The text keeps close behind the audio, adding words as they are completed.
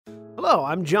Hello,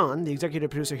 I'm John, the executive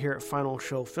producer here at Final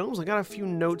Show Films. I got a few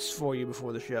notes for you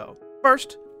before the show.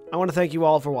 First, I want to thank you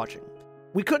all for watching.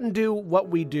 We couldn't do what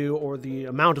we do or the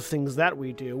amount of things that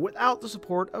we do without the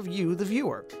support of you, the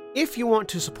viewer. If you want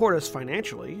to support us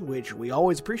financially, which we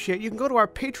always appreciate, you can go to our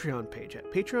Patreon page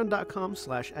at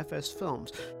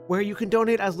patreon.com/fsfilms, where you can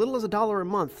donate as little as $1 a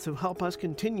month to help us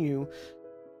continue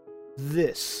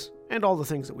this and all the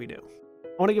things that we do.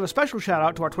 I want to give a special shout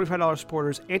out to our $25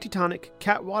 supporters, Antitonic,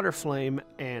 Cat Waterflame,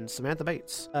 and Samantha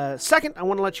Bates. Second, I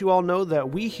want to let you all know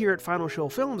that we here at Final Show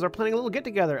Films are planning a little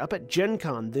get-together up at Gen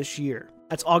Con this year.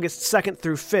 That's August 2nd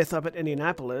through 5th up at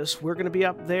Indianapolis. We're going to be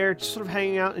up there just sort of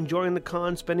hanging out, enjoying the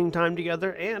con, spending time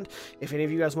together, and if any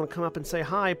of you guys want to come up and say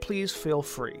hi, please feel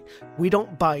free. We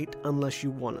don't bite unless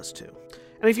you want us to.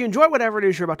 And if you enjoy whatever it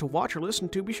is you're about to watch or listen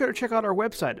to, be sure to check out our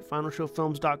website at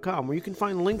finalshowfilms.com, where you can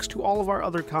find links to all of our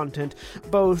other content,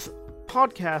 both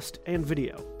podcast and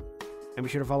video. And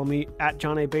be sure to follow me at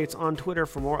John A. Bates on Twitter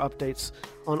for more updates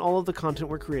on all of the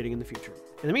content we're creating in the future.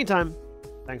 In the meantime,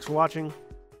 thanks for watching,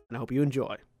 and I hope you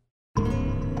enjoy.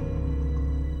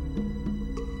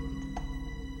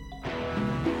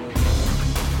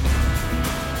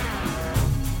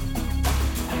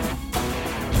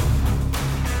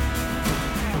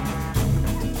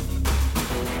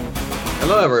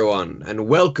 Hello everyone, and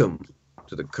welcome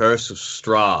to the Curse of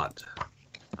Strahd.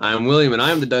 I'm William, and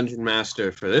I'm the Dungeon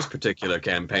Master for this particular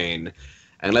campaign.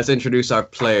 And let's introduce our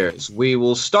players. We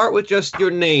will start with just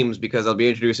your names, because I'll be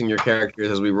introducing your characters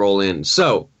as we roll in.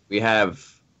 So, we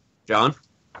have John.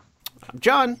 I'm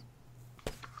John.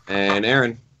 And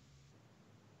Erin.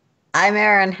 I'm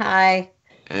Erin, hi.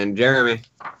 And Jeremy.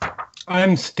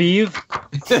 I'm Steve.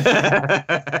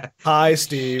 Hi,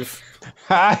 Steve.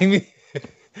 Hi.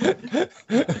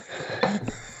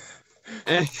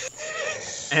 and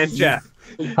Jeff.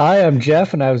 Hi, I'm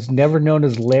Jeff, and I was never known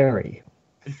as Larry.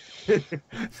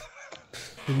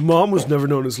 Mom was never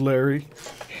known as Larry.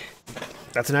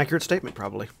 That's an accurate statement,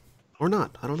 probably. Or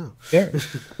not, I don't know. Sure.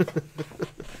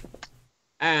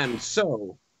 And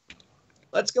so,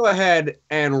 let's go ahead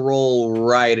and roll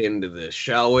right into this,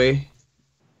 shall we?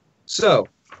 So,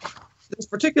 this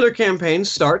particular campaign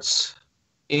starts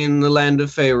in the land of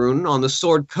Faerun on the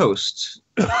Sword Coast,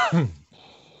 near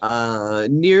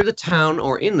the town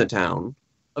or in the town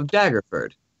of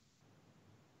Daggerford.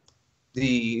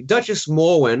 The Duchess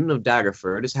Morwen of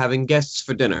Daggerford is having guests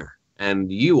for dinner, and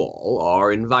you all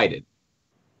are invited.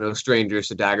 No strangers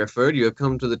to Daggerford, you have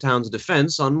come to the town's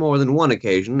defense on more than one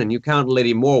occasion, and you count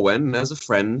Lady Morwen as a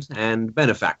friend and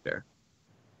benefactor.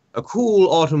 A cool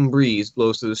autumn breeze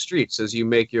blows through the streets as you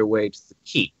make your way to the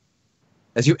keep.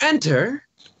 As you enter,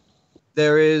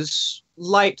 there is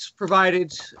light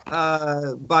provided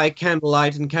by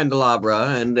candlelight and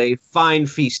candelabra, and a fine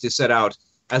feast is set out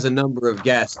as a number of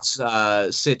guests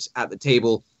sit at the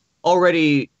table,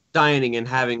 already dining and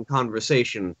having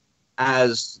conversation,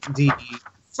 as the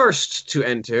first to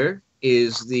enter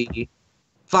is the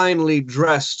finely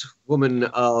dressed woman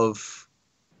of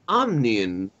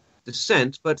Omnian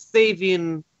descent, but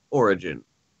Thavian origin.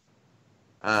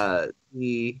 The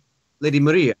Lady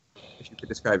Maria, if you could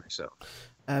describe yourself.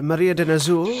 Maria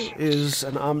deNazul is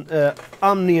an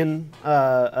Omnian,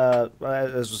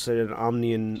 as we said, an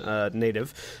Omnian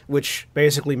native, which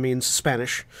basically means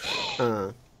Spanish.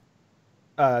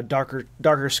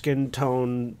 Darker skin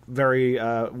tone, very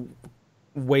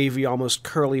wavy, almost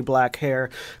curly black hair,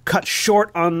 cut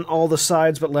short on all the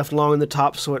sides but left long in the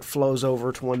top so it flows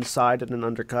over to one side in an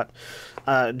undercut.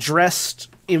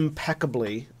 Dressed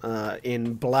impeccably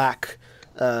in black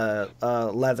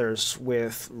leathers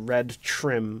with red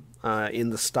trim in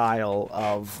the style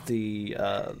of the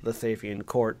Thavian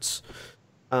courts,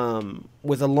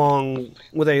 with a long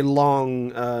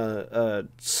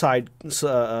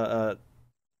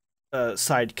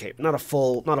side cape, not a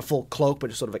full cloak, but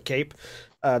just sort of a cape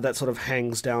that sort of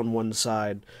hangs down one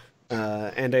side,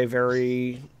 and a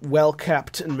very well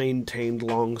kept and maintained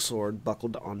longsword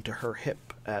buckled onto her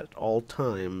hip at all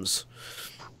times.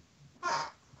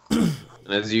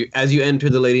 As you enter,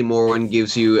 the Lady Morwen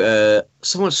gives you a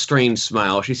somewhat strange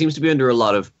smile. She seems to be under a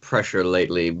lot of pressure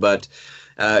lately, but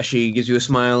she gives you a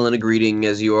smile and a greeting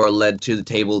as you are led to the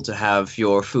table to have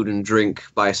your food and drink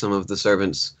by some of the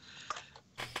servants.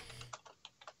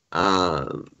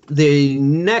 The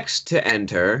next to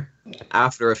enter,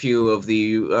 after a few of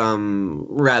the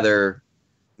rather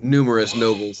numerous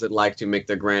nobles that like to make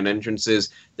their grand entrances,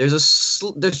 there's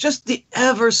just the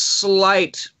ever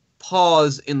slight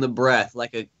pause in the breath,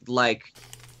 like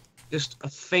just a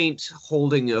faint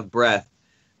holding of breath,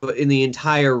 but in the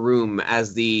entire room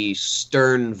as the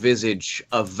stern visage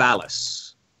of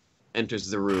Vallus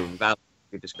enters the room. Vallus,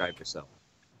 you describe yourself.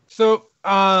 So,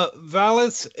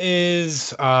 Vallus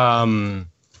is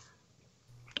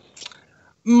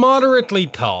moderately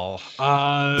tall,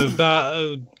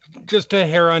 about just a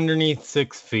hair underneath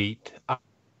 6 feet.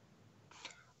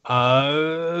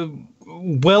 Well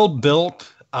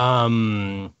built,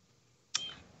 but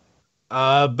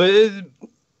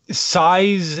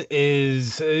size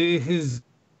is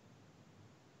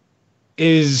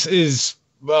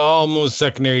almost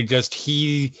secondary. Just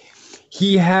he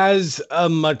has a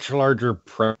much larger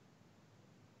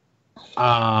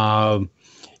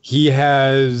he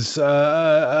has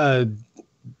that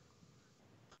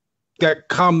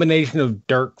combination of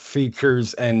dark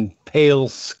features and pale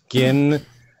skin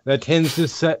that tends to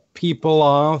set people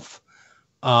off.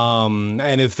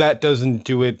 And if that doesn't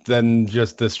do it, then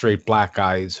just the straight black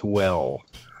eyes will.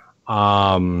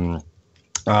 Calling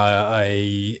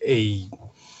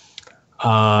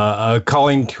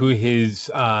to his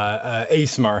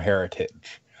Aasimar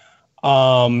heritage.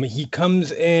 He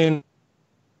comes in,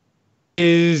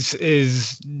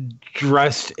 is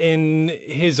dressed in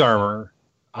his armor.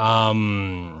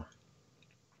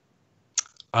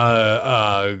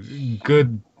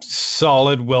 Good,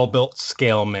 solid, well-built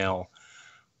scale mail.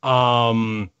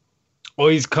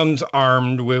 Always comes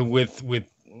armed with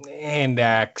hand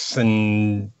axe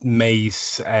and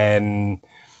mace and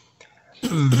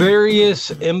various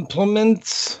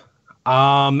implements.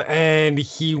 And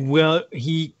he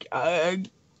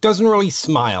doesn't really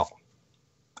smile.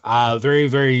 Very,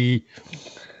 very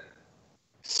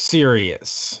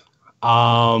serious.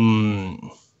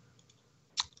 And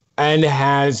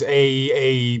has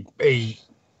a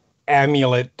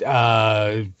amulet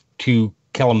to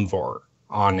Kelimvor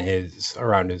around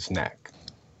his neck.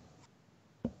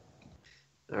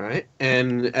 All right,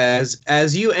 and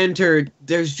as you enter,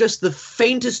 there's just the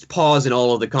faintest pause in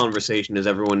all of the conversation as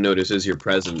everyone notices your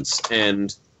presence,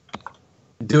 and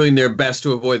doing their best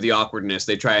to avoid the awkwardness,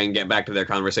 they try and get back to their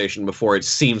conversation before it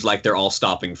seems like they're all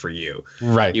stopping for you.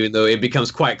 Right. Even though it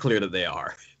becomes quite clear that they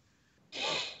are.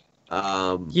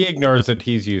 He ignores it.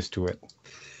 He's used to it.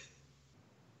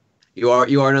 You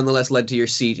are nonetheless led to your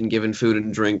seat and given food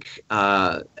and drink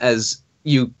as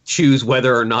you choose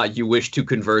whether or not you wish to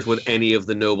converse with any of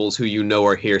the nobles who you know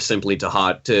are here simply to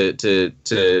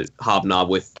hobnob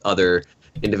with other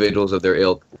individuals of their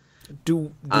ilk.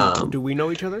 Do we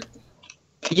know each other?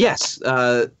 Yes,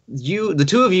 the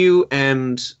two of you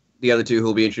and the other two who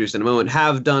will be introduced in a moment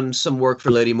have done some work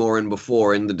for Lady Morin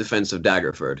before in the defense of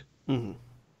Daggerford. Mm-hmm.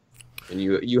 And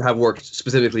you have worked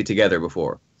specifically together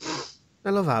before.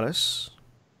 Hello, Vallus.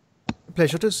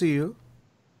 Pleasure to see you.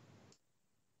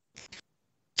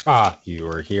 Ah, you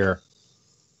are here.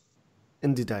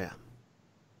 Indeed I am.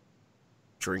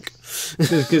 Drink.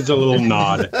 Just gives a little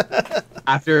nod.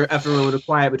 After a moment of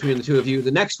quiet between the two of you,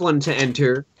 the next one to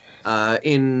enter,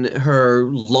 in her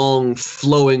long,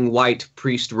 flowing white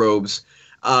priest robes,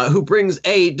 who brings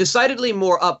a decidedly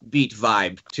more upbeat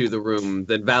vibe to the room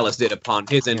than Vallus did upon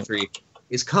his entry,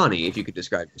 is Connie, if you could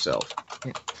describe yourself.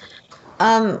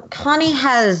 Connie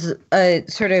has a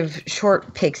sort of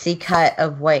short pixie cut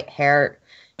of white hair.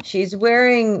 She's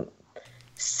wearing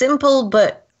simple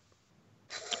but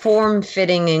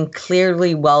form-fitting and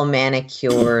clearly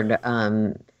well-manicured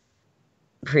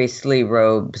priestly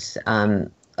robes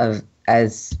of,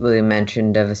 as William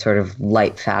mentioned, of a sort of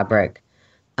light fabric.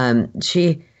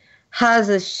 She has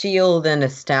a shield and a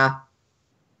staff,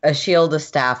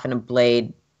 and a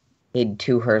blade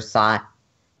to her side.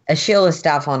 A shield, a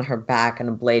staff on her back, and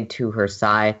a blade to her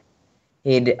side.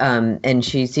 And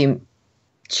she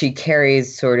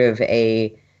carries sort of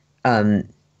a,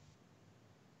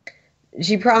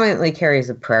 she prominently carries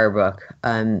a prayer book.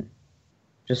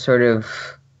 Just sort of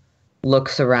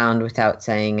looks around without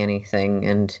saying anything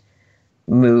and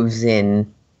moves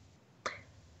in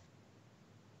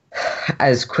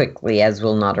as quickly as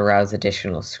will not arouse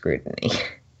additional scrutiny.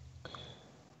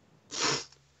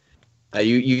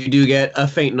 You do get a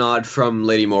faint nod from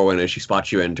Lady Morwen as she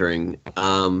spots you entering.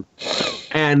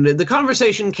 And the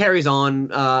conversation carries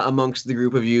on amongst the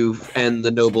group of you and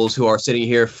the nobles who are sitting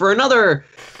here for another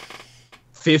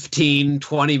 15,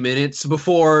 20 minutes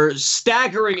before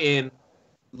staggering in,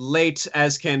 late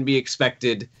as can be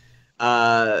expected,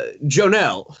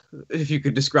 Jonelle, if you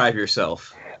could describe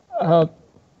yourself.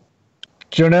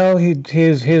 Jonelle,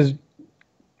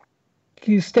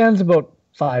 he stands about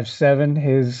 5'7".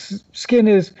 His skin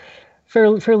is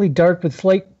fairly dark with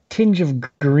slight tinge of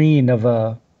green of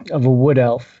a wood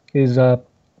elf. His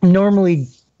normally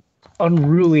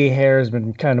unruly hair has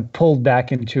been kind of pulled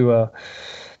back into a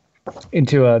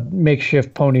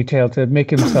makeshift ponytail to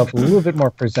make himself a little bit more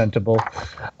presentable.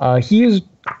 He is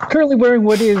currently wearing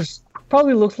what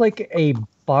probably looks like a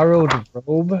borrowed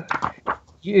robe.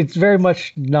 It's very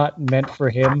much not meant for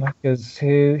him because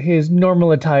his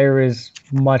normal attire is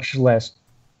much less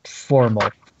formal.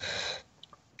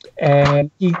 And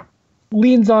he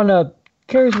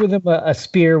carries with him a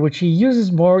spear, which he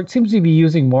uses more, it seems to be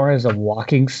using more as a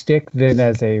walking stick than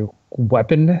as a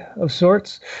weapon of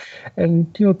sorts.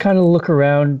 And, kind of look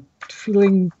around,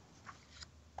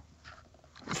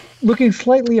 looking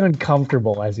slightly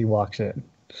uncomfortable as he walks in.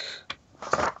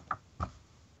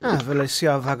 Well, I see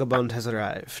our vagabond has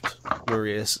arrived.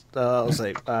 Marius, I'll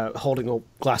say, holding a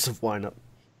glass of wine up.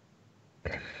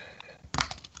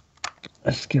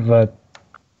 Let's give a...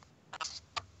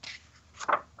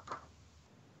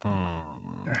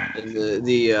 And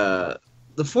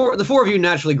the four of you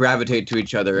naturally gravitate to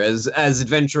each other as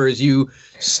adventurers. You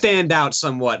stand out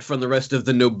somewhat from the rest of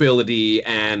the nobility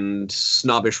and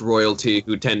snobbish royalty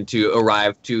who tend to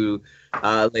arrive to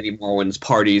Lady Morwen's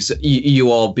parties. You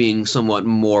all being somewhat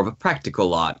more of a practical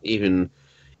lot. Even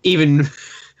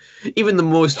the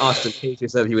most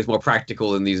ostentatious of you is more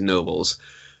practical than these nobles.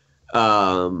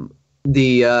 The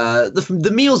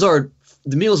meals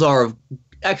are of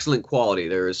excellent quality.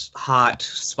 There's hot,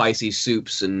 spicy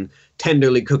soups and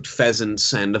tenderly cooked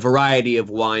pheasants and a variety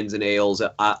of wines and ales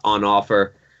on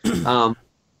offer.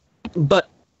 But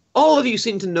all of you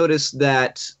seem to notice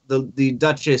that the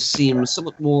Duchess seems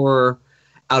somewhat more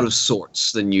out of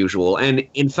sorts than usual. And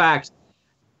in fact,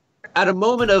 at a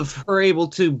moment of her able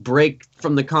to break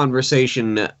from the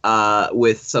conversation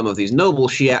with some of these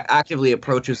nobles, she actively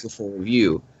approaches the four of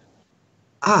you.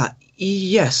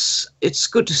 Yes, it's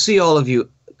good to see all of you.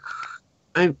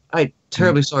 I'm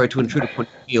terribly sorry to intrude upon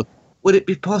you. Would it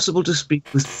be possible to speak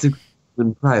with you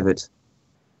in private?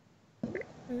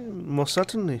 Most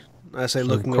certainly. I say,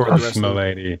 looking Of over the course, rest of my them.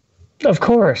 lady. Of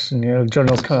course. And,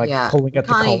 General's kind of pulling at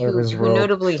the Connie, collar of his who robe.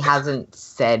 notably hasn't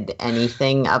said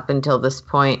anything up until this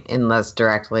point, unless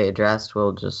directly addressed,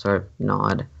 will just sort of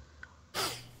nod.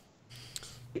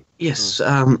 Yes,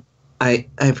 I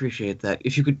appreciate that.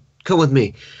 If you could come with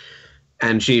me.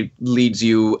 And she leads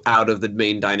you out of the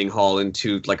main dining hall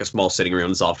into like a small sitting room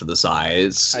that's off to the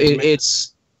side.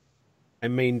 I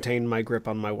maintain my grip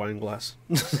on my wine glass.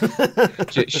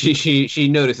 she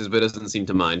notices but doesn't seem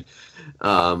to mind.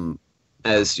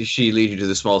 As she leads you to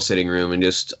the small sitting room and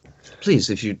just,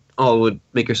 please, if you all would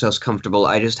make yourselves comfortable,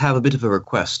 I just have a bit of a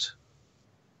request.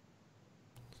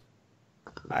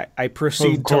 I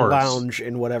proceed to lounge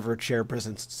in whatever chair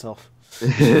presents itself.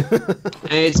 And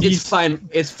it's fine.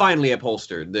 It's finely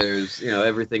upholstered. There's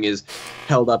everything is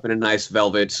held up in a nice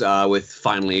velvet with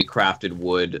finely crafted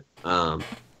wood.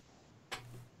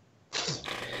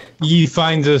 He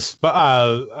finds a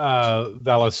spot.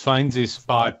 Vallus finds a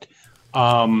spot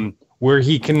where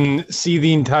he can see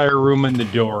the entire room and the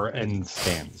door and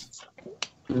stands.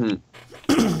 Mm-hmm.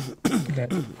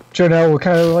 Jonelle will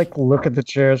kind of look at the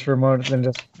chairs for a moment and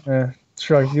just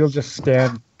shrug. He'll just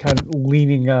stand, kind of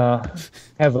leaning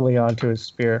heavily onto his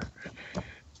spear.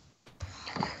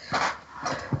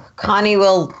 Connie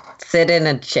will sit in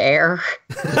a chair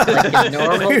like a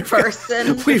normal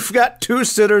person. We've got 2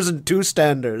 sitters and 2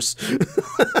 standers.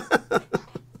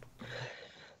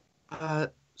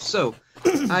 So,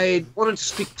 I wanted to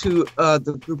speak to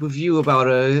the group of you about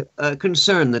a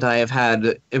concern that I have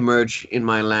had emerge in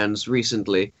my lands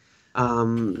recently.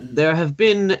 There have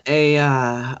been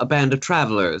a band of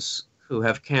travelers who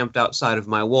have camped outside of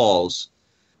my walls.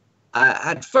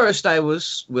 At first, I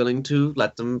was willing to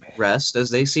let them rest, as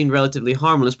they seemed relatively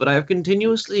harmless, but I have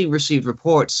continuously received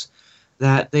reports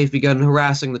that they've begun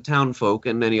harassing the townfolk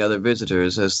and any other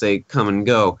visitors as they come and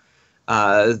go,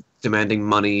 demanding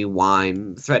money,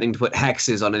 wine, threatening to put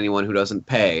hexes on anyone who doesn't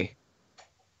pay.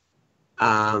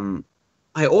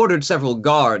 I ordered several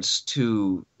guards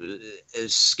to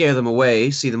scare them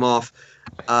away, see them off,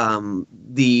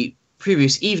 the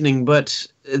previous evening, but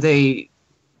they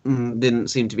didn't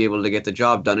seem to be able to get the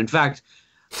job done. In fact,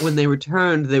 when they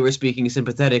returned, they were speaking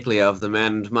sympathetically of them,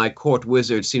 and my court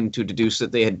wizard seemed to deduce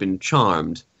that they had been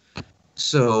charmed.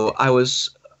 So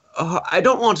I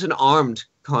don't want an armed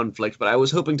conflict, but I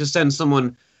was hoping to send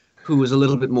someone who was a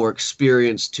little bit more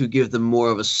experienced to give them more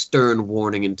of a stern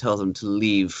warning and tell them to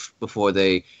leave before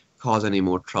they cause any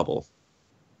more trouble.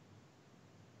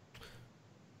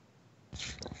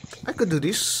 I could do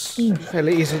this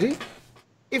fairly easily,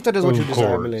 if that is what you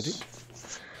desire, my lady.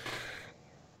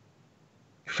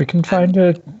 If we can find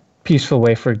a peaceful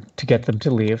way to get them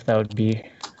to leave, that would be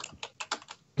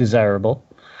desirable.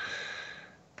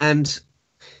 And,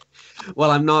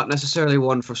 well, I'm not necessarily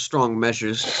one for strong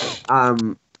measures.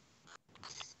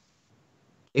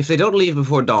 If they don't leave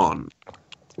before dawn,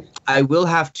 I will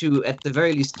have to, at the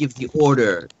very least, give the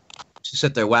order to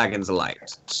set their wagons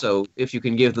alight. So if you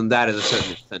can give them that as a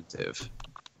certain incentive.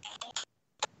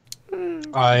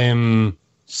 I'm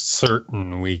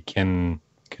certain we can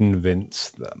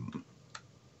convince them.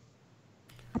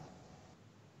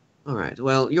 All right.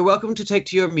 Well, you're welcome to take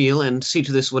to your meal and see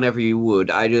to this whenever you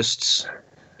would.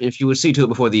 If you would see to it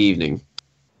before the evening.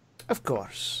 Of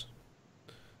course.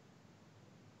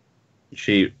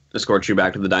 She escorts you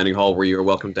back to the dining hall where you're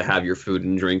welcome to have your food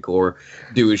and drink or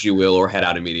do as you will or head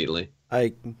out immediately.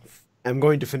 I am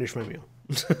going to finish my meal.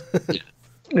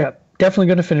 Yeah, definitely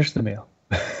going to finish the meal.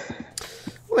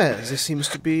 Well, this seems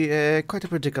to be quite a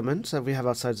predicament that we have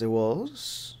outside the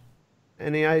walls.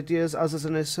 Any ideas other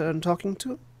than a certain talking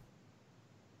to?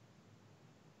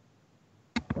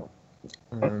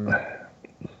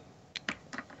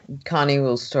 Connie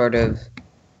will sort of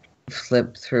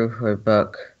flip through her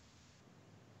book.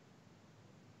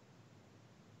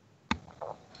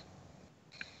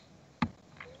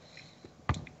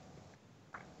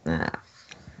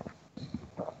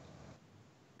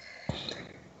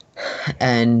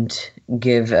 And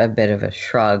give a bit of a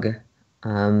shrug.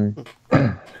 In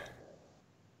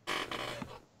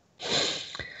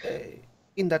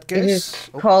that It is case...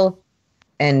 call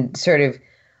and sort of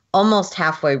almost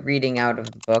halfway reading out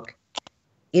of the book.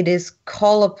 It is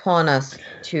call upon us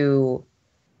to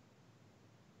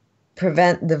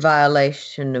prevent the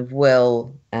violation of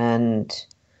will and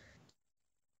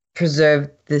preserve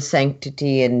the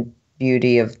sanctity and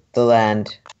beauty of the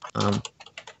land.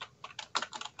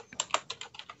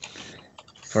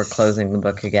 For closing the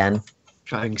book again.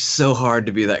 Trying so hard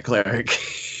to be that cleric.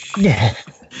 Yeah.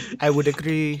 I would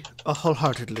agree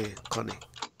wholeheartedly, Connie.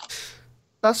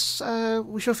 Thus,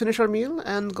 we shall finish our meal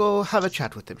and go have a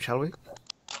chat with them, shall we?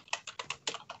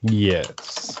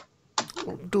 Yes.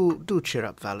 Oh, do cheer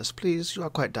up, Vallus, please. You are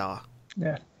quite dour.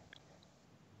 Yeah.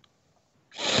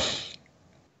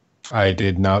 I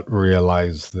did not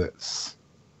realize this.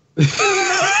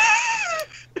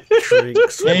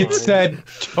 It said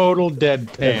total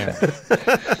deadpan.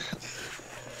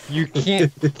 You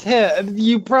can't tell.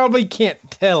 You probably can't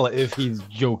tell if he's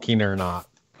joking or not.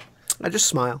 I just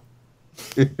smile.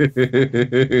 I'm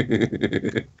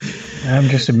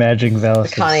just imagining Vallus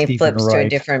as Connie Stephen flips to a Wright.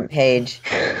 different page.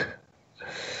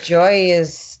 Joy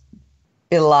is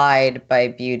belied by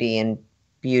beauty and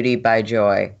beauty by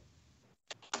joy.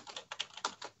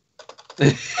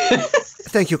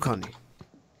 Thank you, Connie.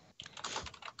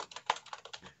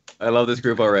 I love this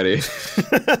group already.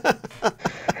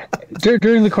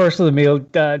 During the course of the meal,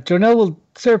 Jonelle will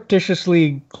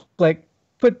surreptitiously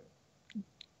put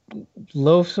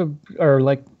loaves of,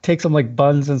 or take some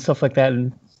buns and stuff like that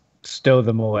and stow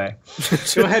them away.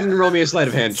 Go ahead and roll me a sleight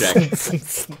of hand check.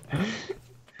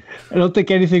 I don't think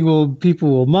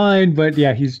people will mind, but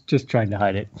yeah, he's just trying to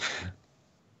hide it.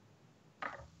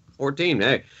 14.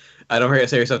 Hey, I don't hear you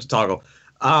say yourself to toggle.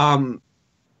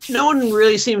 No one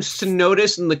really seems to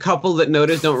notice, and the couple that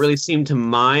notice don't really seem to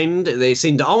mind. They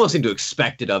almost seem to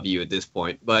expect it of you at this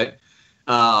point. But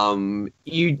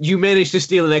you managed to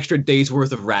steal an extra day's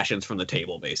worth of rations from the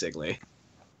table, basically.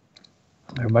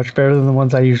 They're much better than the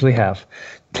ones I usually have.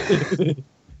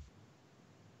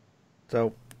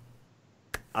 So,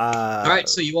 all right.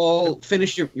 So you all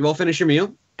finish your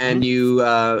meal, and you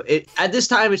at this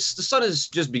time the sun is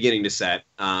just beginning to set.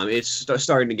 It's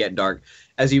starting to get dark.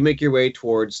 As you make your way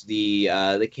towards the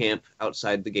camp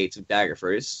outside the gates of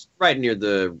Daggerford, it's right near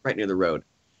the road.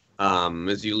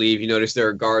 As you leave, you notice there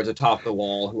are guards atop the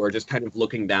wall who are just kind of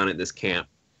looking down at this camp.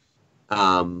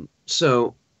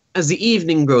 So, as the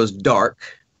evening grows dark,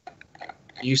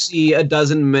 you see a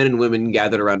dozen men and women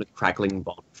gathered around a crackling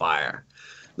bonfire.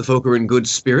 The folk are in good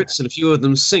spirits, and a few of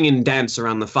them sing and dance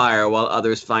around the fire, while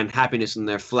others find happiness in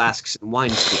their flasks and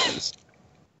wineskins.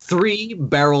 3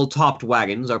 barrel-topped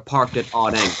wagons are parked at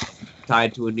odd angles.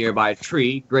 Tied to a nearby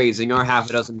tree, grazing are half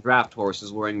a dozen draft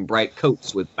horses wearing bright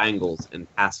coats with bangles and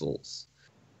tassels.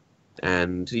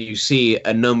 And you see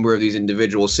a number of these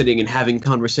individuals sitting and having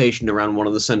conversation around one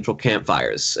of the central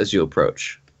campfires as you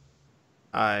approach.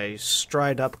 I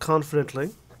stride up confidently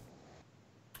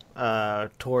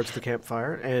towards the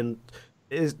campfire, and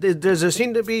does there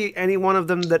seem to be any one of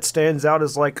them that stands out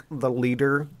as the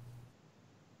leader?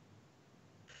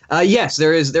 Yes,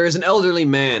 there is an elderly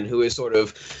man who is sort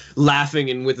of laughing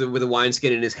and with a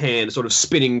wineskin in his hand, sort of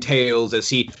spinning tales as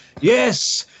he,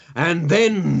 yes, and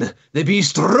then the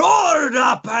beast roared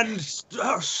up and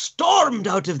stormed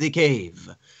out of the cave.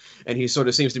 And he sort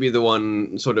of seems to be the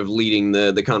one sort of leading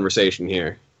the conversation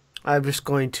here. I'm just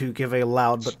going to give a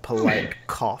loud but polite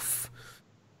cough.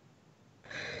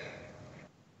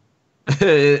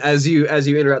 as you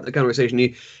interrupt the conversation,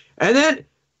 and then,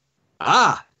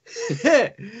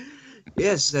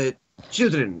 Yes,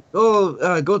 children,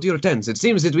 go to your tents. It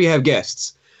seems that we have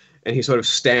guests. And he sort of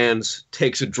stands,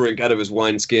 takes a drink out of his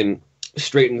wineskin,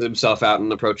 straightens himself out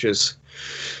and approaches.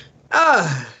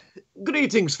 Ah,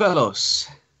 greetings, fellows.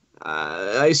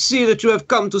 I see that you have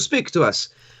come to speak to us.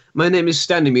 My name is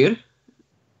Stanimir,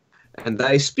 and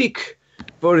I speak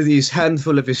for these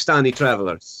handful of Istani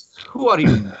travelers. Who are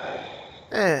you?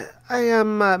 I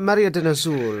am Maria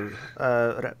deNazul,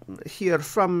 here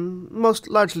from, most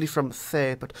largely from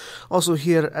Thay, but also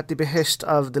here at the behest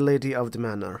of the Lady of the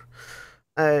Manor.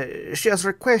 She has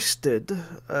requested,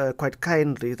 quite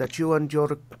kindly, that you and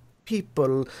your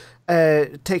people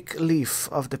take leave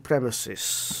of the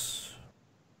premises.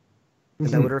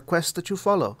 And I would request that you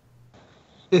follow.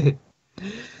 Don't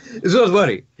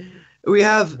worry. We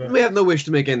have no wish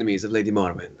to make enemies of Lady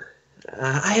Morwen.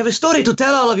 I have a story to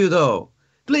tell all of you, though.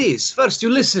 Please, first you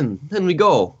listen, then we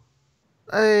go.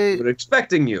 We're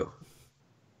expecting you.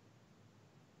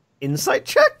 Insight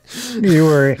check? You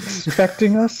were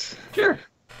expecting us? Sure.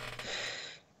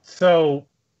 So,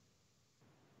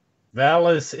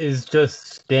 Vallus is just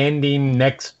standing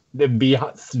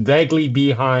vaguely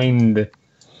behind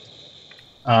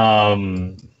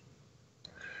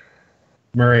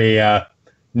Maria,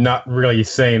 not really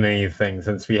saying anything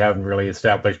since we haven't really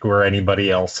established where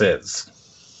anybody else is.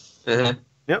 Uh-huh.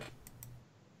 Yep.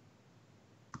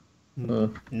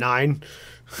 9.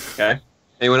 Okay.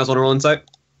 Anyone else want to roll insight?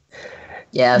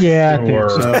 Yes. Yeah, I think Or-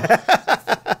 so.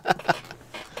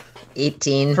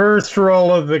 18. First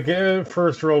roll of the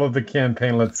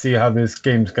campaign. Let's see how this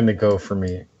game's going to go for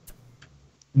me.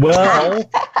 Well,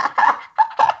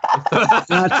 that's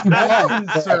I don't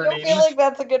concerning. feel like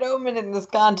that's a good omen in this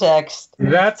context.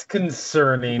 That's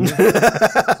concerning.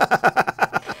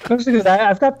 Especially because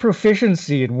I've got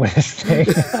proficiency in Wednesday.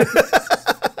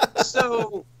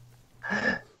 So,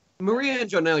 Maria and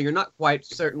Jonelle, you're not quite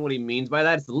certain what he means by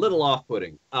that. It's a little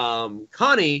off-putting.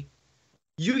 Connie,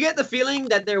 you get the feeling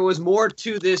that there was more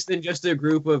to this than just a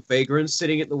group of vagrants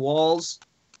sitting at the walls,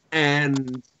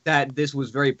 and that this was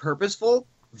very purposeful.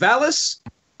 Vallus,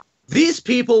 these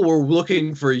people were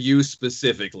looking for you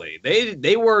specifically.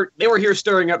 They were here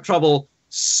stirring up trouble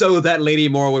so that Lady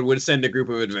Morwen would send a group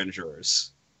of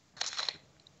adventurers.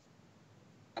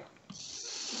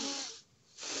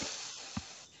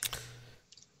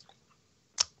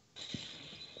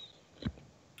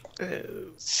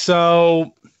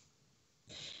 So,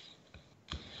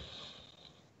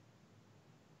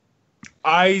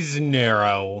 eyes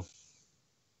narrow.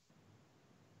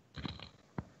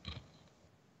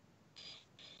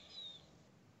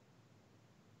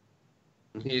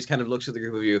 He just kind of looks at the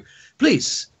group of you.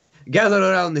 Please, gather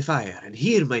around the fire and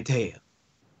hear my tale.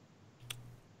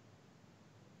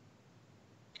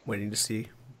 Waiting to see.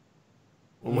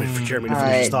 We'll wait for Jeremy to All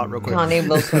finish his right, thought real quick. Connie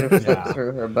will sort of flip Yeah.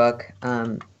 through her book.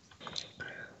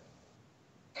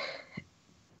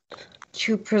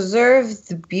 To preserve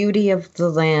the beauty of the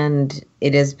land,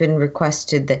 it has been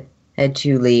requested that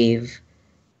you leave.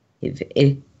 If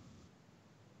it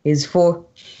is for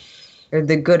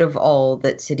the good of all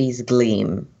that cities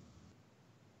gleam.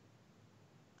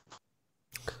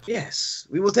 Yes,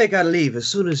 we will take our leave as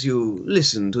soon as you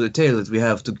listen to the tale that we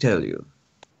have to tell you.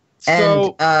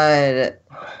 So, And,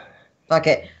 fuck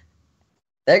it.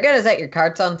 They're gonna set your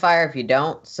carts on fire if you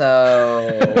don't,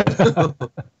 so...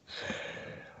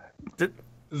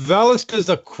 Vallus does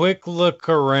a quick look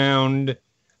around.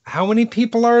 How many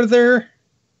people are there?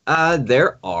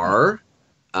 There are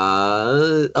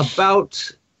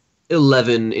about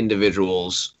 11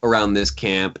 individuals around this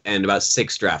camp and about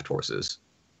 6 draft horses.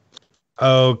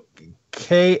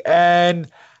 Okay,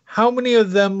 and how many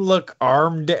of them look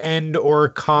armed and or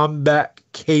combat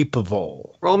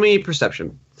capable? Roll me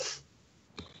perception.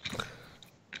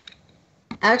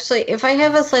 Actually, if I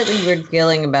have a slightly weird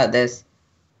feeling about this,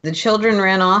 the children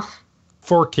ran off.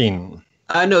 14.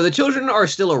 No, the children are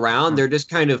still around. They're just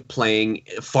kind of playing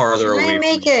farther Can away. I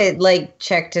make a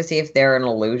check to see if they're an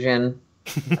illusion?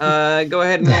 Go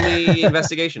ahead and roll me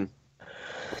investigation.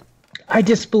 I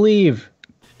disbelieve.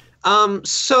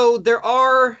 So there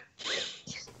are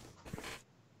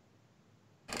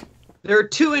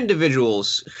 2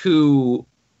 individuals who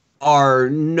are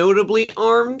notably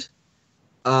armed.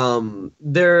 Both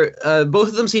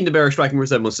of them seem to bear a striking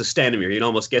resemblance to Stanimir. You'd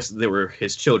almost guess that they were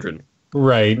his children.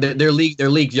 Right. They're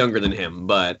leagued younger than him,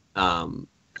 but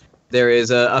there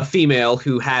is a female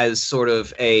who has sort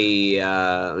of a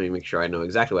let me make sure I know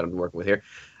exactly what I'm working with here.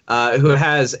 Who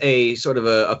has a sort of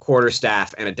a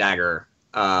quarterstaff and a dagger,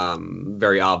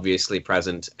 very obviously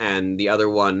present, and the other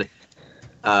one,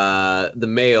 the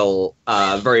male,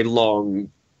 very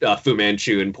long Fu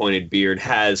Manchu and pointed beard,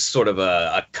 has sort of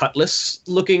a cutlass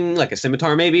looking like a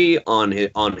scimitar maybe on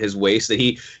his waist that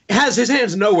he has his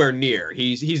hands nowhere near.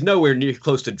 He's nowhere near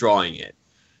close to drawing it.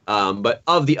 But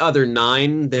of the other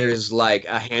 9, there's like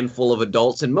a handful of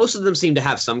adults, and most of them seem to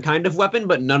have some kind of weapon,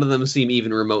 but none of them seem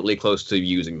even remotely close to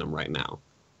using them right now.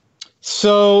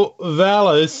 So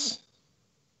Vallus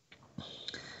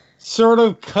sort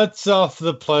of cuts off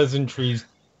the pleasantries,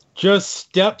 just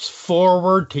steps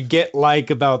forward to get like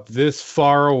about this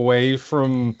far away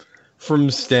from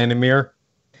Stanimir.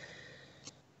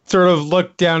 Sort of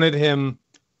look down at him.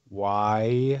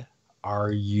 Why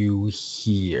are you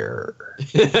here?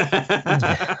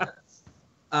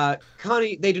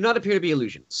 Connie, they do not appear to be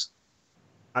illusions.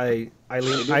 I They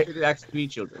lean. do appear to actually be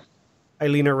children. I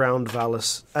lean around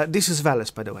Vallus. This is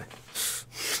Vallus, by the way.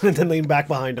 And then lean back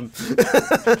behind him.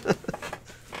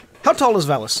 How tall is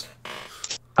Vallus?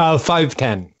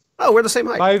 5'10". Oh, we're the same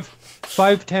height.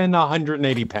 5'10",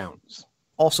 180 pounds.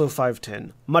 Also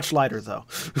 5'10". Much lighter, though.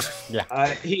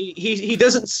 Yeah. He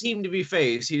doesn't seem to be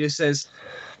phased. He just says,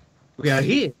 "We are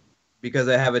here because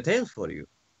I have a tale for you."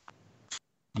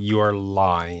 You're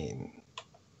lying.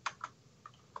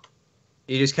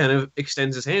 He just kind of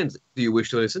extends his hands. Do you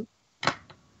wish to listen?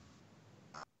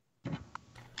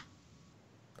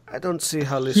 I don't see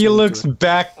how listening He looks to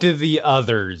back to the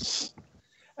others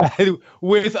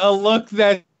with a look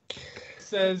that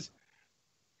says,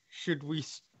 "Should we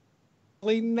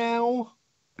sleep now?"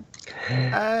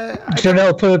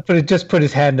 Jonelle just put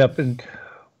his hand up, and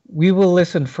we will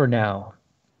listen for now.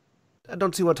 I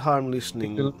don't see what harm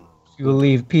listening. You will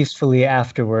leave peacefully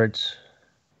afterwards.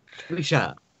 We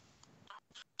shall.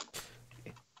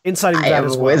 Inciting I that have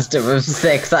as a well. wisdom of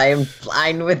 6. I am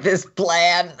fine with this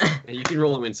plan. And you can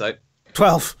roll him insight.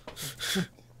 12.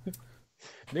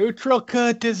 Neutral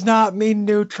good does not mean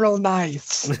neutral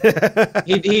nice.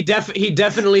 He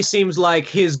definitely seems like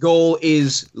his goal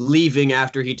is leaving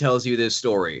after he tells you this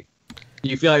story.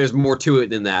 You feel like there's more to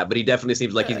it than that, but he definitely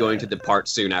seems like he's going to depart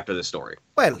soon after this story.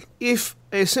 Well, if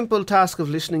a simple task of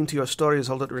listening to your story is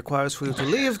all that requires for you to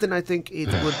leave, then I think it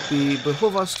would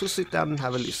behoove us to sit down and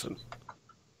have a listen.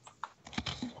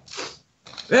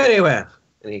 Very well.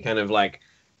 And he kind of like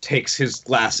takes his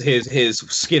glass, his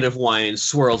skin of wine,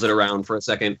 swirls it around for a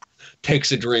second,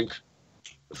 takes a drink,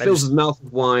 fills his mouth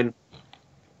with wine,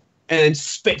 and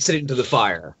spits it into the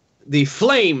fire. The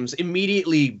flames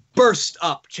immediately burst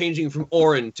up, changing from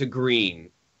orange to green.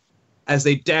 As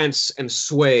they dance and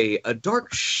sway, a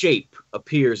dark shape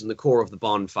appears in the core of the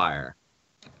bonfire.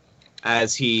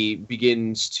 As he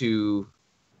begins to...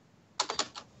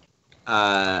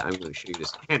 I'm going to show you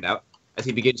this handout. As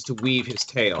he begins to weave his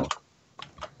tail.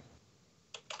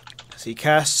 As he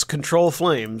casts Control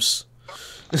Flames.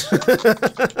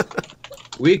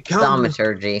 We come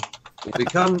Thaumaturgy.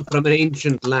 from an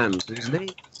ancient land whose name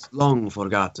is long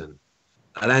forgotten.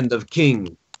 A land of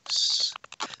kings.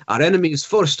 Our enemies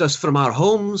forced us from our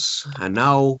homes, and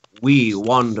now we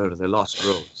wander the lost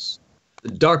roads. The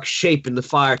dark shape in the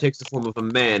fire takes the form of a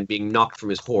man being knocked from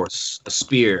his horse, a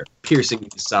spear piercing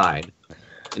his side.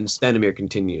 And Stanimir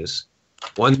continues.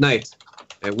 One night,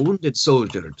 a wounded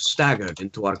soldier staggered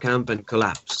into our camp and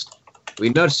collapsed. We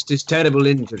nursed his terrible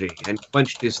injury and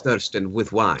quenched his thirst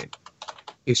with wine.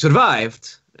 He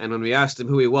survived, and when we asked him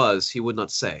who he was, he would not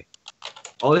say.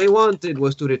 All he wanted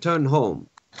was to return home,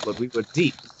 but we were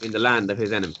deep in the land of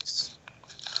his enemies.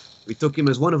 We took him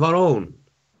as one of our own,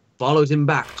 followed him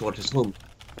back toward his home.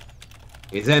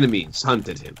 His enemies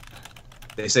hunted him.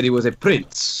 They said he was a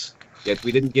prince, yet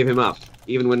we didn't give him up,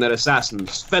 even when their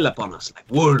assassins fell upon us like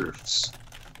wolves.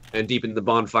 And deep in the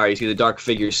bonfire, you see the dark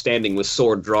figure standing with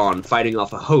sword drawn, fighting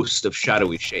off a host of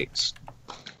shadowy shapes.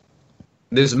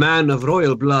 This man of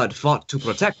royal blood fought to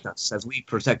protect us as we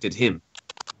protected him.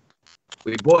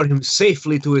 We bore him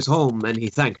safely to his home, and he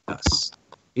thanked us.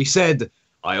 He said,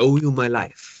 I owe you my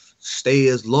life. Stay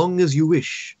as long as you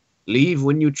wish. Leave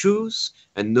when you choose,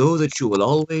 and know that you will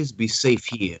always be safe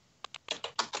here.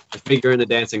 The figure in the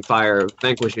dancing fire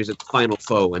vanquishes its final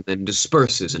foe and then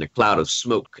disperses in a cloud of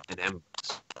smoke and embers.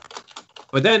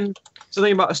 But then,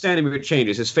 something about Stanimir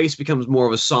changes. His face becomes more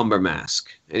of a somber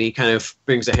mask, and he kind of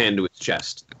brings a hand to his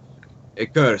chest. A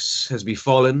curse has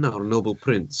befallen our noble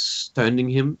prince, turning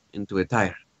him into a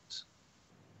tyrant.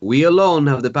 We alone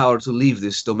have the power to leave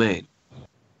this domain.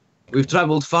 We've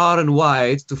traveled far and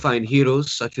wide to find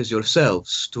heroes such as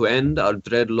yourselves to end our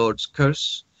dread lord's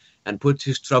curse and put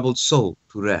his troubled soul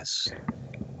to rest.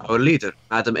 Our leader,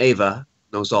 Madam Ava,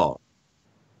 knows all.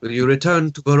 Will you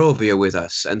return to Barovia with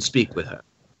us and speak with her?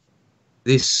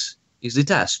 This is the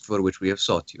task for which we have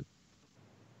sought you.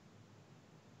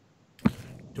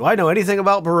 Do I know anything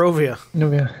about Barovia? No,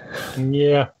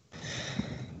 Yeah.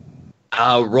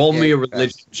 Roll me a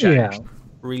religion check. yeah.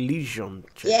 Religion.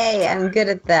 check. Yay, I'm good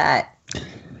at that.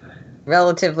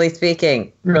 Relatively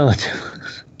speaking.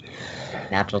 Relative.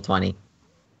 Natural 20.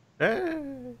 Eh.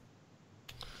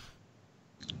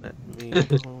 Let me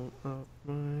pull up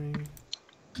my...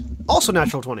 Also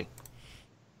natural 20.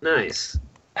 Nice.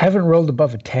 I haven't rolled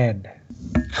above a 10.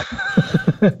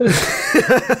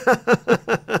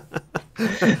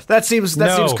 That seems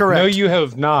correct. No, you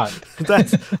have not.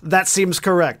 That seems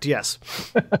correct, yes.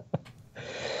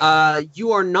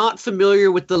 You are not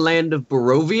familiar with the land of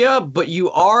Barovia, but you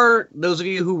are, those of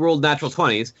you who rolled natural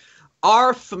 20s,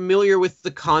 are familiar with the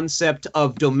concept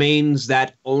of domains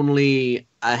that only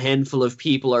a handful of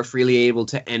people are freely able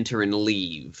to enter and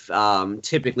leave.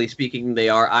 Typically speaking, they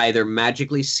are either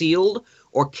magically sealed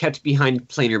or kept behind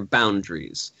planar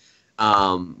boundaries.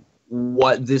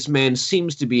 What this man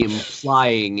seems to be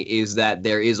implying is that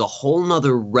there is a whole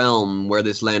nother realm where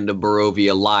this land of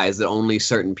Barovia lies that only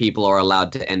certain people are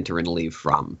allowed to enter and leave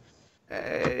from.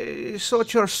 So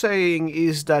what you're saying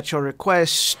is that your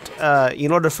request,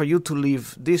 in order for you to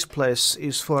leave this place,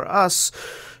 is for us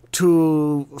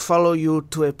to follow you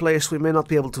to a place we may not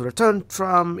be able to return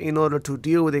from in order to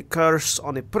deal with a curse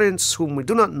on a prince whom we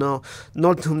do not know,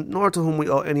 nor to whom we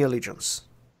owe any allegiance.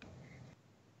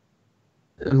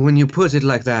 When you put it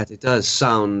like that, it does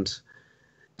sound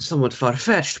somewhat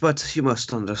far-fetched, but you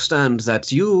must understand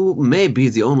that you may be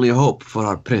the only hope for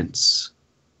our prince.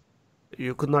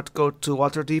 You could not go to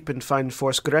Waterdeep and find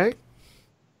Force Grey?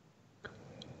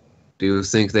 Do you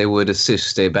think they would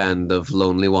assist a band of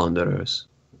lonely wanderers?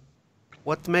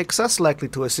 What makes us likely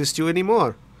to assist you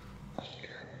anymore?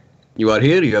 You are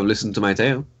here, you have listened to my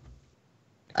tale.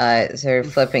 So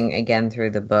flipping again through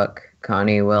the book,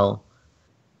 Connie will...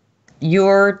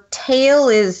 Your tale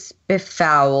is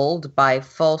befouled by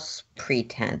false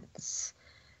pretense.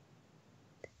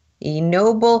 The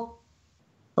noble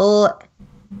little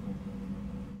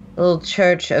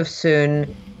church of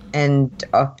Sun and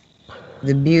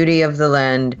the beauty of the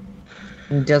land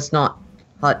does not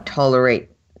tolerate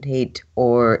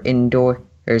or endorse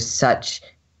such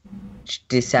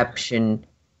deception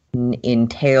in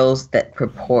tales that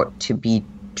purport to be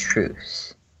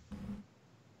truths.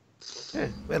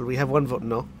 Well, we have one vote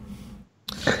no.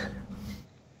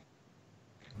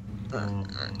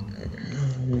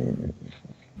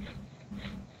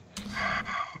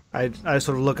 I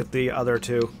sort of look at the other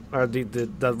two, or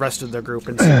the rest of the group,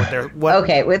 and see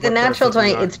okay, with the natural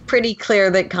 20, are. it's pretty clear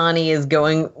that Connie is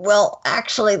going, well,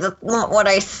 actually, that's not what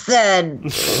I said.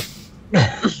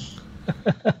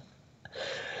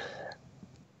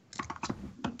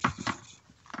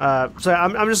 So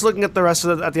I'm just looking at the rest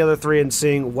of at the other three and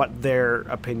seeing what their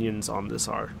opinions on this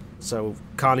are. So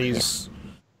Connie's... Yeah.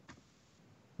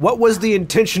 What was the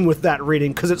intention with that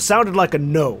reading? Because it sounded like a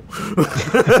no.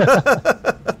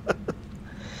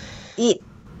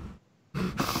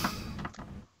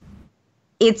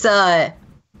 It's a...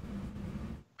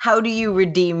 How do you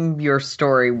redeem your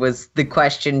story was the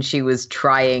question she was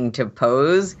trying to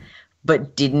pose,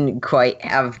 but didn't quite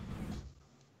have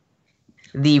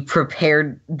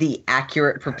the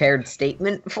accurate prepared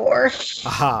statement for.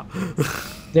 Aha.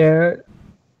 Their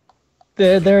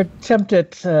attempt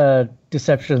at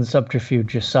deception and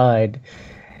subterfuge aside,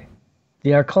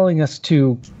 they are calling us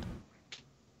to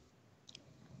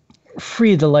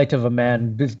free the light of a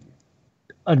man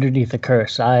underneath a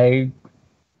curse. I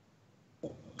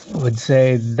would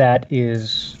say that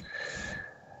is...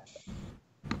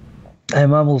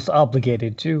 I'm almost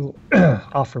obligated to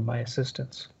offer my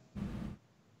assistance.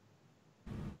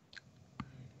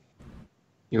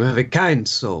 You have a kind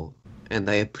soul, and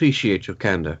I appreciate your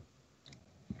candor.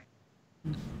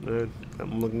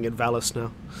 I'm looking at Vallus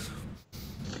now.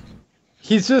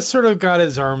 He's just sort of got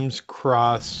his arms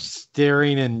crossed,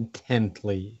 staring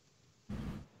intently.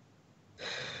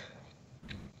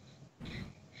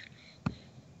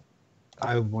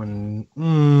 I won.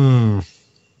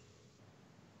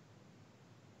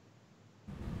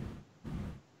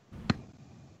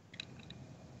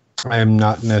 I am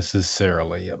not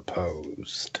necessarily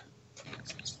opposed.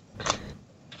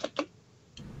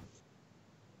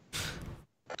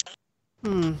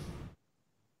 Well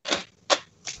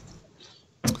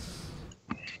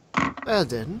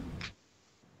then.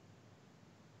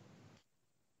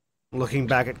 Looking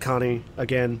back at Connie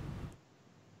again.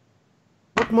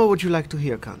 What more would you like to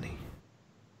hear, Connie?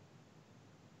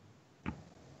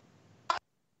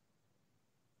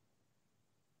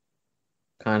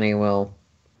 Connie will.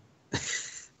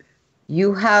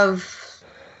 You have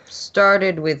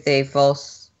started with a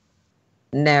false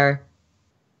narrative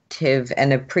directive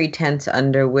and a pretense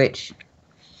under which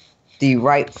the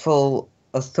rightful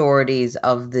authorities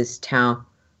of this town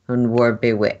were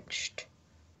bewitched.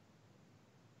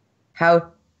 How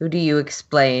do you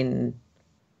explain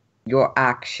your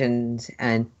actions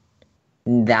and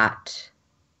that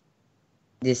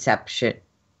deception?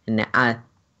 And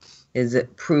is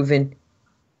it proven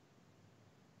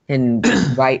and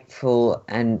rightful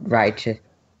and righteous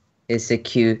is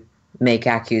make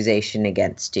accusation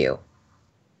against you?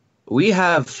 We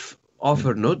have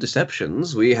offered no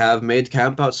deceptions. We have made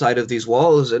camp outside of these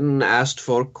walls and asked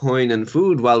for coin and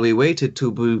food while we waited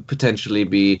to potentially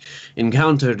be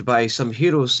encountered by some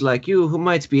heroes like you who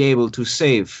might be able to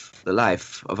save the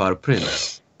life of our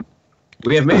prince.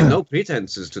 We have made no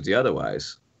pretenses to the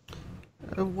otherwise.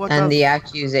 The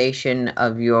accusation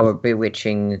of your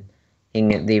bewitching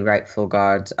the rightful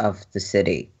guards of the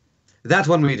city. That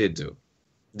one we did do.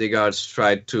 The guards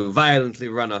tried to violently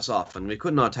run us off, and we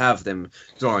could not have them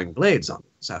drawing blades on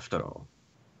us, after all.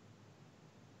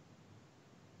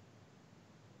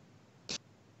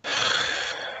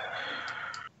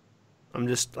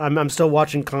 I'm still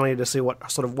watching Connie to see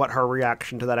what her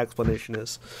reaction to that explanation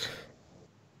is.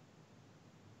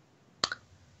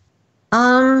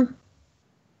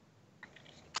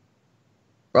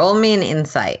 Roll me an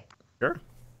insight. Sure.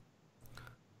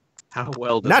 How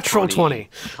well does Natural 20.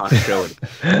 Show it?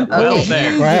 Well,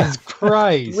 Jesus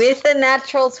Christ. With a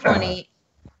natural 20,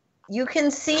 you can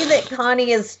see that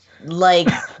Connie is like,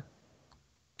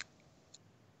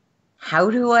 how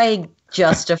do I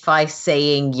justify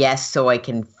saying yes so I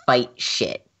can fight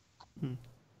shit?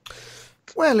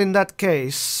 Well, in that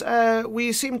case,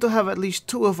 we seem to have at least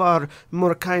two of our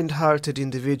more kind-hearted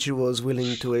individuals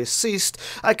willing to assist.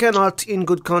 I cannot, in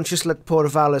good conscience, let poor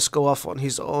Vallus go off on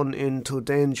his own into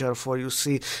danger, for you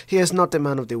see, he is not a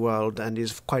man of the world and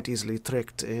is quite easily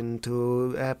tricked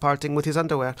into parting with his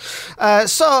underwear.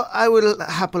 So I will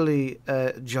happily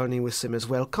journey with him as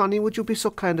well. Connie, would you be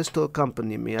so kind as to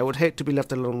accompany me? I would hate to be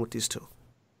left alone with these two.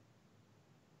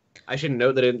 I should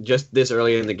note that just this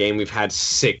early in the game, we've had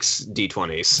 6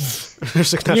 D20s.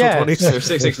 6 natural 20s. There's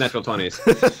six natural 20s.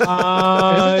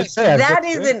 That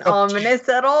isn't ominous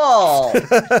at all,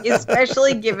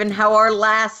 especially given how our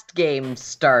last game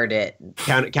started.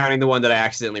 Counting the one that I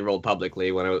accidentally rolled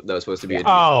publicly when that was supposed to be a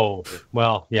Oh,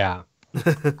 well, yeah.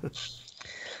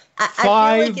 I feel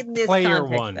like in this 5-player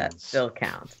context, ones. that still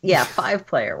counts. Yeah,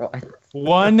 5-player ones.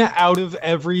 1 out of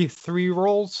every 3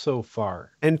 rolls so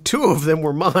far. And 2 of them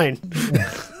were mine.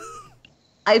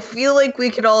 I feel like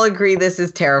we could all agree this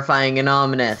is terrifying and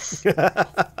ominous.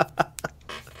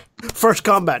 First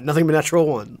combat, nothing but natural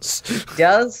ones.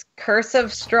 Does Curse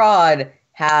of Strahd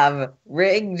have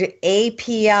rigged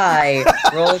API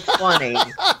roll 20?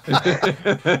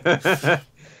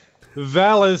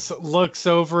 Vallus looks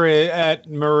over at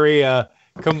Maria,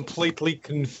 completely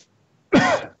confused.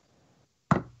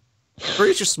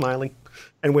 Maria's just smiling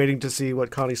and waiting to see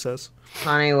what Connie says.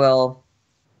 Connie will.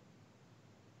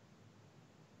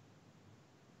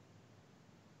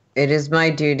 It is my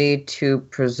duty to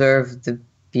preserve the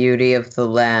beauty of the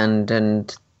land,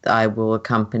 and I will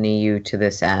accompany you to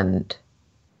this end.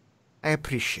 I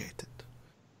appreciate it.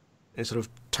 And sort of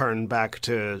turn back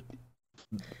to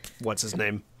what's his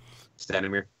name?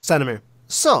 Stanimir.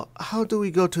 So, how do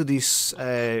we go to this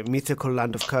mythical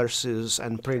land of curses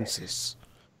and princes?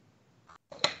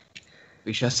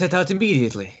 We shall set out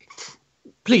immediately.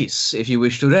 Please, if you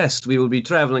wish to rest, we will be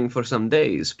traveling for some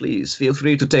days. Please, feel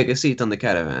free to take a seat on the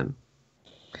caravan.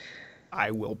 I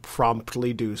will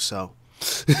promptly do so.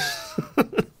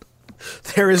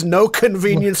 There is no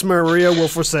convenience Maria will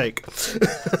forsake.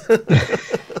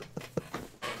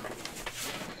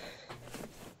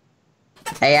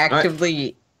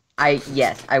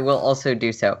 I will also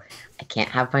do so. I can't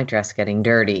have my dress getting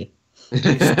dirty.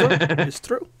 It's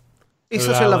true. It's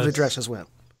such a lovely dress as well.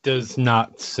 Does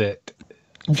not sit.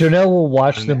 Jonelle will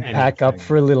watch them pack up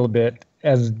for a little bit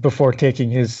before taking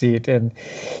his seat, and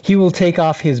he will take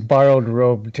off his borrowed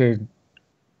robe to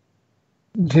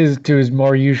his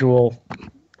more usual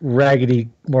raggedy,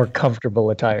 more comfortable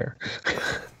attire.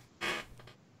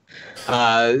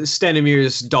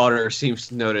 Stanimir's daughter seems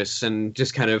to notice and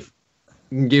just kind of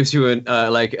gives you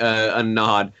a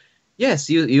nod. Yes,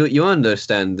 you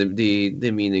understand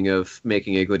the meaning of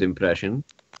making a good impression.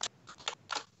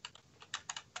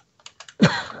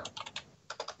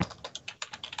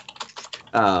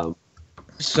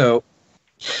 So,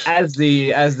 as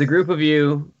the group of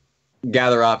you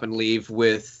gather up and leave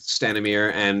with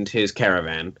Stanimir and his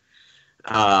caravan,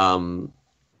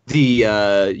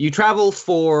 you travel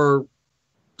for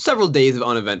several days of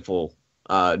uneventful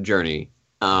journey.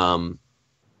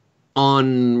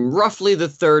 On roughly the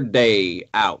third day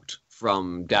out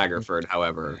from Daggerford,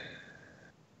 however,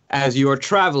 as you are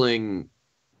traveling,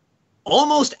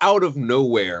 almost out of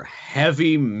nowhere,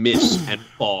 heavy mist and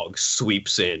fog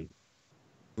sweeps in,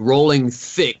 rolling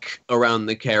thick around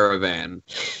the caravan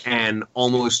and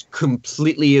almost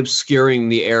completely obscuring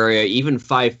the area even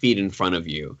 5 feet in front of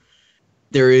you.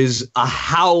 There is a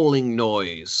howling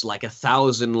noise like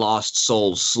 1,000 lost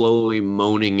souls slowly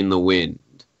moaning in the wind.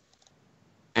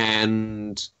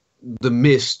 And the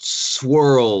mist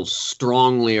swirls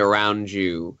strongly around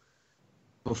you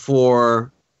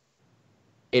before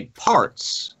it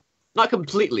parts. Not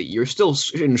completely. You're still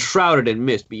enshrouded in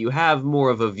mist, but you have more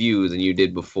of a view than you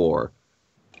did before.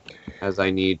 As I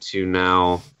need to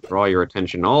now draw your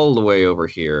attention all the way over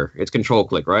here. It's control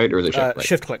click, right? Or is it shift click?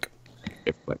 Shift click.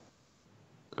 Shift click.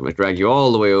 I'm going to drag you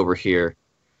all the way over here.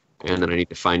 And then I need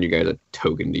to find you guys a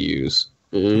token to use.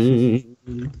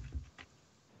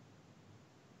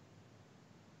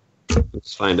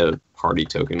 Let's find a party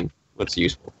token. What's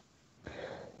useful?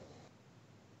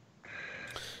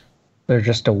 They're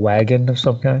just a wagon of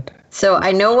some kind. So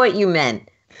I know what you meant,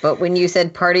 but when you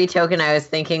said party token, I was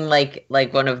thinking like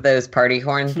one of those party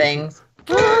horn things.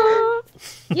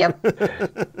 Yep.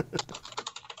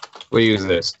 We'll use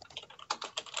this.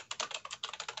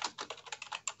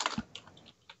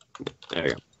 There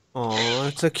you go. Aw,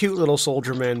 it's a cute little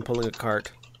soldier man pulling a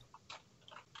cart.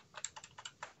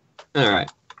 Alright.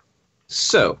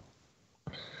 So,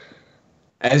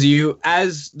 as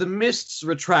the mists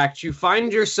retract, you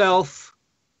find yourself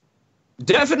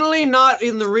definitely not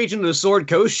in the region of the Sword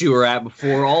Coast you were at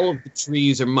before. All of the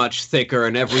trees are much thicker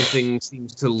and everything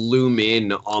seems to loom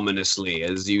in ominously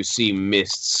as you see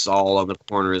mists all on the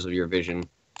corners of your vision.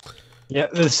 Yeah,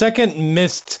 the second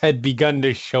mists had begun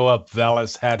to show up,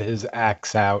 Vallus had his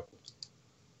axe out.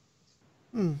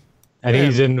 And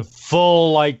he's in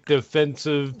full,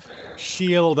 defensive,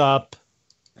 shield up.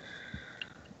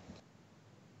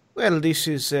 Well, this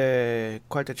is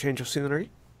quite a change of scenery.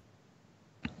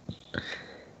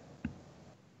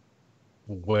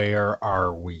 Where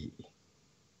are we?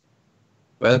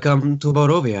 Welcome to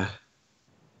Barovia.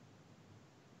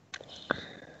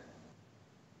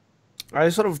 I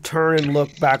sort of turn and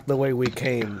look back the way we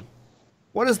came.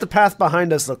 What does the path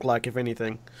behind us look like, if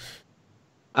anything?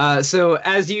 So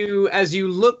as you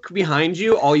look behind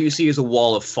you, all you see is a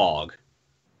wall of fog.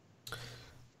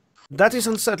 That is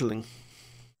unsettling.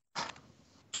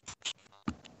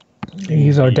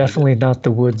 These are definitely not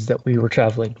the woods that we were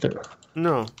traveling through.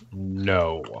 No.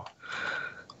 No.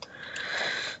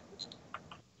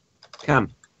 Come.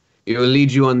 We will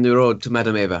lead you on the road to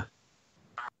Madame Eva.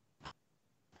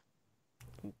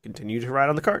 Continue to ride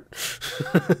on the cart.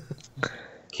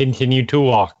 Continue to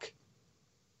walk.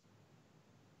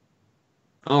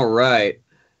 All right.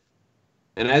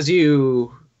 And as the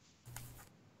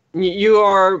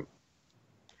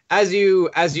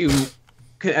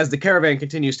caravan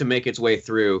continues to make its way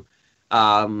through,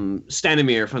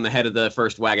 Stanimir from the head of the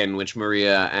first wagon, which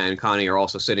Maria and Connie are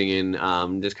also sitting in,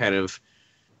 just kind of,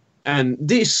 and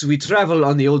this, we travel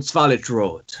on the old Svalich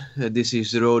road. This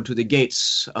is the road to the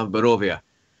gates of Barovia.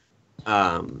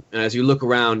 And as you look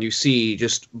around, you see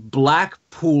just black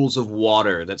pools of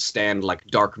water that stand like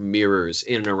dark mirrors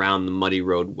in and around the muddy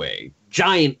roadway.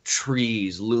 Giant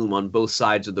trees loom on both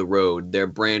sides of the road, their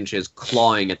branches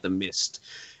clawing at the mist.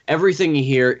 Everything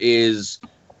here is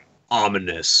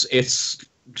ominous. It's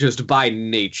just by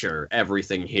nature,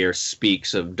 everything here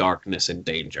speaks of darkness and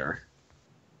danger.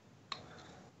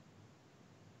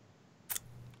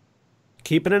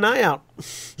 Keeping an eye out.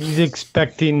 He's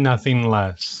expecting nothing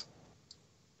less.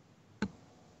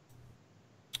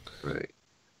 Right.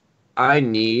 I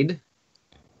need...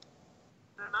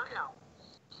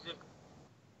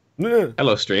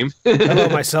 Hello, stream. Hello,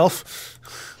 myself.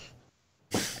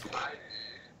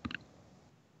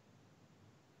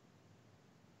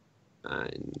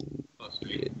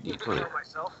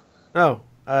 Oh,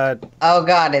 oh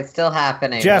God, it's still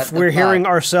happening. Jeff, we're hearing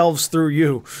ourselves through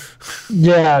you.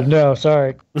 Yeah, no,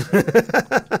 sorry.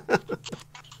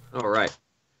 All right.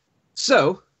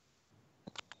 So,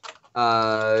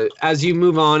 as you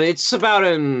move on, it's about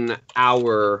an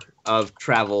hour of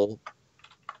travel.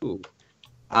 Ooh.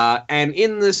 And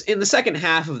in the second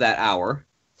half of that hour,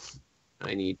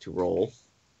 I need to roll.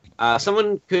 If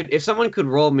someone could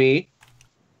roll me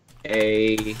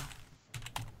a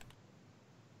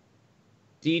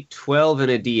D12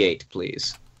 and a D8,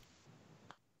 please.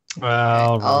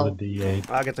 I'll roll a D8.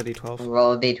 I'll get the D12.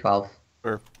 Roll a D12.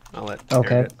 Or I'll let.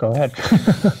 Okay, go ahead.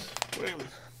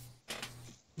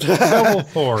 Double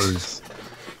fours.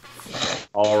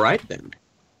 All right then.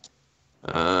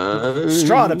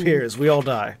 Strahd appears. We all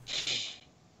die.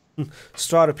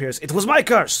 Strahd appears. It was my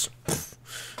curse.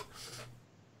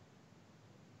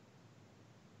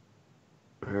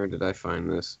 Where did I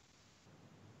find this?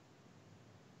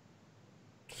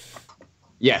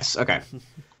 Yes, okay.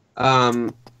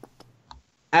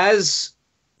 As...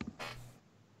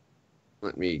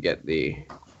 Let me get the...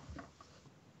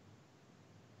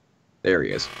 There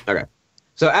he is. Okay.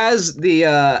 So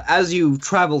as you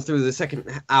travel through the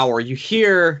second hour, you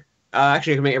hear...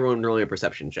 actually, I can make everyone roll a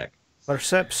perception check.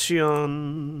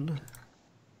 Perception...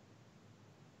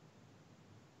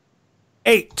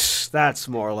 8. That's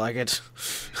more like it.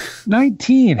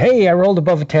 19. Hey, I rolled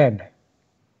above a 10.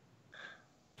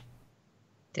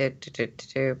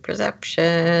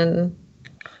 Perception.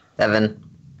 7.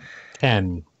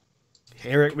 10.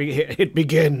 Here it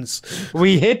begins.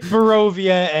 We hit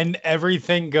Barovia and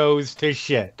everything goes to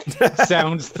shit.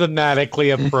 Sounds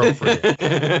thematically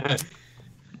appropriate.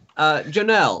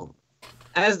 Janelle,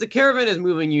 as the caravan is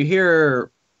moving, you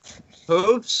hear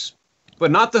hooves,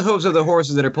 but not the hooves of the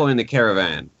horses that are pulling the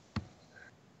caravan.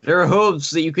 There are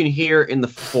hooves that you can hear in the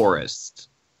forest,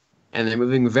 and they're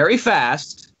moving very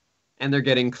fast, and they're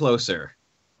getting closer.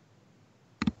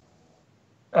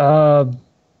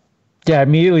 Yeah,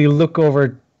 immediately look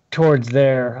over towards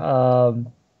there. I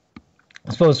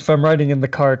suppose if I'm riding in the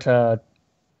cart,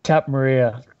 tap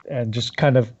Maria and just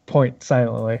kind of point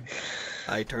silently.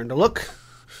 I turn to look.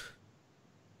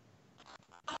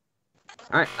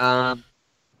 All right.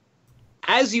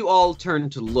 As you all turn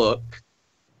to look,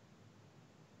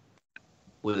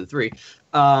 with a 3,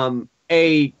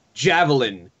 a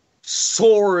javelin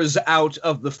soars out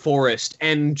of the forest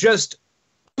and just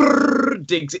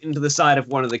digs into the side of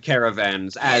one of the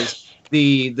caravans as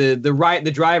the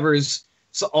drivers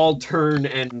all turn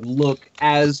and look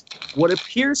as what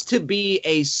appears to be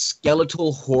a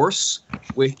skeletal horse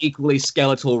with equally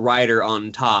skeletal rider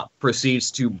on top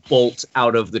proceeds to bolt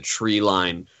out of the tree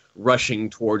line, rushing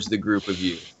towards the group of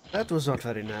you. That was not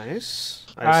very nice.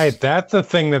 All right, that's the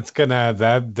thing that's gonna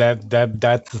that's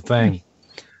the thing.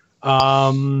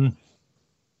 So,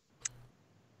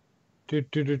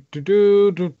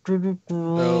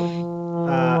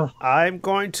 I'm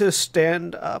going to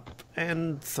stand up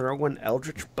and throw an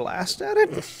Eldritch Blast at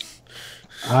it.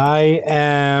 I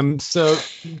am so.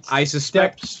 I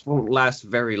suspect this won't last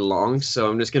very long, so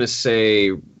I'm just gonna say,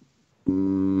 I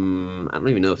don't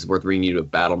even know if it's worth reading you to a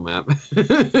battle map.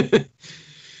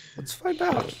 Let's find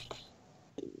out.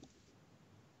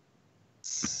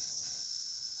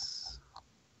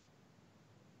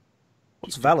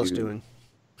 What's Vallus doing?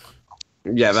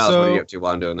 Yeah, Vallus, what are you up to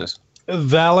while I'm doing this?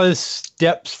 Vallus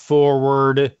steps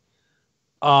forward.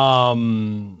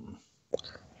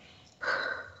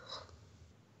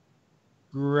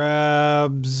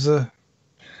 Grabs.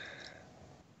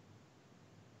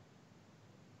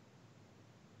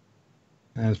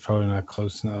 That's probably not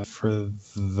close enough for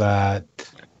that.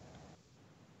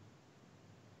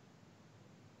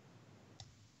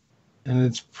 And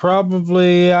it's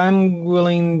probably, I'm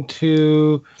willing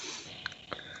to...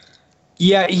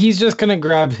 Yeah, he's just going to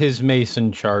grab his mace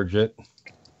and charge it.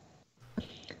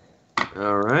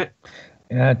 All right.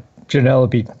 Yeah, Janelle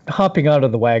would be hopping out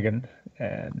of the wagon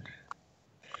and...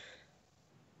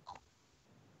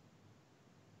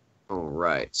 All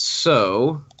right,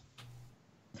 so...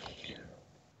 Let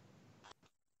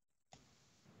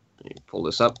me pull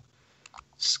this up.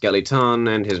 Skeleton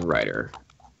and his rider.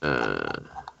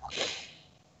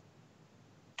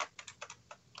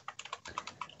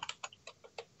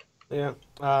 Yeah.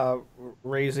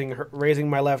 Raising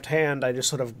my left hand, I just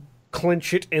sort of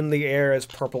clench it in the air as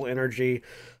purple energy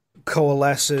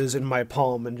coalesces in my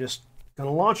palm and just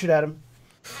gonna launch it at him.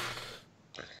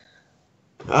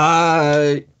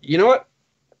 You know what?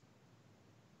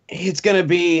 It's gonna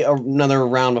be another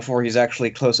round before he's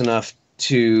actually close enough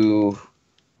to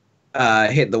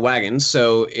hit the wagon.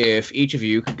 So if each of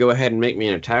you could go ahead and make me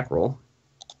an attack roll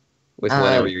with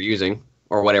whatever you're using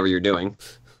or whatever you're doing.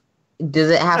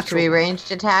 Does it have to be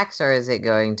ranged attacks, or is it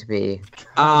going to be?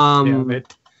 I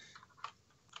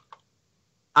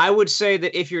would say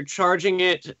that if you're charging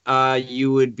it,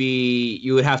 you would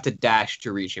have to dash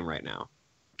to reach him right now.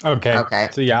 Okay.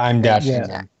 So yeah, I'm dashing.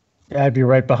 Yeah, I'd be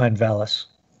right behind Vallus.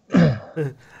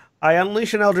 I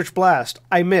unleash an Eldritch Blast.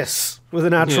 I miss with a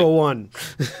natural 1.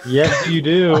 Yes, you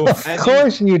do. Of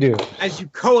course you do. As you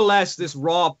coalesce this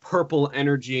raw purple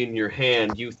energy in your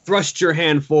hand, you thrust your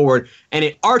hand forward, and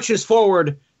it arches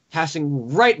forward,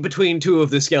 passing right between two of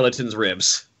the skeleton's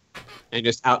ribs. And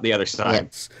just out the other side.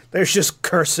 Yes. There's just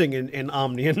cursing in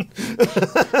Omnian.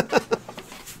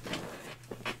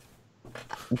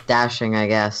 Dashing, I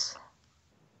guess.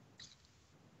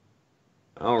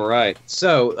 All right.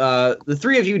 So the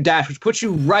three of you dash, which puts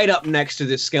you right up next to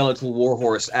this skeletal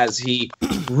warhorse as he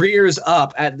rears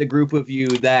up at the group of you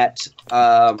that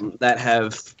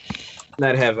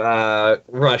have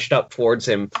rushed up towards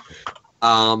him.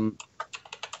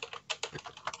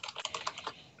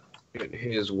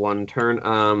 His one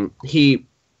turn. He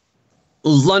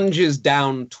lunges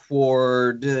down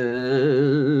toward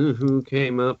who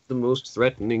came up the most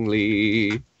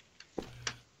threateningly.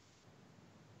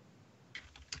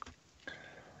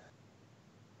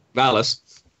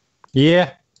 Vallus.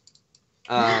 Yeah.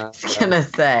 I was gonna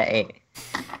say.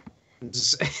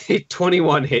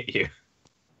 21 hit you.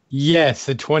 Yes,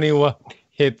 a 21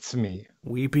 hits me.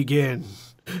 We begin.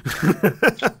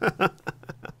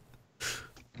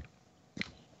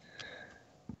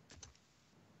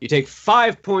 You take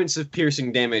 5 points of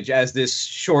piercing damage as this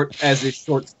short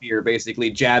spear basically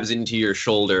jabs into your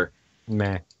shoulder.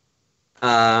 Meh.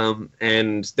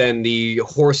 And then the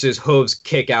horse's hooves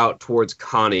kick out towards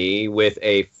Connie with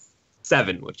a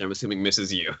 7, which I'm assuming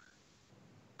misses you.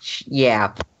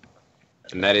 Yeah.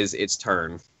 And that is its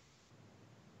turn.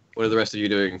 What are the rest of you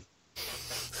doing?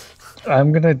 I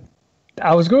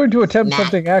was going to attempt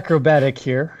something acrobatic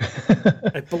here.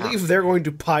 I believe they're going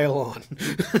to pile on.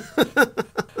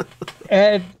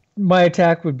 And my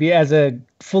attack would be as a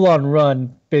full-on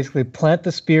run, basically plant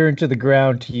the spear into the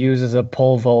ground to use as a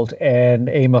pole vault and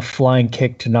aim a flying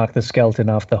kick to knock the skeleton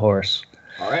off the horse.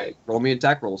 All right, roll me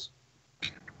attack rolls.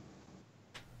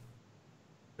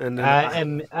 And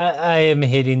then I am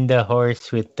hitting the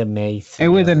horse with the mace.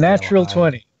 And with a natural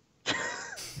 20.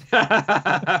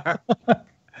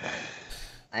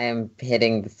 I am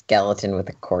hitting the skeleton with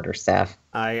a quarterstaff.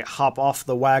 I hop off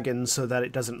the wagon so that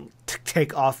it doesn't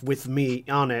take off with me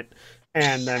on it,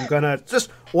 and I'm gonna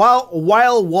just while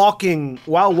walking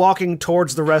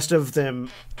towards the rest of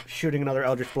them, shooting another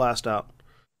Eldritch Blast out.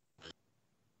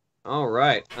 All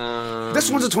right. This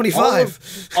one's a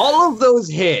 25. All of those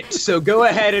hit. So go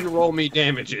ahead and roll me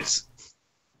damages.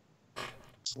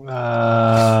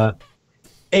 8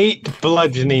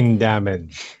 bludgeoning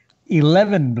damage.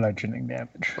 11 bludgeoning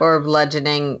damage. Or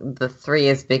bludgeoning, the 3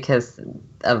 is because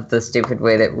of the stupid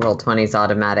way that Roll20's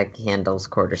automatic handles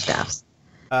quarterstaffs.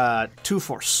 2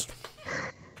 force.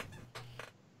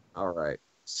 All right.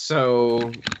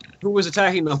 So who was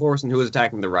attacking the horse and who was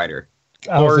attacking the rider?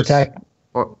 I was attacking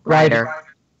Rider.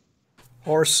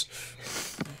 Horse.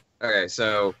 Okay,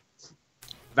 so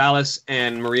Vallus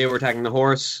and Maria were attacking the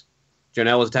horse.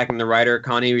 Jonelle was attacking the rider.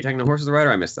 Connie, were you attacking the horse or the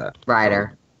rider? I missed that.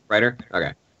 Rider. Rider?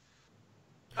 Okay.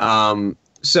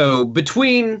 So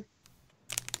between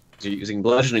using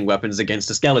bludgeoning weapons against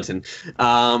a skeleton,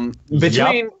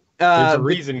 between there's a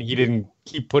reason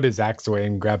he put his axe away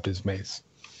and grabbed his mace.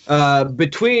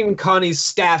 Between Connie's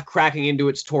staff cracking into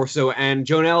its torso and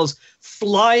Jonelle's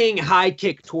flying high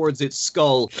kick towards its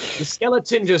skull, the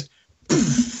skeleton just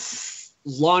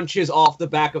launches off the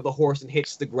back of the horse and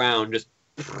hits the ground, just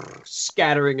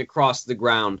scattering across the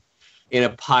ground in a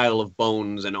pile of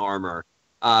bones and armor.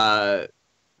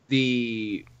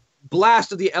 The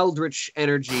blast of the eldritch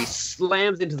energy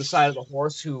slams into the side of the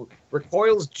horse, who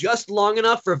recoils just long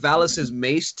enough for Vallus's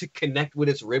mace to connect with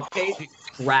its ribcage and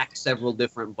crack several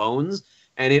different bones,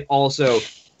 and it also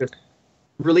just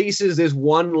releases this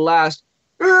one last,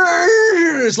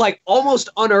 it's like almost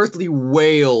unearthly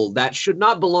wail that should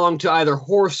not belong to either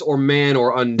horse or man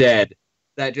or undead,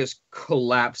 that just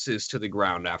collapses to the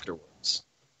ground afterwards.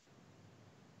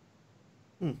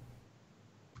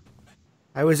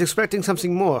 I was expecting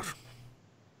something more.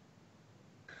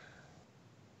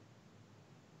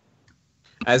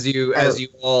 As you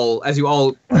all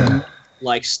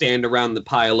like stand around the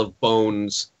pile of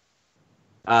bones,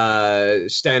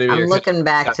 standing. I'm looking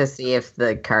back to see if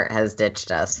the cart has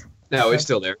ditched us. No, it's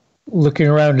still there. Looking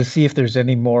around to see if there's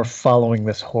any more following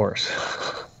this horse.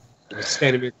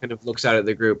 Stanimir kind of looks out at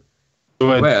the group.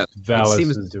 What Well, Vallus it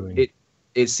seems, is doing.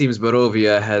 It seems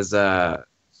Barovia has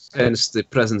sensed the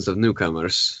presence of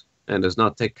newcomers and does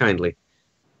not take kindly.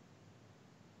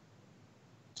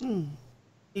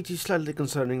 It is slightly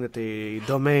concerning that the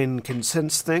domain can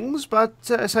sense things, but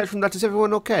aside from that, is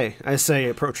everyone okay? I say,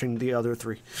 approaching the other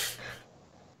 3.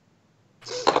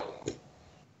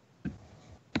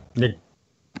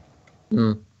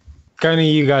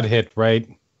 Connie, you got hit, right?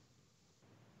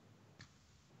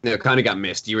 No, Connie got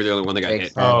missed. You were the only one that got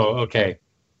hit. Oh, okay.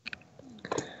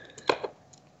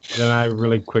 Then I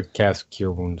really quick cast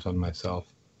Cure Wounds on myself.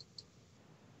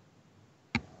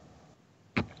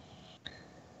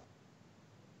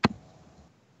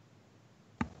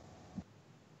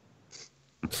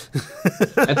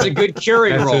 That's a good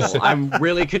curing roll. I'm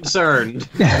really concerned.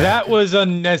 That was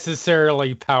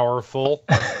unnecessarily powerful.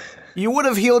 You would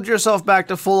have healed yourself back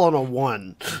to full on a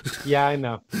 1. Yeah, I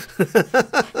know.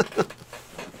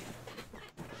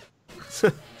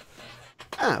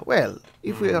 Well,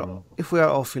 if we are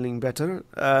all feeling better,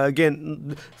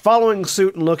 again, following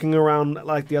suit and looking around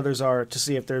like the others are to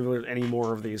see if there were any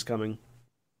more of these coming.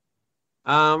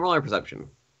 Roll our perception.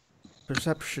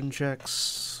 Perception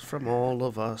checks from all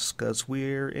of us, because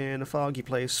we're in a foggy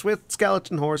place with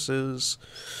skeleton horses.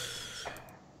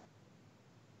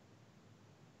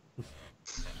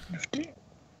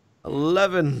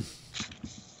 11.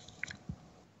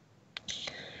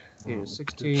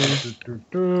 16.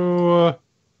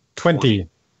 20.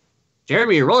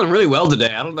 Jeremy, you're rolling really well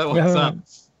today. I don't know what's up.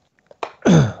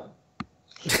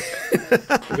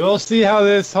 We'll see how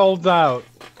this holds out.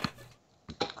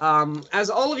 As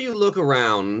all of you look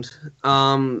around,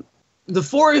 the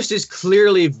forest is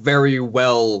clearly very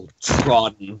well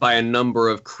trodden by a number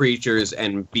of creatures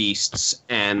and beasts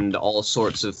and all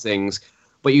sorts of things,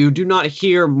 but you do not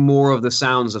hear more of the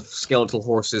sounds of skeletal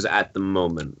horses at the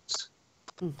moment.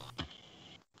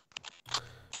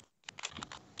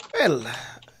 Well,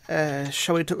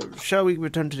 shall we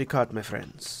return to the cart, my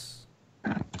friends?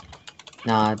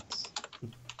 Nods.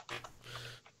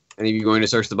 Any of you going to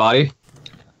search the body?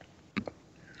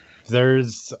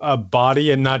 There's a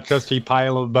body and not just a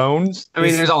pile of bones. I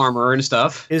mean, there's armor and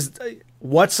stuff.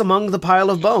 What's among the pile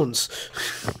of bones?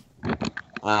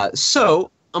 So,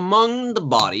 among the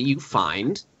body, you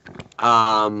find,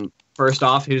 first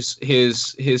off, his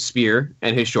spear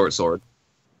and his short sword,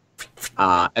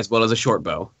 as well as a short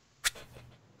bow.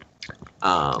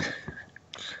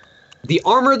 The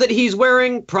armor that he's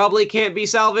wearing probably can't be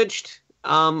salvaged,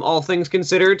 all things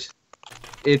considered.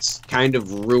 It's kind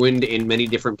of ruined in many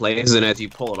different places, and as you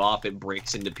pull it off, it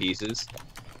breaks into pieces.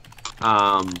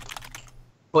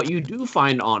 But you do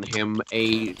find on him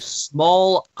a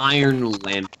small iron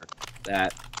lantern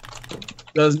that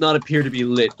does not appear to be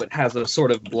lit, but has a sort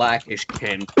of blackish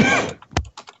candle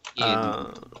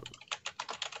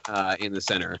in the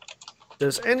center.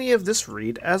 Does any of this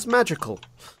read as magical?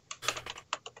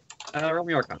 Roll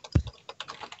me Arcana.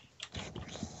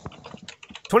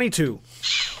 22.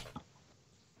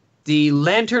 The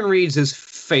lantern reads as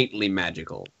faintly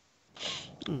magical.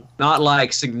 Not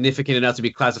like significant enough to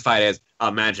be classified as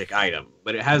a magic item,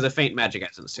 but it has a faint magic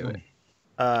essence to it.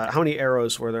 How many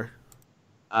arrows were there?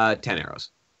 10 arrows.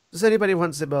 Does anybody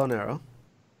want the bow and arrow?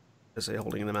 Is he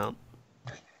holding them out?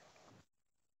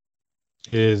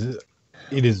 It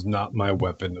is not my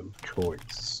weapon of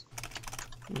choice.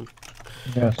 No,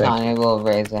 thank Connie will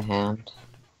raise a hand.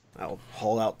 I'll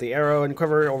hold out the arrow and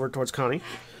quiver over towards Connie.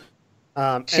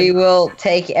 She will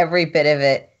take every bit of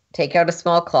it, take out a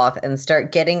small cloth, and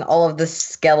start getting all of the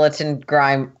skeleton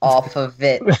grime off of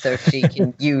it so she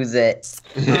can use it.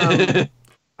 I'm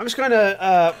just going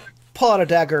to pull out a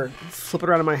dagger, flip it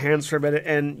around in my hands for a minute,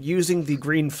 and using the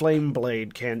green flame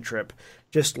blade cantrip,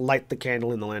 just light the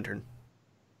candle in the lantern.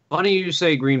 Funny you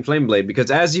say green flame blade,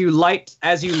 because as you light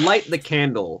the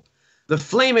candle, the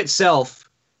flame itself,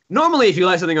 normally if you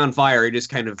light something on fire, it just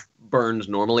kind of burns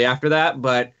normally after that,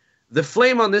 but the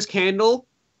flame on this candle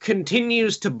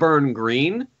continues to burn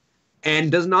green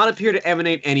and does not appear to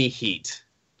emanate any heat.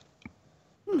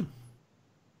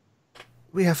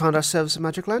 We have found ourselves a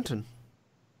magic lantern.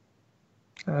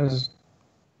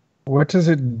 What does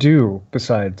it do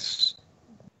besides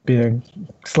being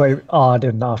slightly odd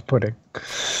and off-putting?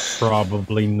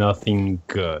 Probably nothing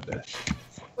good.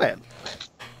 Well,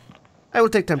 I will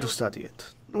take time to study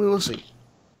it. We will see.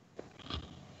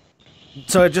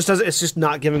 So it's just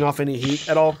not giving off any heat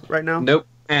at all right now? Nope.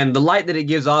 And the light that it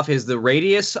gives off is the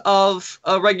radius of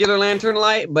a regular lantern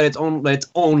light, but it's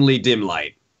only dim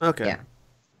light. Okay. Yeah.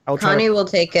 Connie will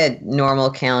take a normal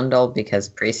candle because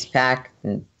priest pack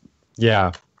and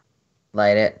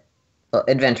light it. Well,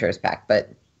 adventurer's pack,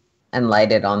 and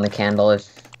light it on the candle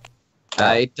if.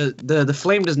 The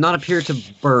flame does not appear to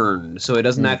burn, so it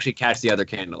doesn't actually catch the other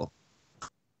candle.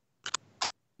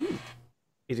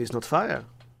 It is not fire.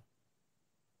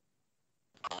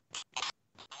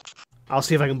 I'll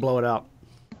see if I can blow it out.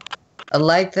 A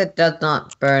light that does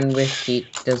not burn with heat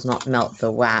does not melt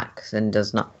the wax and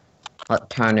does not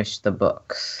tarnish the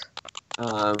books.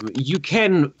 You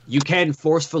can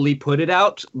forcefully put it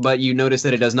out, but you notice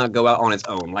that it does not go out on its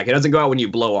own. Like, it doesn't go out when you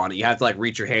blow on it. You have to,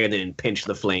 reach your hand in and pinch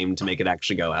the flame to make it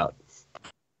actually go out.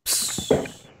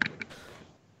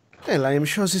 Well, I am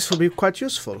sure this will be quite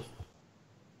useful.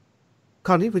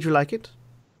 Connie, would you like it?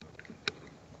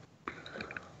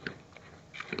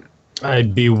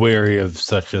 I'd be wary of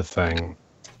such a thing.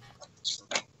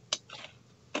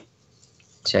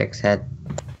 Chick's head.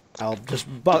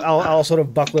 I'll sort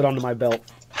of buckle it onto my belt.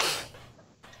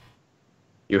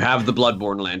 You have the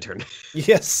Bloodborne lantern.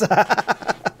 Yes.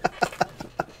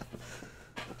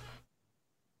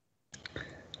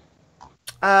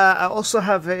 I also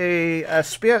have a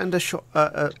spear and a short.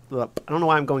 I don't know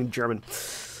why I'm going German.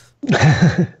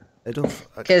 I don't.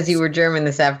 Because you were German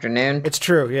this afternoon. It's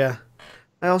true, yeah.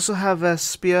 I also have a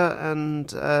spear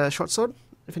and a short sword,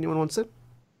 if anyone wants it.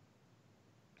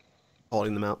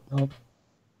 Holding them out. Well,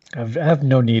 I have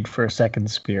no need for a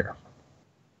second spear.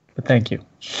 But thank you.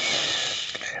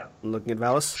 Looking at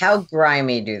Vallus. How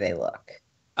grimy do they look?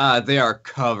 They are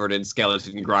covered in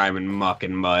skeleton grime and muck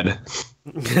and mud.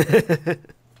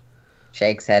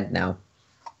 Shake's head, no.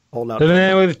 Hold out. And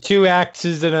then with two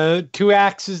axes and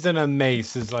a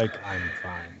mace is like, I'm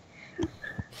fine.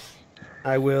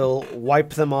 I will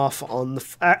wipe them off on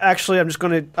the... Actually, I'm just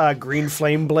going to green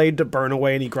flame blade to burn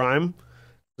away any grime.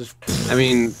 I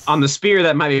mean, on the spear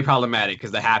that might be problematic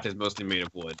because the haft is mostly made of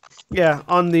wood. Yeah,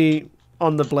 on the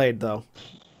blade though.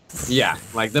 Yeah,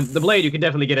 like the blade, you can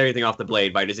definitely get everything off the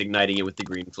blade by just igniting it with the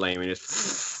green flame and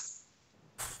just.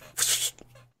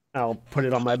 I'll put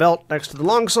it on my belt next to the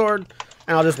longsword,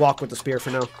 and I'll just walk with the spear for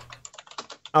now.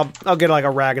 I'll get like a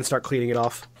rag and start cleaning it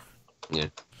off. Yeah.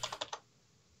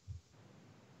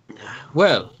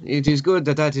 Well, it is good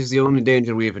that is the only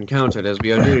danger we have encountered as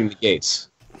we are nearing the gates.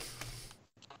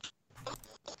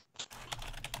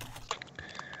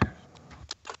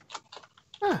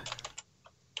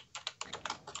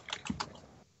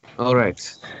 All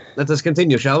right. Let us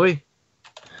continue, shall we?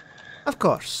 Of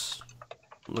course.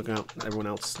 Look out, everyone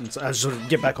else. And so I sort of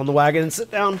get back on the wagon and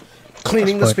sit down,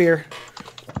 cleaning the spear.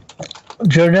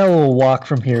 Jonelle will walk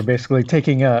from here, basically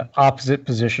taking a opposite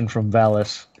position from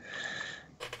Vallus.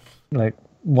 Like,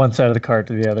 one side of the cart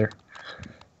to the other.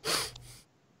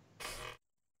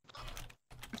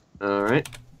 All right.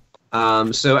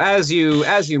 So as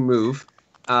you move,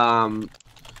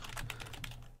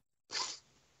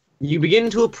 you begin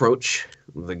to approach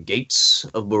the gates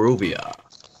of Barovia,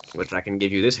 which I can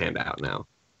give you this handout now.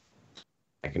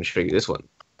 I can show you this one.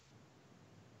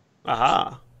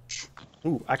 Aha.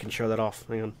 Ooh, I can show that off.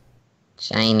 Hang on.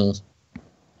 Shiny.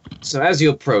 So as you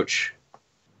approach,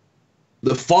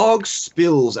 the fog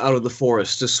spills out of the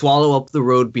forest to swallow up the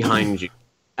road behind you.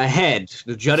 Ahead,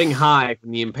 jutting high from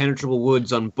the impenetrable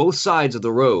woods on both sides of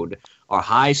the road, are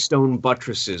high stone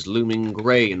buttresses looming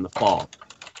gray in the fog.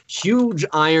 Huge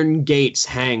iron gates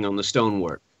hang on the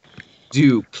stonework.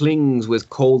 Dew clings with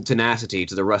cold tenacity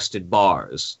to the rusted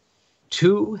bars.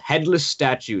 Two headless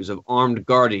statues of armed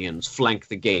guardians flank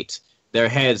the gate, their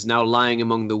heads now lying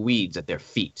among the weeds at their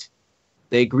feet.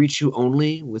 They greet you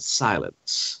only with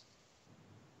silence.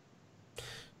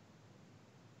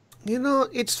 You know,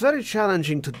 it's very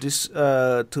challenging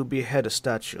to behead a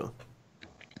statue.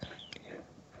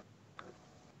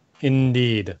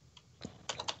 Indeed.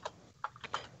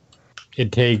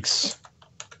 It takes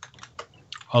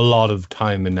a lot of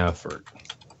time and effort.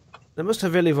 They must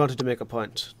have really wanted to make a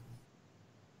point.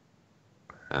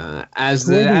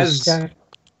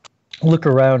 Look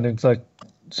around and it's like,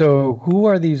 so who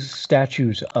are these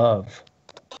statues of?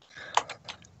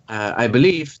 I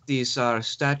believe these are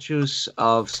statues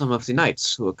of some of the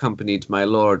knights who accompanied my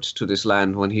lord to this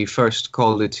land when he first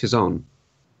called it his own.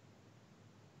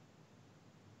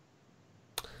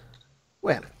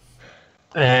 Well,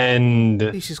 And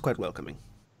this is quite welcoming.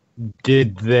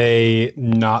 did they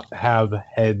not have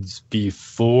heads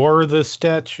before the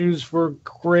statues were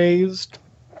grazed?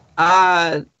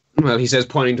 Well, he says,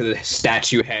 pointing to the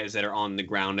statue heads that are on the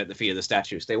ground at the feet of the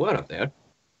statues. They were up there.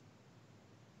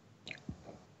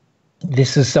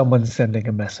 This is someone sending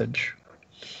a message.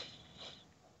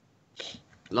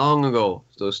 Long ago,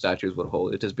 those statues were whole.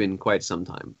 It has been quite some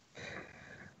time.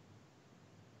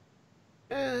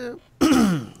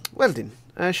 Well then,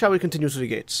 shall we continue to the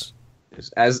gates?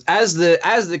 As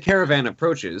the caravan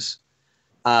approaches,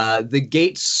 the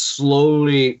gates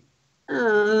slowly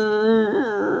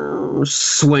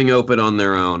swing open on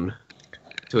their own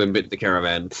to admit the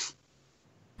caravan.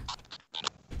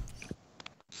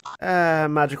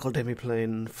 Magical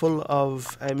demiplane full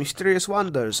of mysterious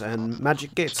wonders and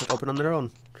magic gates that open on their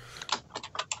own.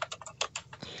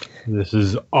 This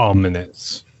is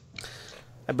ominous.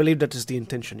 I believe that is the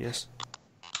intention, yes.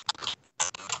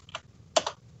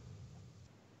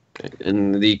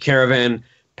 And the caravan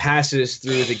passes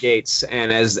through the gates,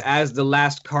 and as the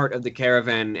last cart of the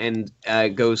caravan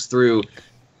goes through,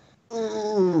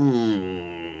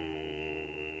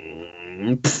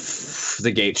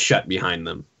 the gates shut behind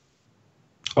them.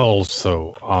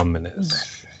 Also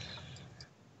ominous.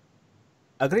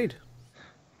 Agreed.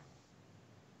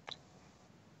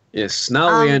 Yes,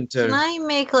 now we enter. Can I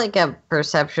make like a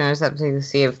perception or something to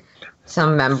see if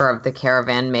Some member of the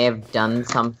caravan may have done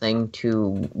something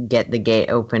to get the gate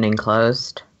open and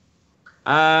closed.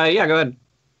 Yeah, go ahead.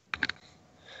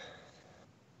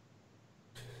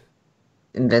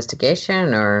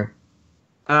 Investigation or?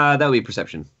 That would be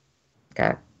perception.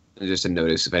 Okay. Just to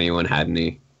notice if anyone had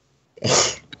any.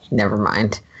 Never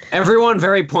mind. Everyone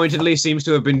very pointedly seems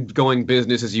to have been going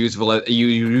business as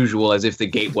usual as if the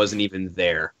gate wasn't even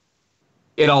there.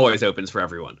 It always opens for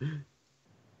everyone.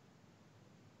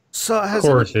 So Of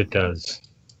course it does.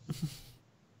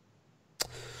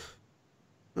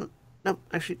 No,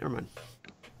 actually, never mind.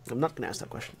 I'm not going to ask that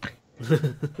question.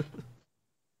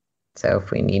 So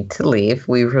if we need to leave,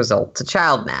 we resort to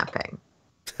child napping.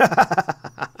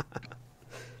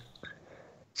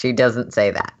 She doesn't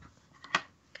say that.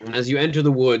 As you enter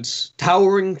the woods,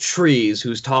 towering trees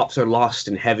whose tops are lost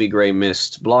in heavy gray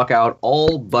mist block out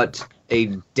all but a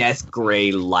death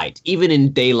gray light. Even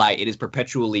in daylight, it is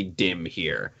perpetually dim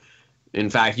here. In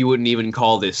fact, you wouldn't even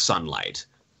call this sunlight.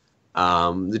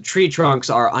 The tree trunks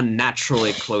are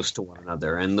unnaturally close to one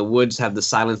another, and the woods have the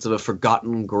silence of a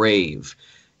forgotten grave,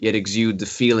 yet exude the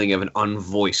feeling of an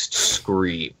unvoiced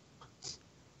scream.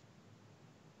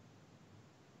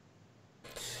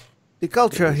 The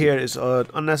culture here is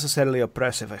unnecessarily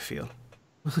oppressive, I feel.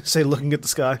 Say, looking at the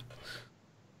sky.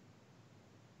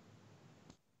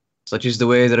 Such is the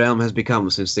way the realm has become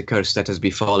since the curse that has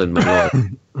befallen my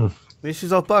lord. This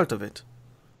is all part of it.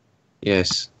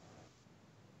 Yes.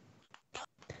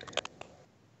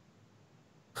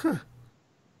 Huh.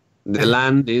 The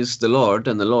land is the Lord,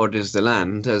 and the Lord is the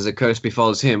land. As a curse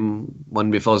befalls him,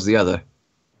 one befalls the other.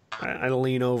 I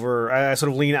lean over. I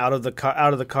sort of lean out of the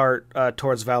cart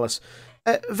towards Vallus.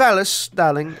 Vallus,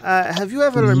 darling, have you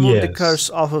ever removed the Yes. curse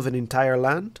off of an entire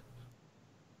land?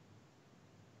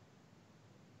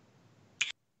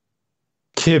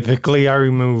 Typically, I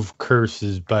remove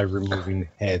curses by removing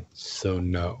heads, so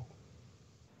no.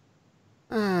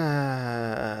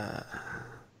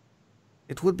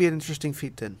 It would be an interesting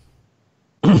feat then.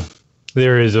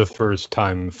 There is a first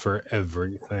time for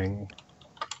everything.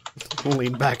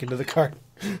 Lean back into the cart.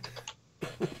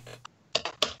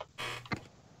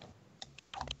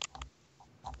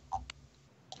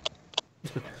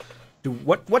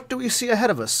 What do we see ahead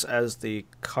of us as the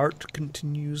cart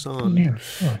continues on? Let's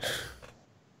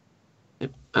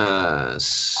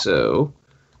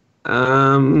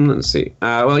see.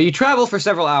 Well, you travel for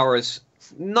several hours.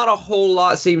 Not a whole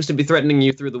lot seems to be threatening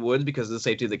you through the woods because of the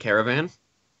safety of the caravan.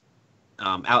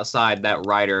 Outside, that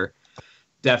rider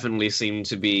definitely seemed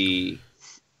to be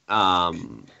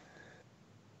paying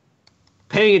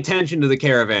attention to the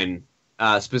caravan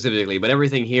specifically, but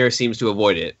everything here seems to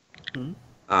avoid it.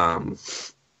 Mm-hmm.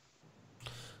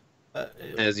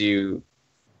 As you...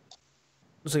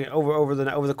 So over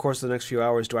the course of the next few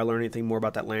hours, do I learn anything more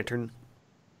about that lantern?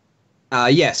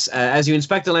 Yes, as you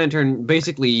inspect the lantern,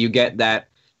 basically you get that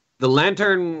the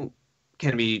lantern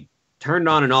can be turned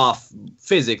on and off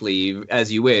physically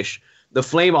as you wish. The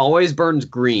flame always burns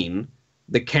green,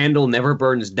 the candle never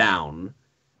burns down,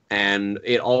 and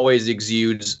it always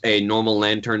exudes a normal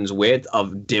lantern's width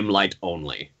of dim light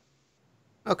only.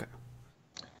 Okay.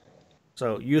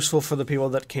 So, useful for the people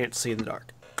that can't see in the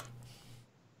dark.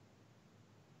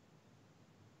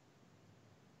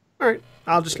 Alright,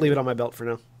 I'll just leave it on my belt for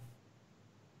now.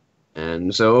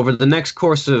 And so over the next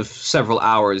course of several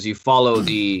hours, you follow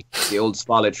the old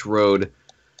Spalich road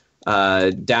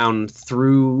down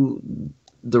through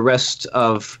the rest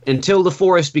of... until the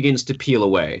forest begins to peel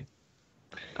away.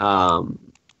 And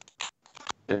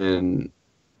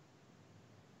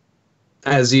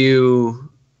as you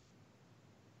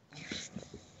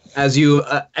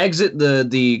exit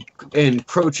the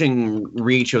encroaching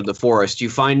reach of the forest, you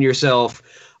find yourself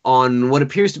on what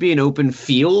appears to be an open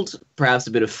field, perhaps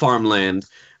a bit of farmland,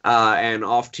 and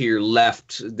off to your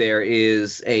left there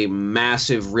is a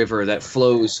massive river that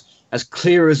flows as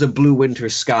clear as a blue winter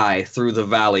sky through the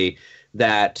valley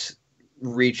that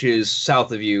reaches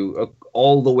south of you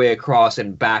all the way across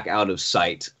and back out of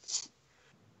sight.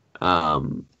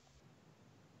 And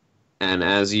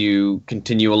as you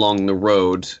continue along the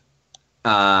road,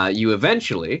 you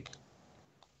eventually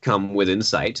come within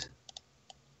sight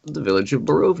of the village of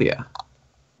Barovia.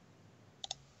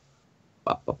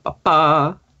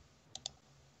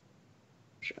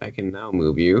 I can now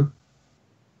move you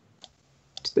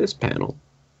to this panel.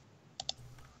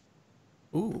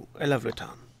 Ooh, a lovely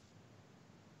town.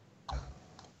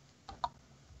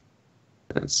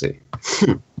 Let's see.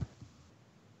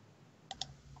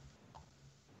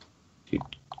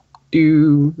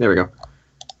 There we go.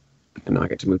 And now I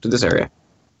get to move to this area.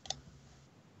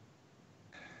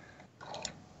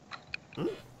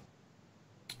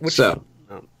 Which, So,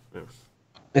 oh, yeah.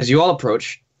 As you all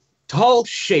approach, tall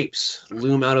shapes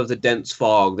loom out of the dense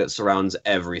fog that surrounds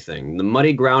everything. The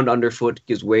muddy ground underfoot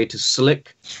gives way to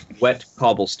slick, wet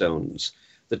cobblestones.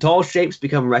 The tall shapes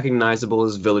become recognizable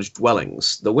as village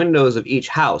dwellings. The windows of each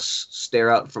house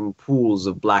stare out from pools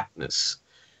of blackness.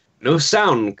 No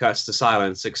sound cuts the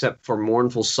silence except for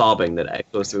mournful sobbing that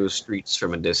echoes through the streets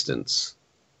from a distance.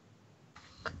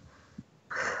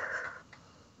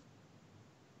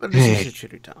 But this is a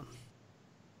shitty town.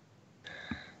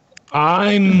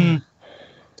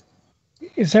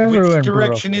 Is everyone Which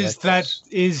direction broke is like that? this?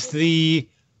 Is the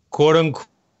quote unquote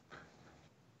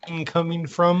coming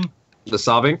from? The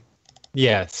sobbing?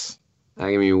 Yes.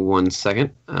 Give me 1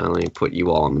 second. Let me put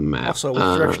you all on the map. Also, which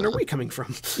direction are we coming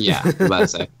from? Yeah, I'm about to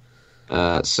say.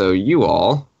 So you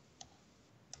all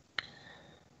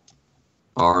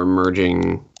are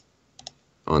emerging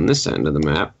on this end of the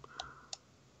map.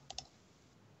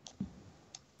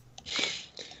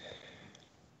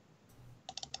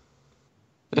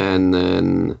 And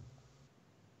then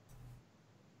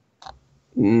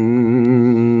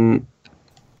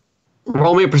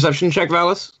roll me a perception check,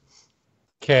 Vallus.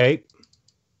 Okay.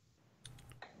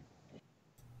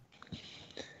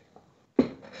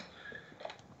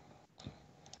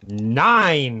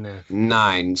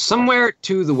 Nine. Somewhere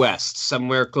to the west,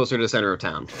 somewhere closer to the center of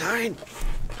town. 9.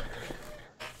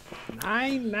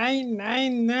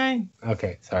 Nine.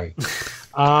 Okay, sorry.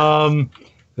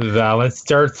 Vallus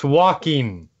starts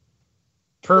walking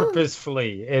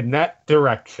purposefully in that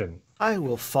direction. I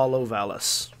will follow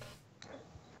Vallus.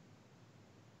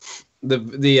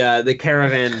 The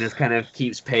caravan just kind of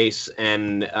keeps pace,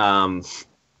 and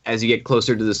as you get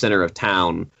closer to the center of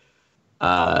town,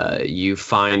 you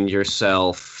find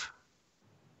yourself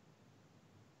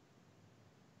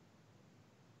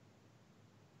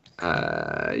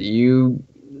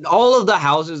all of the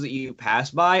houses that you pass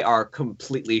by are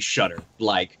completely shuttered,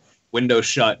 like windows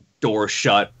shut, doors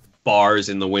shut, bars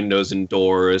in the windows and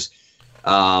doors.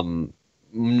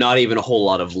 Not even a whole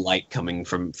lot of light coming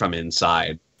from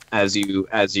inside. As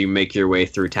you make your way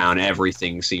through town,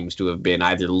 everything seems to have been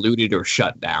either looted or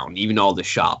shut down. Even all the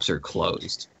shops are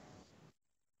closed.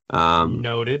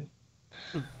 Noted.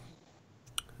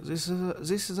 This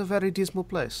is a very dismal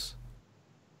place.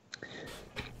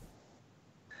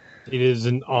 It is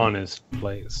an honest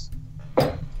place.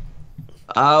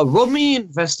 Roll me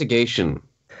investigation,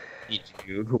 each of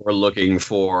you who are looking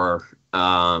for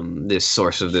this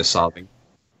source of this sobbing.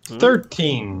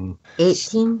 13.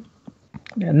 18.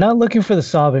 Yeah, not looking for the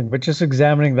sobbing, but just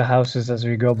examining the houses as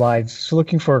we go by. Just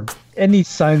looking for any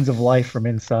signs of life from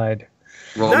inside.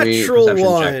 Roll me Natural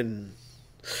perception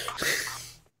check.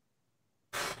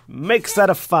 1. Makes that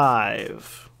a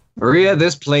 5. Maria,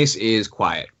 this place is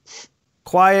quiet,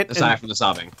 aside from the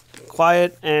sobbing.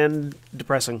 Quiet and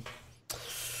depressing.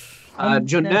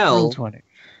 Janelle, 20.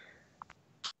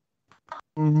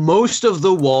 most of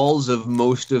the walls of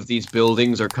most of these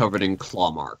buildings are covered in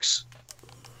claw marks.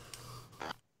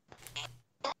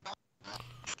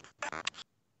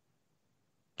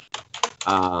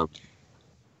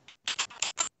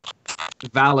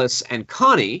 Vallus and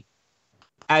Connie,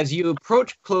 as you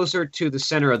approach closer to the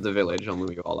center of the village, I'll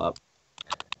move you all up,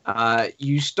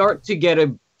 you start to get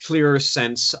a clearer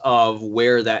sense of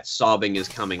where that sobbing is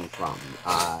coming from.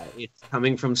 It's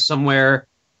coming from somewhere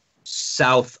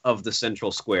south of the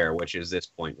central square, which is this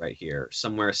point right here,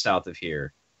 somewhere south of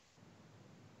here.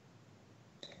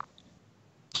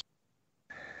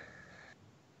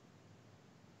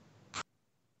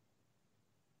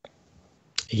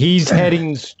 He's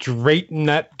heading straight in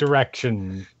that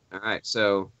direction. All right,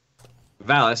 so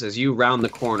Vallus, as you round the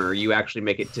corner, you actually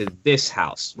make it to this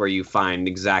house where you find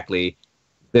exactly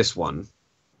this one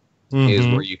is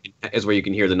where you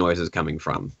can hear the noises coming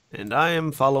from. And I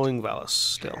am following Vallus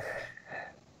still.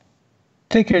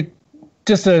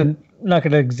 Not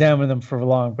going to examine them for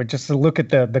long, but just to look at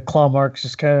the claw marks,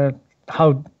 just kind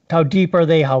of how deep are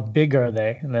they, how big are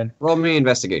they, and then Roll me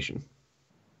investigation.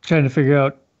 trying to figure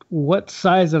out what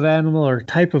size of animal or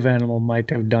type of animal might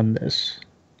have done this.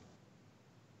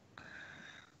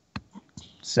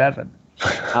 7.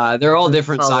 They're all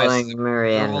different Following sizes.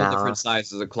 Maria They're and all Val. different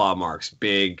sizes of claw marks.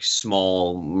 Big,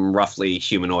 small, roughly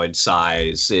humanoid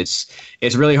size. It's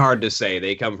really hard to say.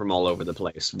 They come from all over the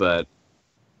place, but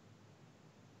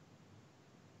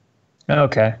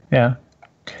Okay, yeah.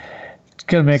 It's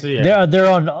gonna make So, yeah. they're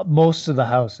on most of the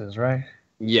houses, right?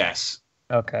 yes.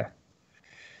 Okay.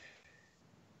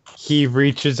 He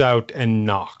reaches out and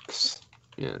knocks.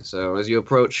 Yeah, so as you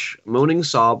approach, moaning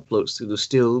sob floats through the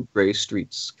still, gray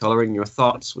streets, coloring your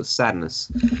thoughts with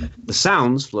sadness. The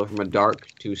sounds flow from a dark,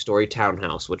 2-story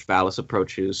townhouse, which Vallus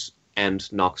approaches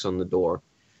and knocks on the door.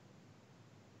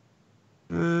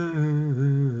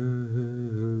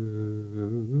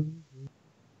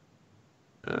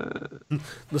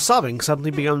 The sobbing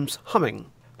suddenly becomes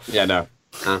humming. Yeah, no.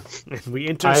 And we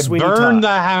enter I Sweeney burned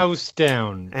Todd. the house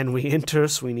down. And we enter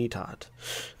Sweeney Todd.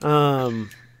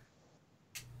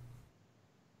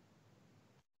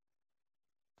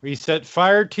 We set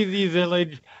fire to the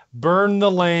village, burn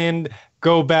the land,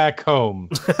 go back home.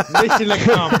 Mission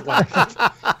accomplished.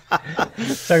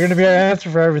 It's not going to be our answer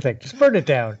for everything. Just burn it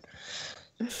down.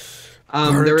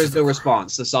 There is no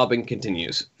response. The sobbing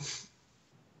continues.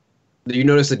 You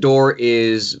notice the door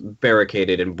is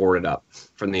barricaded and boarded up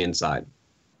from the inside.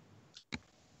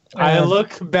 I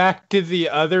look back to the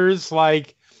others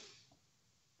like,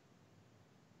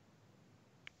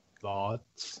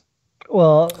 thoughts?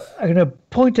 Well, I'm going to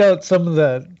point out some of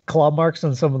the claw marks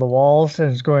on some of the walls,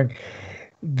 and it's going,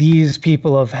 these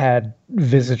people have had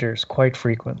visitors quite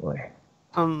frequently.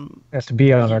 Has to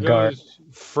be on our guard.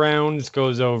 Frowns,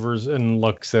 goes over and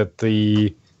looks at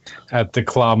the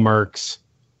claw marks.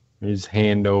 His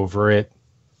hand over it.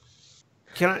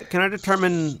 Can I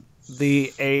determine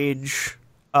the age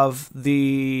of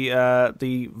the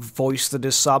voice that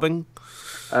is sobbing?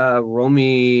 Roll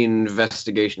me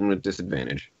investigation with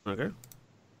disadvantage. Okay.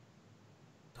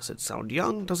 Does it sound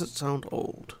young? Does it sound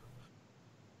old?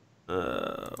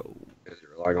 You're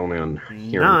relying only on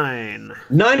hearing. 9.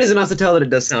 9 is enough to tell that it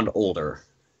does sound older.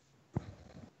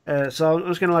 So I'm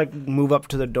just gonna move up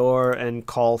to the door and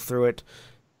call through it.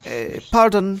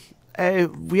 Pardon,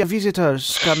 we have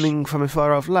visitors coming from a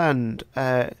far-off land.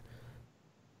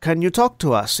 Can you talk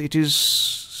to us?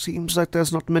 Seems like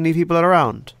there's not many people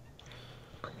around.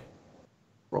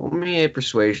 Roll me a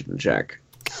persuasion check.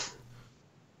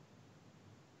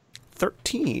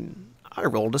 13. I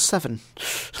rolled a 7.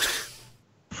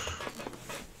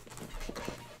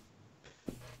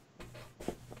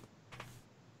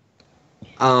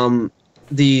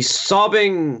 The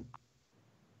sobbing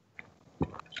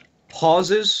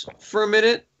pauses for a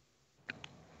minute,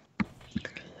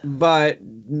 but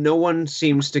no one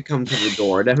seems to come to the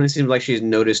door. It definitely seems like she's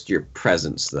noticed your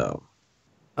presence, though.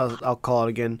 I'll call it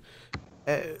again.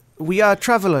 We are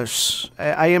travelers.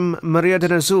 I am Maria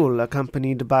deNazul,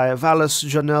 accompanied by Vallus,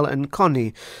 Janelle, and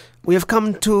Connie. We have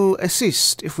come to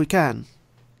assist, if we can.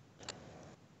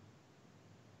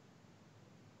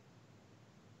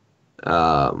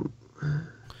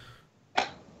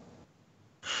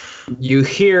 You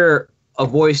hear a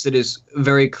voice that is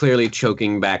very clearly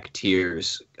choking back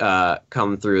tears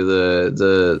come through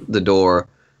the door.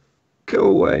 Go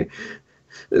away.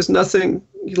 There's nothing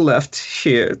left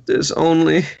here. There's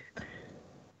only...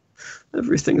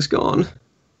 Everything's gone.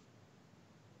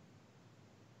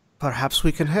 Perhaps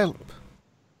we can help.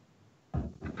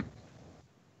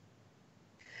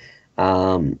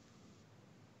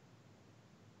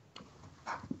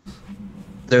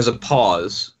 There's a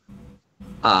pause,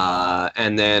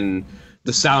 and then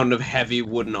the sound of heavy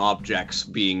wooden objects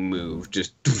being moved,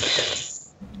 just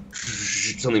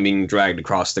something being dragged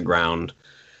across the ground.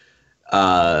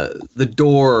 The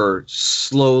door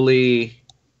slowly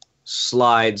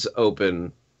slides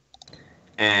open,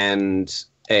 and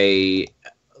a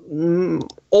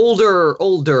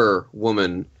older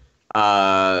woman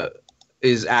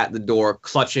is at the door,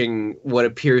 clutching what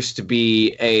appears to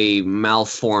be a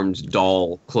malformed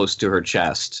doll close to her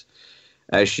chest,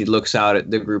 as she looks out at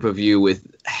the group of you with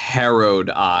harrowed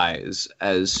eyes,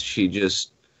 as she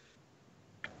just...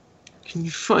 Can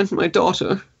you find my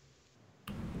daughter?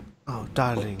 Oh,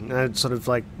 darling. I'd sort of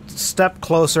step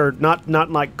closer, not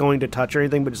going to touch or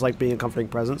anything, but just being a comforting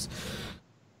presence.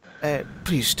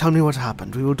 Please, tell me what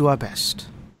happened. We will do our best.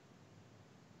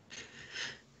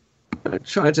 I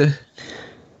tried to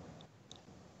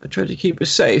keep her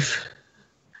safe.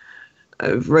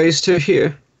 I've raised her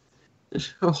here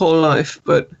her whole life,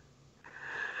 but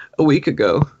a week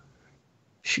ago,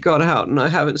 she got out and I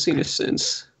haven't seen her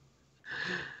since.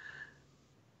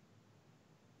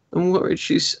 I'm worried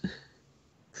she's...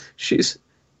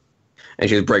 And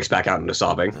she breaks back out into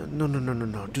sobbing.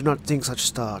 No. Do not think such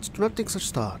thoughts.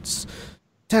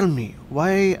 Tell me,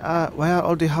 why are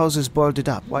all the houses boarded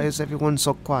up? Why is everyone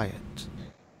so quiet?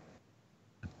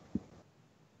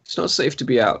 It's not safe to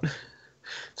be out,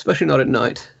 especially not at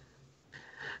night.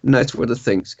 Night's where the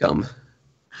things come,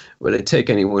 where they take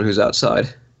anyone who's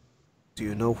outside. Do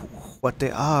you know what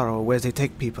they are or where they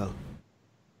take people?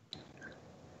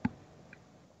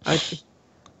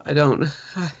 I don't.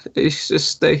 It's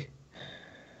just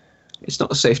it's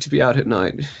not safe to be out at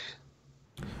night.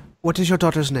 What is your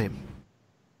daughter's name?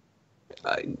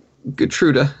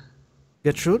 Gertruda.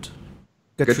 Gertrude?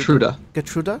 Gertruda.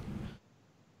 Gertruda?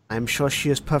 I'm sure she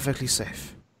is perfectly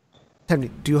safe. Tell me,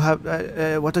 do you have...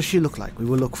 what does she look like? We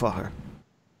will look for her.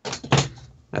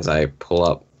 As I pull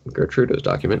up Gertruda's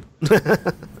document.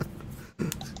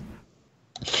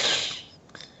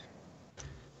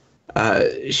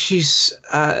 She's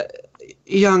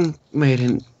young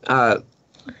maiden,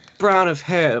 brown of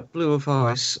hair, blue of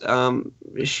eyes.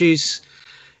 She's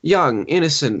young,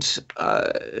 innocent,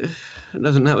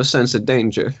 doesn't have a sense of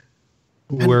danger.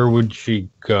 Where would she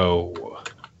go?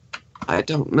 I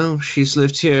don't know. She's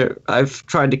lived here. I've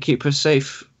tried to keep her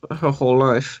safe her whole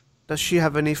life. Does she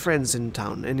have any friends in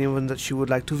town? Anyone that she would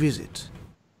like to visit?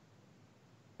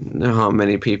 There aren't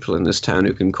many people in this town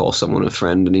who can call someone a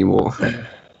friend anymore.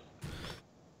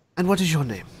 And what is your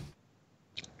name?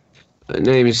 Her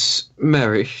name is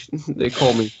Mary. They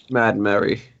call me Mad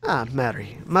Mary. Ah,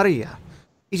 Mary. Maria.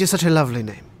 It is such a lovely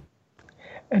name.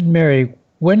 And Mary,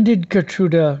 when did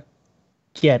Gertruda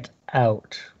get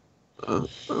out? A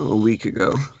week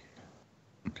ago.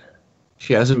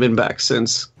 She hasn't been back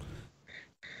since.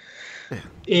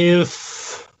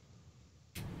 If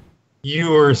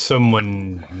you are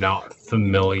someone not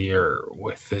familiar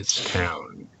with this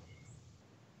town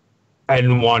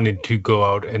and wanted to go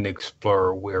out and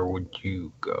explore, where would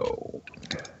you go?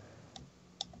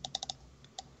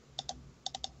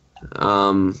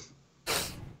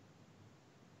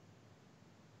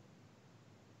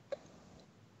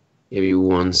 Give you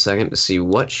 1 second to see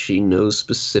what she knows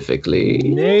specifically.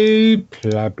 No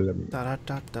problem.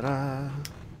 Da-da-da-da-da.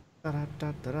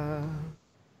 Da-da-da-da-da.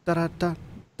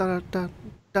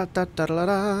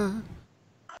 Da-da-da-da-da-da-da-da-da-da.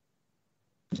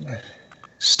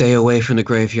 Stay away from the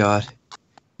graveyard,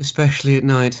 especially at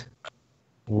night.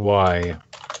 Why?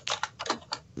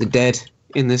 The dead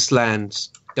in this land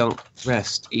don't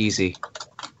rest easy.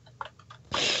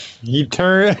 He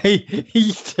turns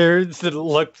and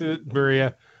looks at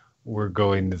Maria. We're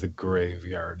going to the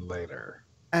graveyard later.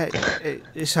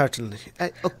 Certainly.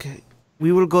 Okay.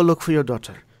 We will go look for your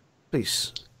daughter.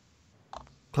 Please.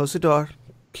 Close the door.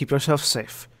 Keep yourself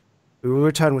safe. We will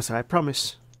return with her, I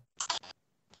promise.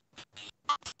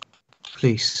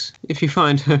 Please, if you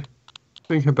find her,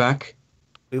 bring her back.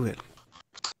 We will.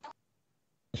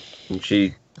 And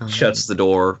she shuts the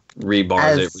door,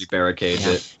 rebars it, rebarricades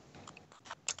it.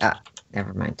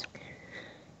 Never mind.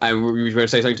 Were you going to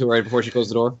say something to her right before she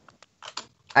closed the door?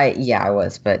 I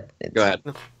was, but Go ahead.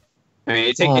 I mean,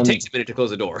 it takes a minute to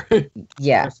close the door.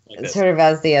 yeah. Like Sort of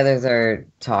as the others are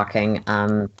talking,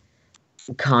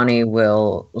 Connie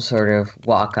will sort of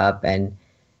walk up and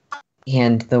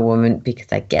hand the woman, because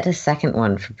I get a second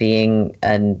one for being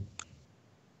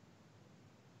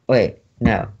wait,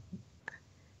 no.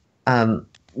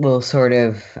 Will sort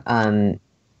of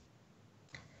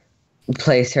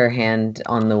place her hand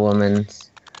on the woman's.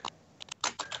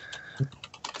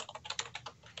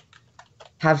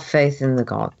 Have faith in the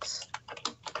gods.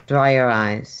 Dry your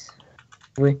eyes.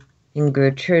 When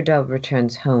Gertruda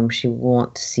returns home, she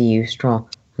wants to see you strong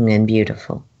and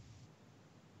beautiful.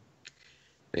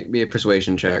 Make me a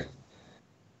persuasion check.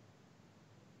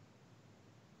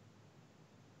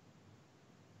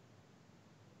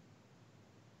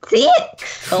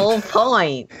 6 whole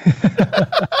point.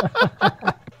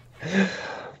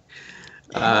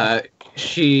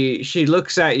 She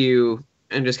looks at you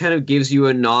and just kind of gives you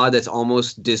a nod that's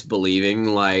almost disbelieving.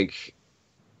 Like,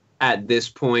 at this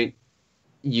point,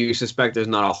 you suspect there's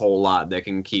not a whole lot that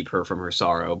can keep her from her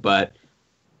sorrow, but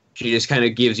she just kind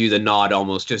of gives you the nod,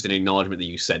 almost just an acknowledgement that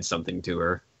you said something to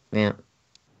her. Yeah.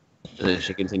 And then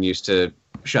she continues to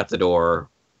shut the door,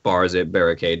 bars it,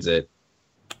 barricades it,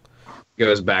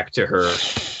 goes back to her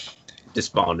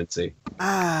despondency.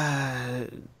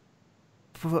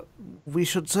 We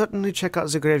should certainly check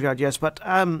out the graveyard, yes, but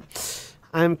I'm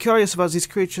curious about these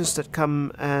creatures that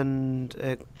come and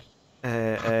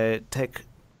take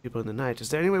people in the night. Is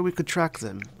there any way we could track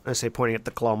them? I say, pointing at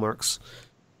the claw marks.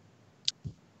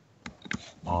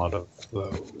 Lot of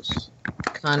those.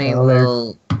 Connie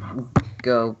will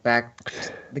go back.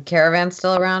 The caravan's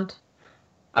still around?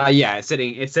 Yeah, it's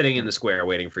sitting in the square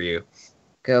waiting for you.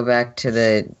 Go back to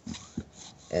the...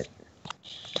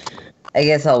 I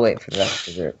guess I'll wait for the rest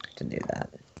of the group to do that.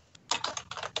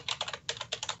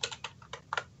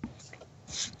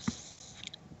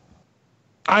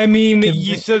 I mean,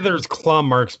 you said there's claw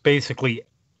marks basically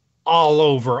all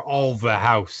over all the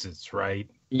houses, right?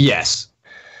 Yes.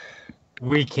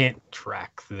 We can't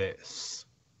track this.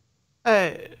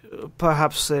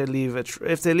 Perhaps they leave it.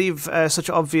 If they leave such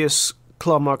obvious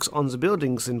claw marks on the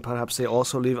buildings, then perhaps they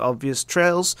also leave obvious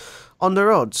trails on the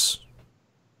roads.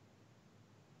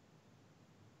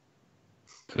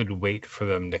 Could wait for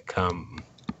them to come.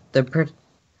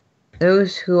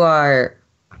 Those who are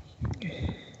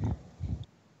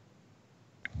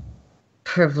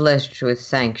privileged with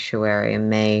sanctuary and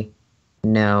may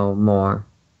know more.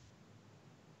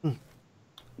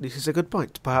 This is a good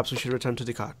point. Perhaps we should return to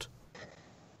the cart.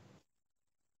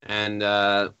 And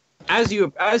as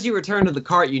you return to the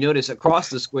cart, you notice across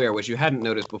the square, which you hadn't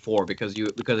noticed before because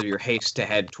of your haste to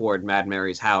head toward Mad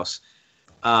Mary's house.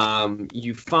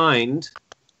 You find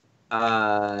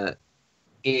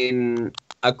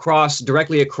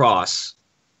directly across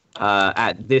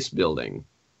at this building.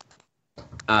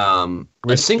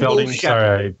 Which building?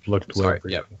 Sorry, I looked away. Sorry,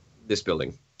 yeah, this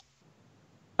building.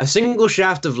 A single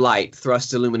shaft of light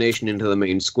thrusts illumination into the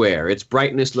main square, its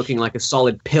brightness looking like a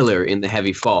solid pillar in the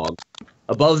heavy fog.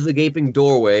 Above the gaping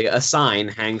doorway, a sign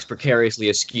hangs precariously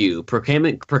askew,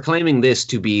 proclaiming this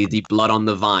to be the Blood on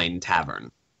the Vine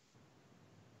Tavern.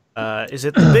 Is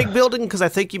it the big building? Because I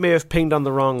think you may have pinged on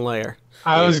the wrong layer.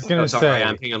 I was going to say. Sorry,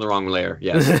 I'm pinging on the wrong layer.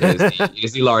 Yes, it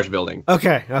is the large building.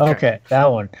 Okay,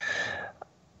 that one.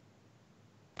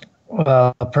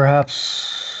 Perhaps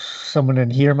someone in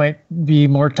here might be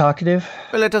more talkative.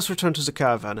 Well, let us return to the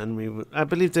caravan, and I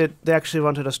believe that they actually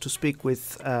wanted us to speak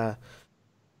with.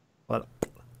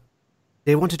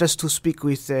 They wanted us to speak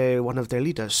with one of their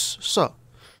leaders. So,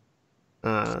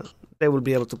 they will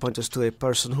be able to point us to a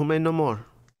person who may know more.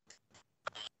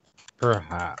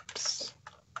 Perhaps.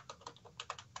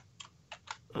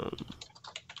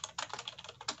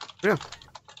 Yeah.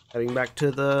 Heading back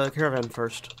to the caravan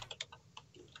first.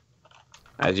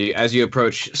 As you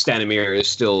approach, Stanimir is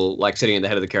still sitting at the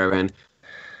head of the caravan.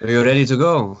 Are you ready to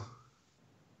go?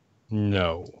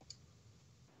 No.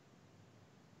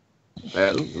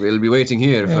 Well, we'll be waiting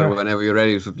here for whenever you're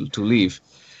ready to leave.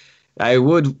 I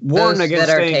would warn against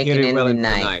staying here well into the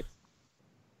night.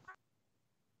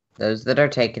 Those that are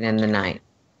taken in the night,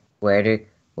 where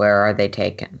are they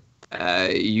taken?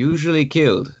 Usually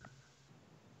killed.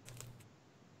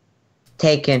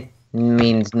 Taken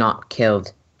means not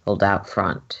killed. Hold out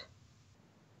front.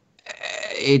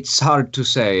 It's hard to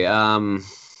say.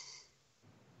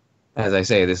 As I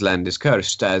say, this land is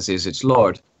cursed, as is its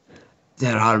lord.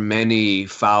 There are many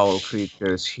foul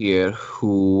creatures here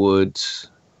who would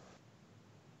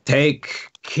take,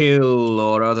 kill,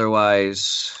 or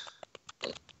otherwise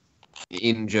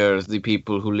injure the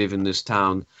people who live in this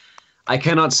town. I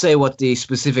cannot say what the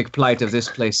specific plight of this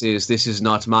place is. This is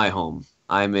not my home.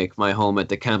 I make my home at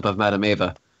the camp of Madame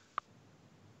Eva.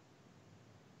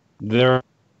 There are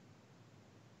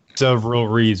several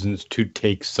reasons to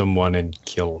take someone and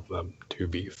kill them, to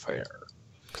be fair.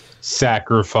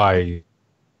 Sacrifice.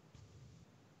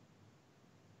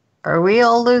 Are we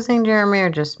all losing Jeremy or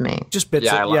just me? Just bits.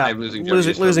 I'm losing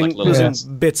Jeremy.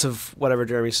 Losing bits of whatever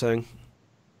Jeremy's saying.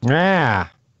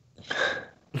 Ah.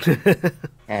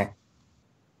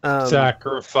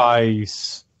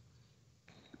 Sacrifice.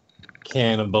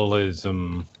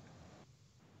 Cannibalism.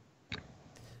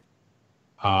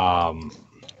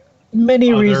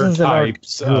 Many reasons that are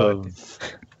good.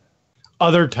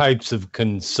 Other types of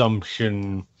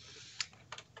consumption,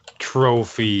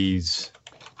 trophies,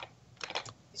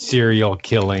 serial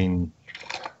killing.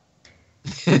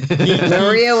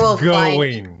 Maria will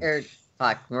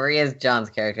Maria's John's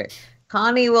character.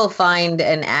 Connie will find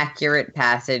an accurate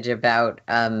passage about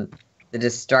the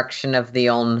destruction of the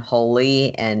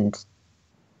unholy and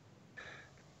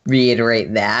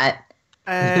reiterate that.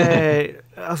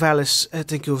 Vallus,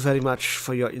 thank you very much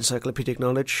for your encyclopedic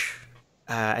knowledge.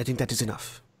 I think that is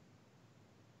enough.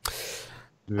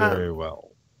 Very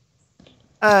well.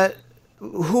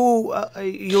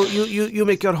 You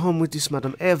make your home with this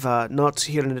Madame Eva, not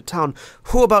here in the town.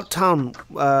 Who about town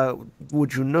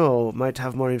would you know might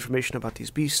have more information about these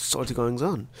beasts or the goings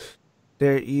on?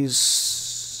 There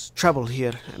is trouble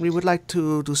here, and we would like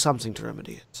to do something to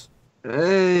remedy it.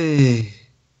 Hey.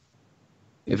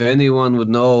 If anyone would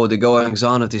know the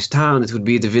goings-on of this town, it would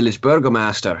be the village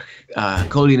burgomaster,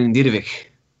 Colin Indirovic.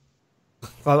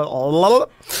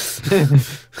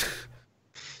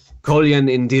 Colin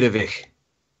Indirovic.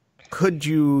 Could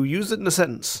you use it in a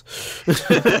sentence?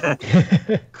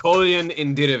 Colin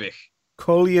Indirovic.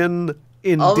 Colin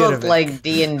Indirovic. Almost like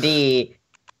D&D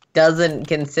doesn't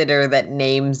consider that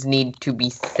names need to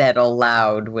be said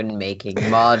aloud when making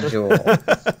modules.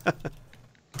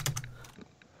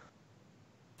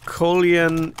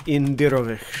 Colin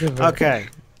Indirovic. Okay,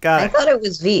 got it. I thought it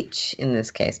was Veach in this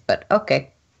case, but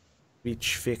okay.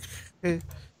 Veach,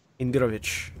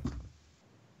 Indirovic.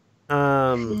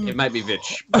 It might be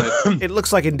Vich, but it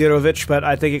looks like Indirovic, but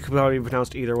I think it could probably be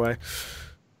pronounced either way.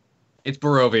 It's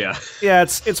Barovia. Yeah,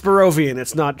 it's Barovian.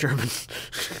 It's not German.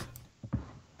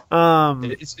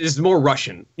 It's more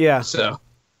Russian. Yeah. So.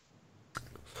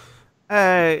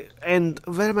 And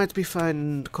where might we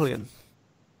find Colin?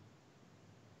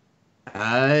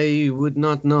 I would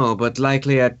not know, but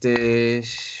likely at the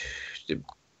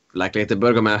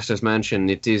Burgomaster's mansion.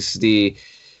 It is the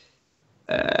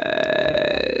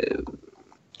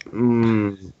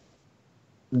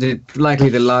likely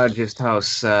the largest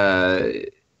house.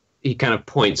 He kind of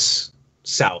points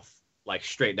south, like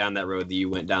straight down that road that you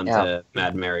went down to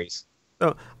Mad Mary's.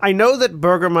 Oh, I know that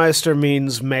Burgermeister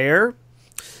means mayor,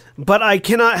 but I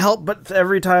cannot help but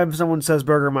every time someone says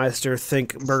Burgermeister,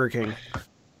 think Burger King.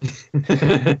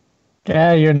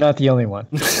 Yeah, you're not the only one.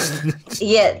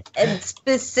 Yeah, and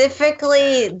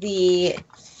specifically the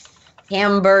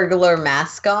Hamburglar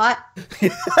mascot.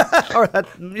 Or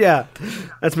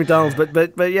that's McDonald's.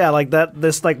 But yeah, like that.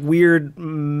 This like weird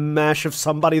mash of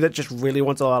somebody that just really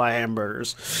wants a lot of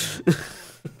hamburgers.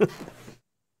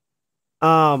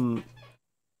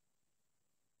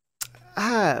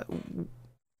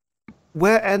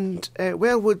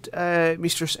 Where would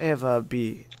Mistress Eva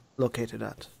be located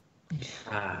at?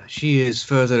 She is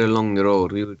further along the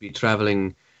road. We would be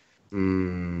traveling,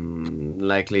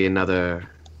 likely another.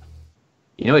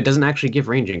 It doesn't actually give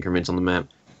range increments on the map.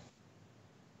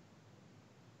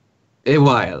 A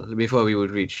while before we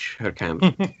would reach her camp.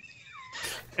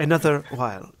 Another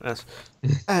while. Yes.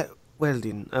 Well,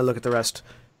 then, I'll look at the rest.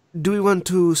 Do we want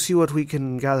to see what we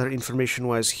can gather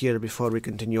information-wise here before we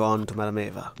continue on to Madame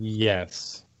Eva?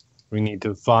 Yes. We need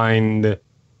to find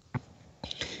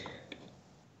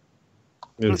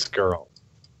this girl.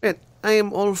 I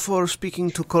am all for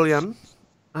speaking to Kolyan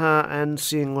and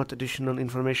seeing what additional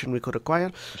information we could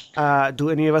acquire. Do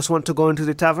any of us want to go into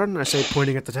the tavern? I say,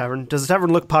 pointing at the tavern. Does the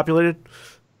tavern look populated?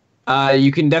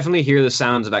 You can definitely hear the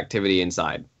sounds of activity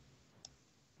inside.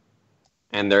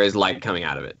 And there is light coming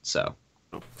out of it, so.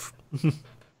 Do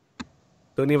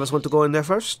any of us want to go in there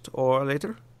first or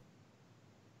later?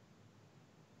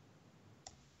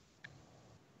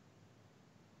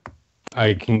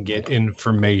 I can get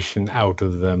information out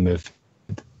of them if...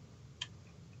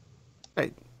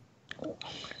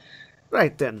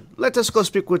 Right then. Let us go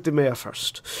speak with the mayor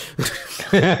first.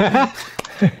 I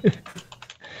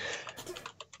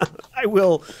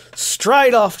will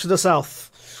stride off to the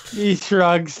south. He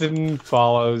shrugs and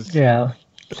follows. Yeah.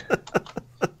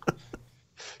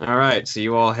 All right, so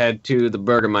you all head to the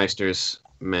Burgermeister's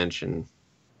mansion.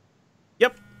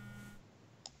 Yep.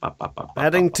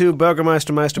 Heading to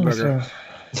Burgermeister Meisterburger.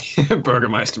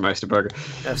 Burgermeister Meisterburger.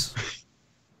 Yes.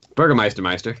 Burgermeister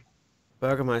Meister.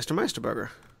 Burgermeister Meisterburger.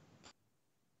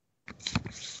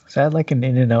 Is that like an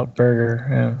In-N-Out burger?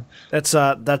 Yeah. That's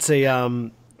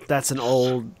an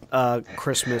old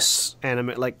Christmas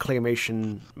anime, like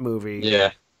claymation movie. Yeah.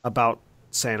 About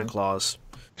Santa Claus.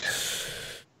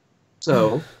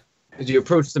 So, as you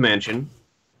approach the mansion,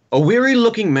 a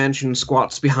weary-looking mansion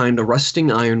squats behind a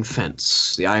rusting iron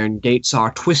fence. The iron gates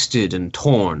are twisted and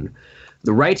torn.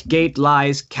 The right gate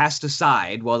lies cast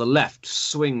aside, while the left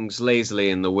swings lazily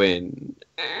in the wind.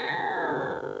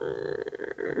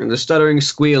 And the stuttering,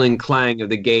 squealing clang of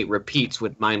the gate repeats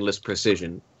with mindless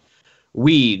precision.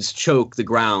 Weeds choke the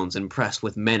grounds and press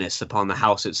with menace upon the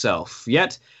house itself.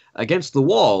 Yet, against the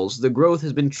walls, the growth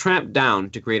has been tramped down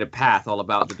to create a path all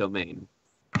about the domain.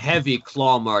 Heavy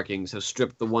claw markings have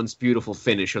stripped the once beautiful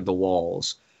finish of the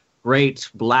walls. Great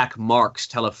black marks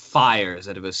tell of fires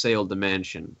that have assailed the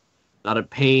mansion. Not a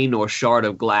pane or shard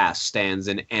of glass stands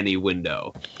in any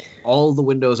window. All the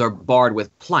windows are barred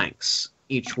with planks,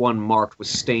 each one marked with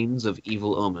stains of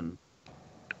evil omen.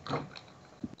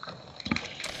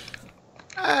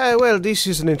 Well, this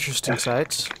is an interesting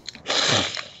sight.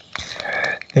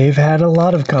 They've had a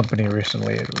lot of company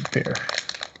recently, it would appear.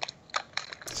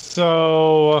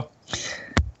 So,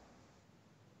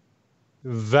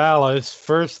 Vallus,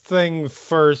 first thing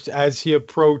first, as he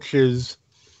approaches,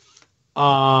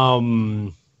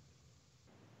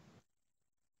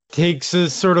 takes a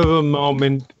sort of a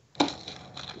moment,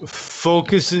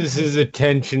 focuses his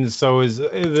attention so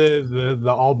the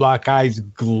all black eyes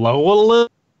glow a little,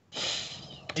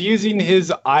 using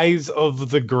his eyes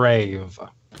of the grave.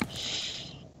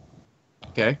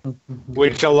 Okay.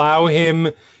 Which allow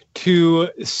him to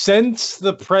sense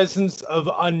the presence of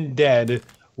undead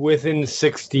within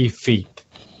 60 feet.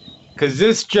 Because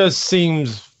this just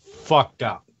seems fucked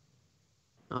up.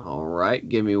 All right,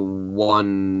 give me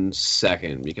 1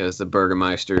 second, because the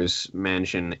Burgermeister's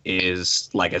mansion is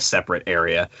like a separate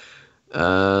area.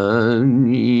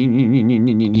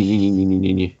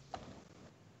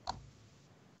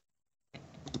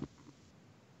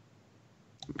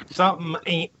 Something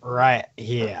ain't right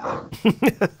here.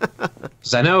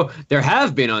 Because I know there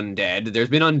have been undead. There's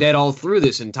been undead all through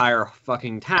this entire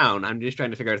fucking town. I'm just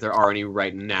trying to figure out if there are any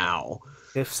right now.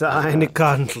 If the eine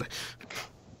currently.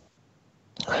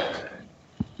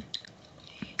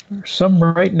 There's some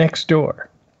right next door.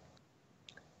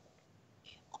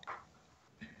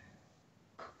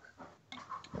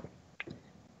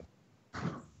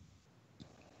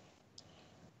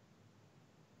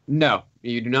 No,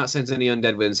 you do not sense any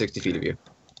undead within 60 feet of you.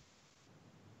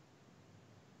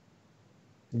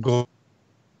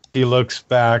 He looks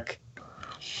back.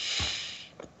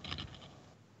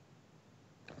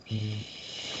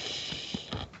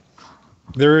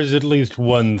 There is at least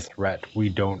one threat we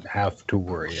don't have to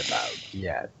worry about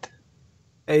yet.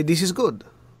 Hey, this is good.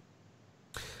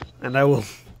 And I will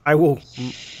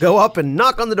go up and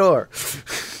knock on the door.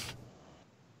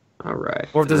 All right.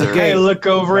 Or if there's a All gate. I look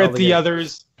over Well, at the the gate.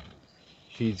 others.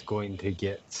 She's going to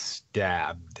get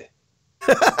stabbed.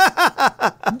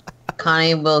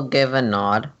 Connie will give a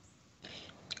nod.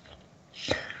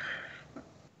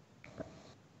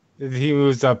 He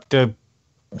moves up to...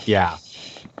 Yeah.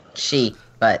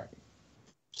 But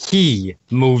He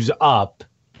moves up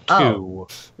to... Oh.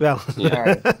 Well,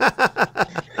 sorry.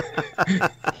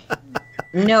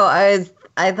 No,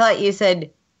 I thought you said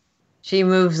she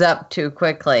moves up too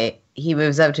quickly. He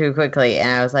moves up too quickly, and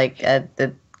I was like,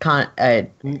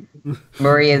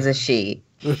 Marie is a she.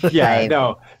 Yeah,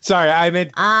 no. Sorry, I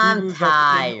meant I'm he moves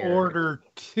tired. up in order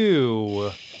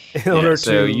to... in order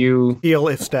so to you heal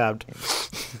if stabbed.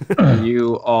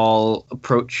 you all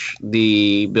approach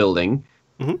the building.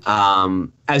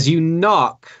 As you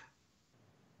knock,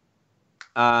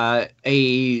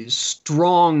 a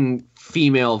strong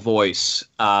female voice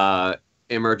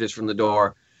emerges from the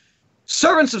door.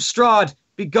 Servants of Strahd,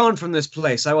 be gone from this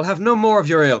place. I will have no more of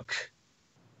your ilk.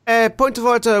 Point of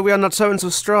order, we are not servants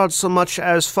of Strahd so much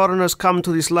as foreigners come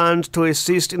to this land to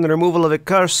assist in the removal of a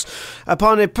curse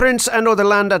upon a prince and or the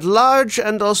land at large,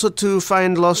 and also to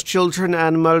find lost children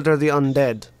and murder the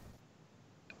undead.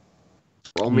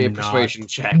 Roll me a Not persuasion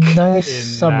check. Nice in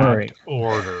summary. that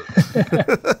order.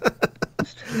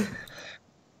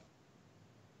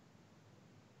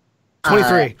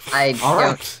 23. I All don't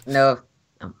right. know.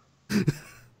 What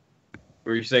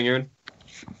were you saying, Erin?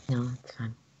 No, it's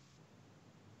fine.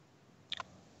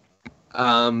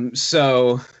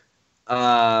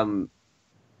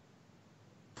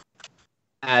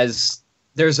 As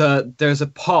there's a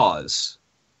pause,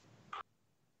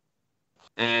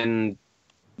 and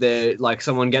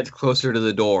someone gets closer to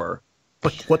the door.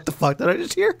 What the fuck did I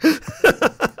just hear?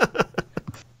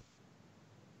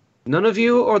 None of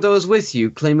you or those with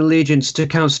you claim allegiance to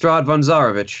Count Strahd von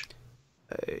Zarovich.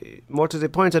 More to the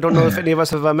point, I don't know if any of us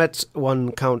have met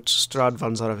one Count Strahd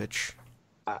von Zarovich.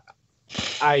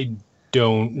 I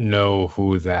don't know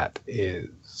who that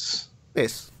is.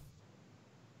 Yes.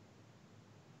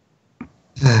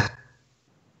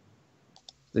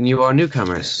 Then you are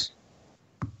newcomers.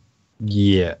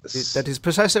 Yes. That is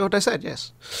precisely what I said,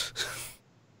 yes.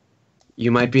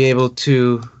 You might be able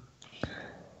to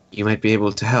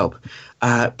help.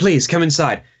 Please come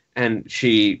inside. And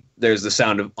there's the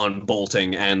sound of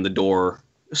unbolting, and the door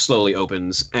slowly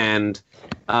opens. And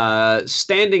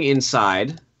standing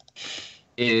inside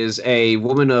is a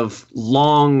woman of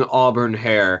long auburn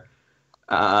hair,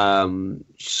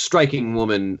 striking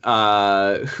woman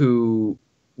who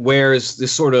wears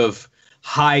this sort of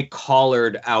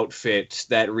high-collared outfit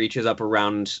that reaches up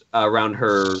around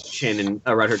her chin and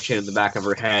the back of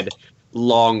her head.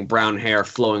 Long brown hair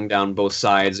flowing down both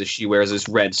sides as she wears this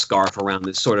red scarf around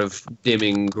this sort of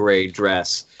dimming gray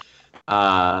dress.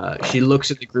 She looks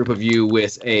at the group of you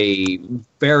with a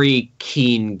very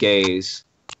keen gaze.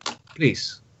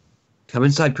 Please, come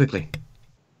inside quickly.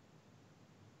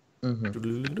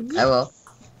 Mm-hmm. I will.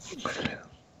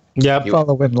 Yep.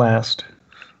 Follow in last.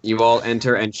 You all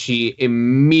enter, and she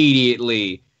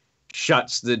immediately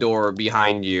shuts the door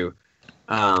behind you.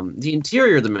 The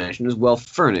interior of the mansion is well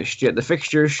furnished, yet the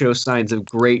fixtures show signs of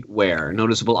great wear.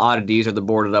 Noticeable oddities are the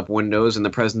boarded-up windows and the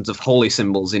presence of holy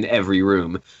symbols in every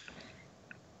room.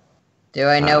 Do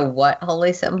I know what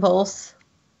holy symbols?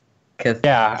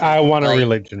 Yeah, I want a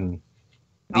religion.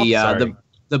 The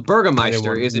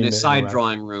Burgermeister didn't is in mean a to side interrupt.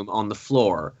 drawing room on the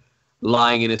floor,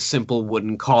 lying in a simple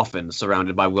wooden coffin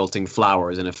surrounded by wilting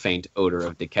flowers and a faint odor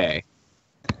of decay.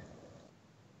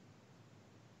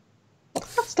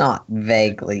 That's not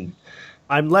vaguely.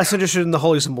 I'm less interested in the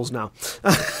holy symbols now.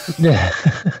 Yeah.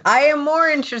 I am more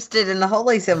interested in the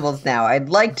holy symbols now. I'd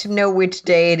like to know which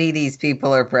deity these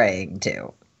people are praying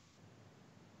to.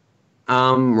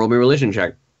 Roll me a religion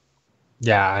check.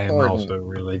 Yeah, I am Gordon. also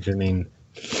religioning.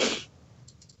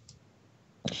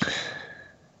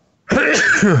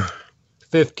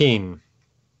 15.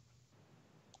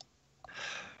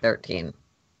 13.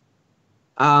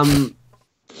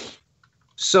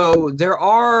 So there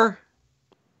are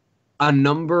a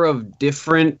number of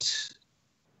different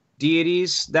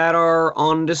deities that are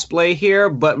on display here,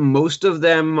 but most of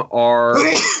them are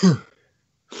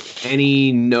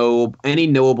any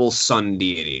knowable sun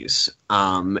deities.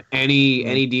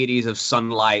 Any deities of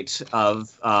sunlight,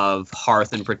 of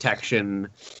hearth and protection,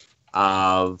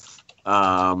 of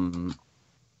the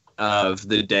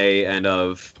day, and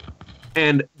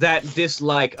that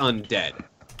dislike undead.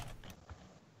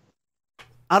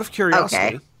 Out of curiosity.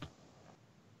 Okay.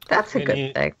 That's a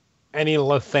good thing. Any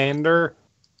Lathander?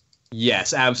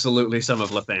 Yes, absolutely some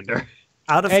of Lathander.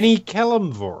 Any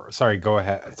Kelemvor? Sorry, go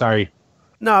ahead. Sorry.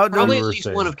 No, Probably no. at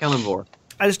least one of Kelemvor.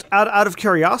 I just out of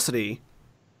curiosity,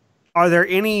 are there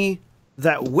any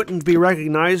that wouldn't be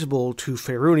recognizable to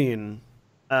Faerunian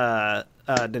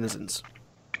denizens?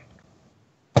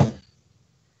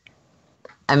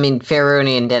 I mean,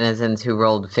 Faerunian denizens who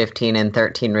rolled 15 and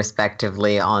 13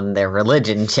 respectively on their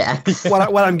religion checks.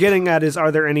 What I'm getting at is,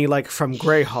 are there any like from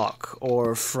Greyhawk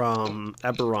or from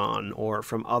Eberron or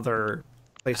from other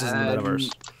places in the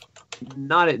metaverse?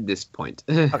 Not at this point.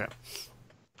 Okay.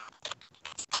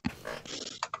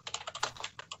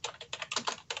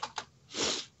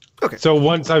 Okay. So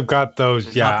once I've got those,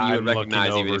 It's yeah, not that you I'm would looking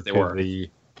recognize even over if they to were.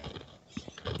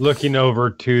 looking over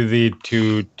to the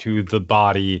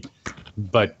body,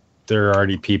 but there are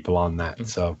already people on that.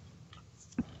 So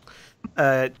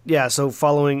Yeah. So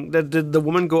following, did the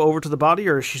woman go over to the body,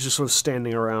 or is she just sort of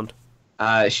standing around?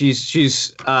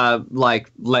 She's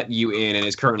like let you in and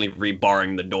is currently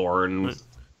rebarring the door and.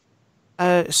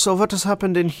 So what has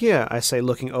happened in here? I say,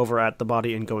 looking over at the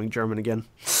body and going German again.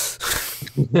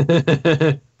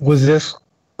 Was this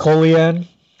Colian?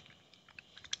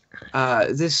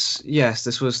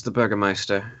 This was the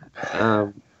Burgermeister.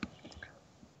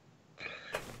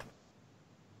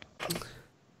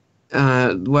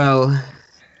 Well,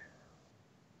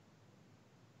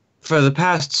 for the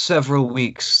past several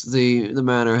weeks, the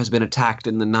manor has been attacked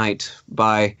in the night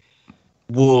by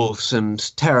wolves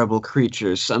and terrible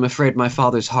creatures. I'm afraid my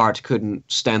father's heart couldn't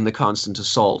stand the constant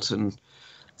assault, and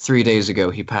 3 days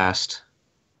ago he passed.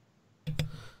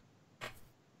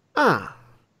 Ah.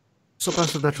 So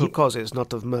perhaps of natural causes,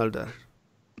 not of murder.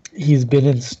 He's been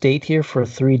in state here for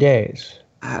 3 days.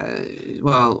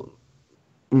 Well,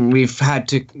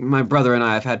 my brother and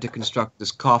I have had to construct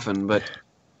this coffin, but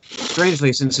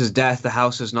strangely, since his death, the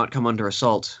house has not come under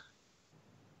assault.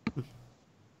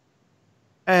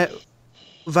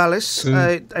 Vallus,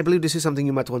 I believe this is something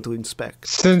you might want to inspect.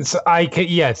 since I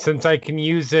can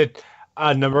use it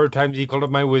a number of times equal to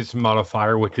my wisdom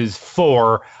modifier, which is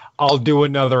 4, I'll do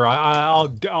another. I'll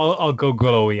go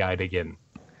glowy-eyed again.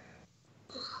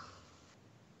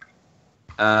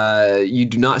 You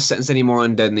do not sense any more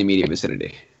undead in the immediate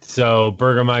vicinity. So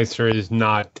Burgermeister is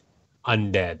not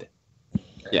undead.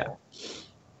 Yeah.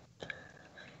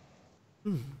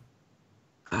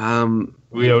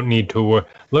 We don't need to worry.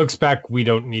 Looks back, we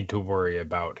don't need to worry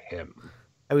about him.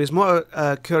 I was more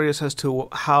curious as to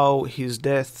how his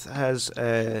death has,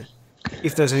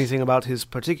 if there's anything about his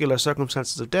particular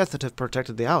circumstances of death that have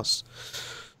protected the house.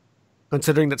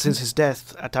 Considering that since his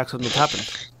death, attacks have not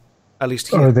happened. At least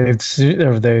here.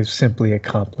 Or they've simply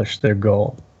accomplished their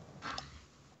goal.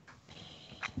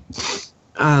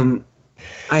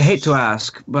 I hate to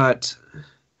ask, but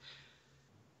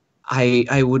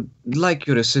I would like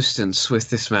your assistance with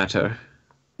this matter.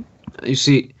 You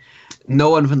see, no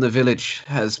one from the village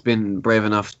has been brave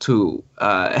enough to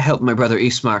help my brother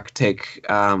Aasimar take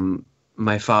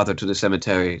my father to the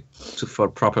cemetery for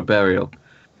proper burial.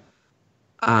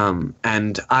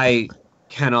 And I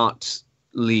cannot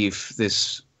leave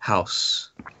this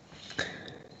house.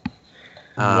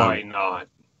 Why not?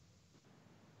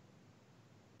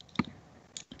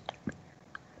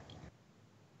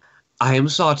 I am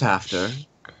sought after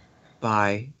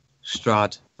by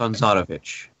Strahd von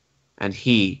Zarovich, and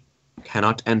he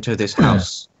cannot enter this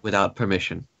house without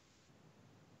permission.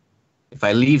 If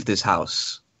I leave this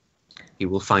house, he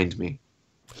will find me.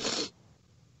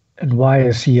 And why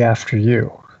is he after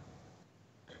you?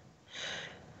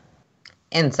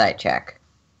 Insight check.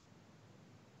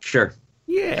 Sure.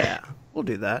 Yeah, we'll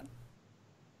do that.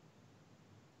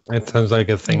 That sounds like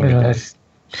a thing to do.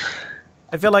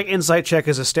 I feel like insight check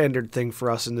is a standard thing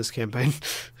for us in this campaign.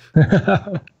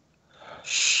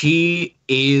 She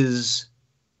is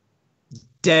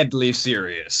deadly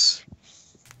serious.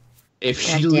 If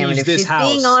she God damn it, leaves if this she's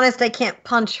house, being honest, I can't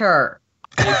punch her.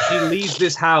 if she leaves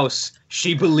this house,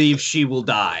 she believes she will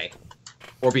die,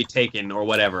 or be taken, or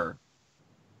whatever.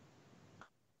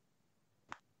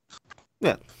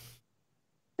 Yeah.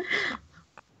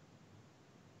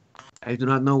 I do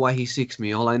not know why he seeks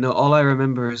me. All I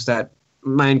remember is that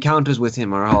my encounters with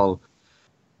him are all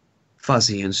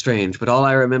fuzzy and strange, but all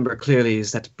I remember clearly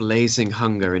is that blazing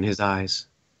hunger in his eyes.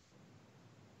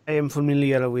 I am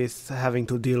familiar with having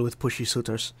to deal with pushy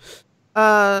suitors.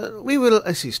 We will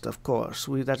assist, of course.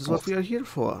 That is what we are here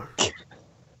for.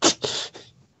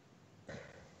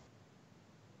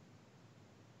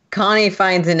 Connie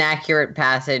finds an accurate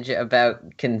passage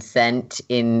about consent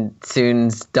in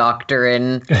Soon's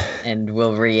doctrine and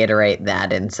will reiterate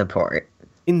that in support.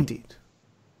 Indeed.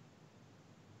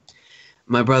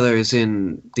 My brother is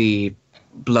in the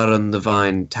Blood on the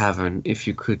Vine tavern. If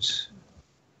you could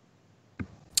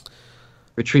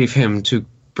retrieve him to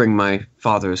bring my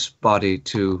father's body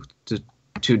to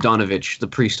Donovich, the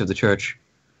priest of the church.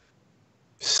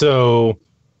 So,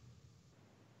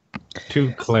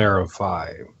 to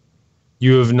clarify,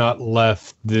 you have not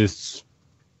left this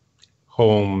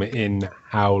home in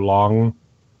how long?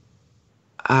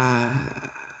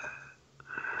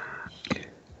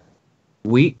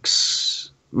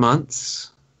 Weeks,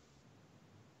 months.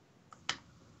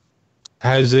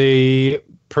 Has a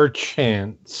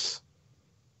perchance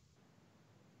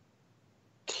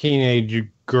teenage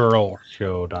girl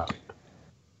showed up?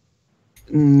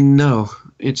 No,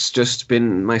 it's just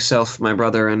been myself, my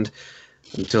brother, and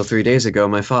until 3 days ago,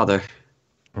 my father.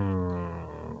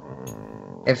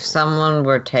 If someone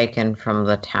were taken from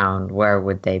the town, where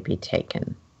would they be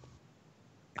taken?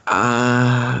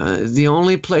 The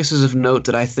only places of note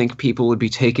that I think people would be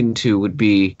taken to would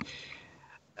be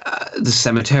the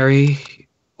cemetery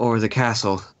or the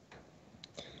castle.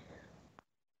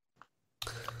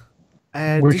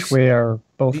 Which way are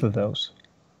both of those?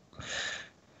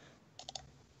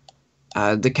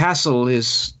 The castle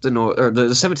is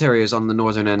the cemetery is on the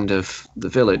northern end of the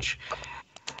village.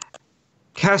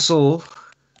 Castle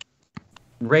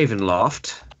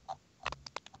Ravenloft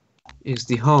is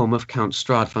the home of Count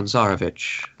Strahd von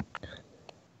Zarovich.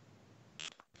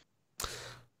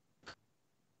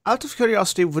 Out of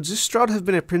curiosity, would this Strahd have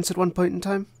been a prince at one point in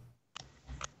time?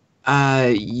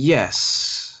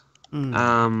 Yes.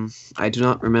 I do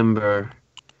not remember.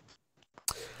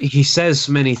 He says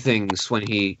many things when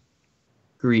he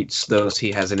greets those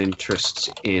he has an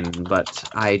interest in, but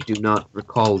I do not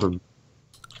recall them.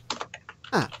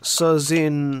 So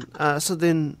then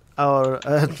our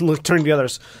look, turning to the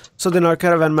others. So then our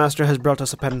caravan master has brought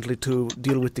us apparently to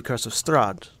deal with the curse of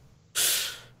Strahd.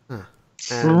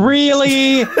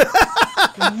 Really?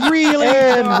 Really?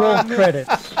 And roll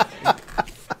credits.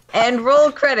 And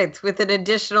roll credits with an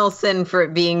additional sin for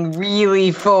it being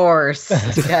really forced.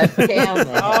 God damn it.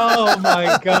 Oh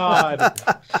my god.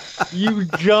 You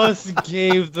just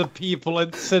gave the people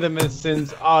at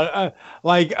CinemaSins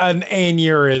like an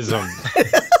aneurysm.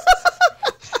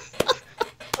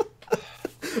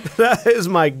 That is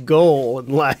my goal in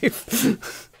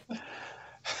life.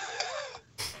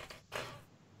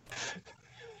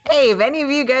 Hey, if any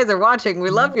of you guys are watching, we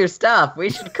love your stuff. We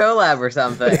should collab or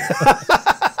something.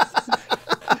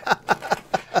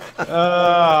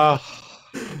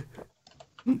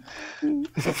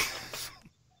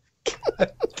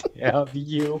 Yeah,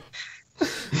 you.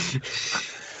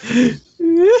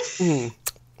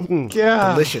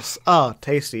 Yeah. Delicious. Oh,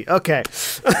 tasty. Okay.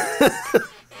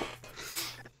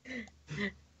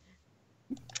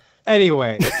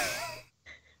 Anyway.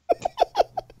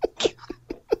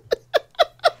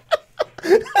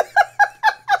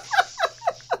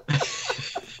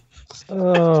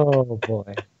 Oh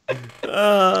boy.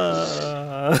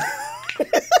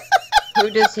 Who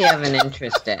does he have an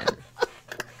interest in?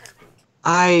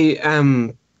 I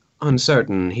am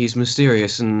uncertain. He's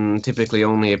mysterious and typically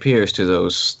only appears to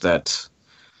those that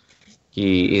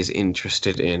he is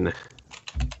interested in.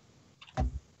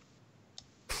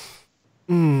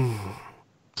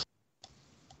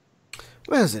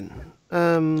 Well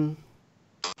then,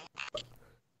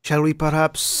 shall we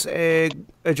perhaps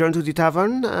adjourn to the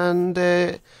tavern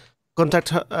and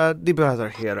contact the brother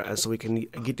here so we can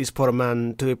get this poor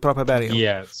man to a proper burial?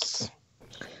 Yes.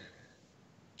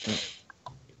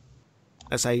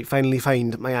 As I finally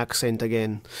find my accent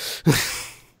again.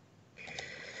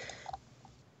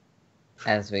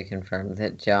 As we confirm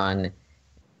that John's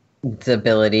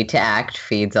ability to act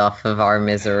feeds off of our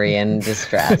misery and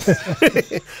distress.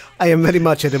 I am very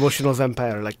much an emotional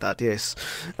vampire like that, yes.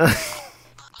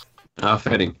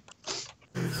 Fitting.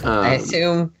 I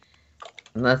assume,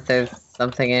 unless there's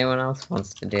something anyone else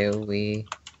wants to do, we...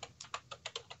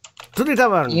 To the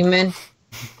tavern!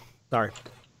 Sorry.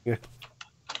 Yeah.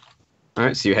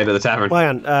 Alright, so you head to the tavern.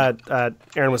 Well,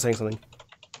 Erin was saying something.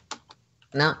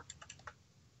 No.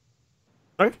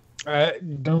 Sorry?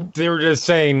 They were just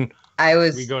saying I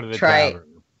was we go to the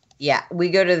tavern. Yeah, we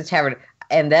go to the tavern.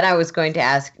 And then I was going to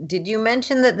ask, did you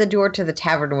mention that the door to the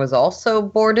tavern was also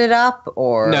boarded up,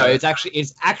 or No, it's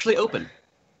actually open.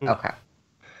 Okay.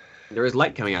 There is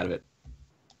light coming out of it.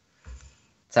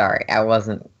 Sorry, I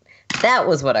wasn't. That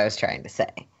was what I was trying to say.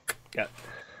 Yeah.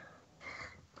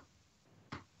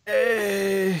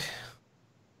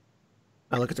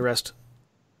 I look at the rest.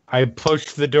 I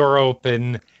push the door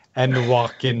open and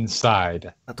walk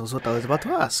inside. That was what I was about to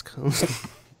ask.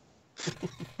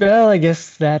 Well, I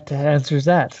guess that answers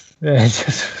that.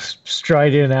 Just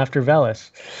stride in after Vallus.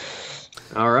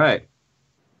 All right.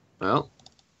 Well,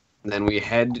 then we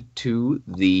head to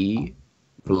the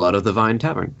Blood of the Vine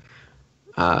Tavern.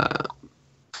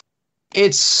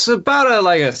 It's about a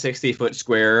 60-foot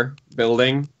square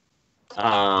building.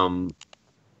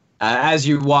 As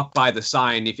you walk by the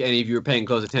sign, if any of you are paying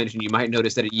close attention, you might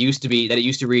notice that it used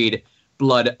to read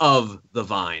Blood of the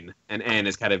Vine, and N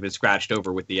has kind of been scratched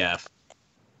over with the F.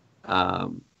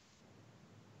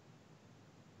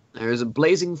 There's a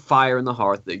blazing fire in the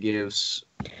hearth that gives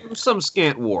some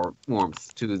scant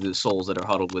warmth to the souls that are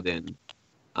huddled within.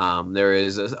 There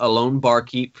is a lone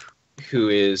barkeep who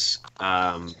is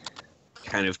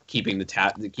kind of keeping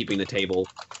the table.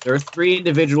 There are 3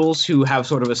 individuals who have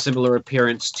sort of a similar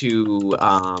appearance to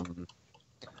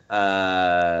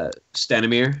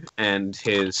Stenimir and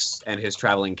his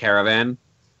traveling caravan.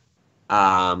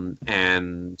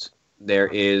 And there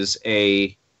is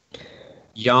a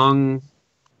young,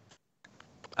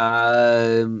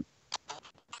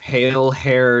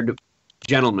 pale-haired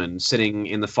gentleman sitting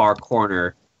in the far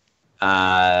corner,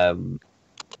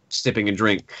 sipping a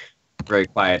drink very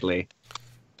quietly.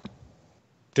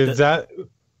 Does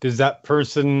that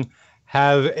person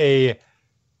have a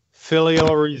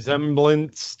filial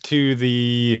resemblance to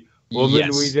the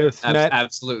woman we just met?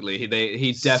 Absolutely.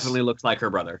 He definitely looks like her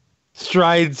brother.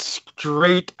 Strides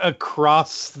straight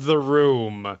across the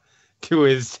room to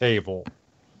his table.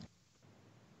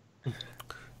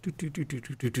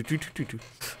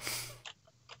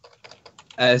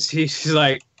 As he's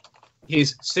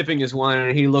sipping his wine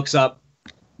and he looks up.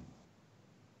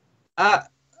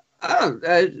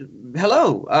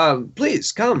 Hello.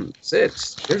 Please come sit.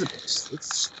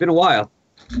 It's been a while.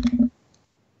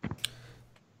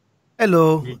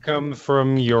 Hello. We come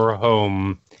from your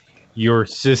home. Your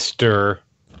sister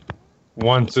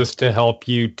wants us to help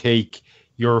you take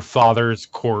your father's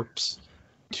corpse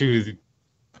to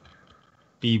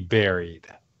be buried.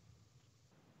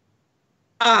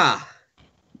 That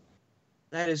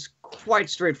is quite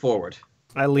straightforward.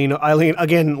 I lean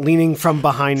again, leaning from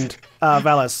behind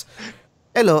Vallus.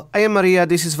 Hello, I am Maria.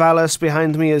 This is Vallus.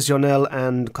 Behind me is Jonelle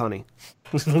and Connie.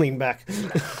 Lean back.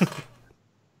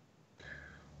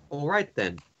 All right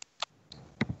then.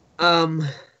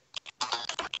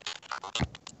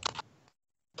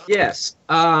 Yes.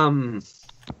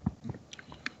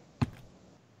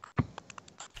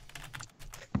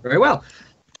 Very well.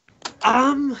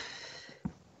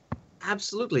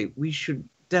 Absolutely. We should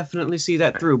definitely see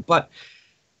that through, but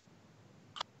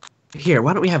here,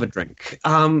 why don't we have a drink?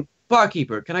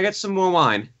 Barkeeper, can I get some more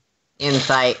wine?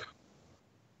 Insight.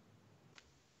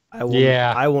 I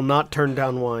will not turn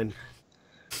down wine.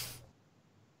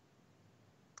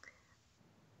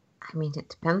 I mean, it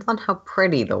depends on how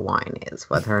pretty the wine is,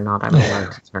 whether or not I'm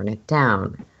allowed to turn it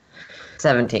down.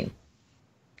 17.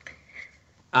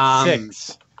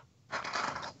 6.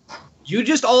 You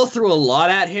just all threw a lot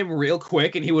at him real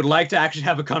quick, and he would like to actually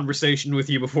have a conversation with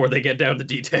you before they get down to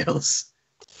details.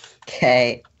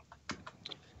 Okay.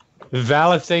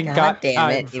 Vallus ain't got damn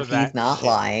time it, for if that he's not shit.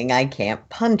 lying, I can't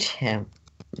punch him.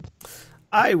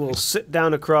 I will sit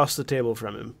down across the table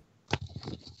from him.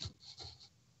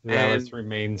 Vallus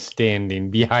remains standing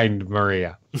behind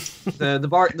Maria.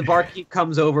 The barkeep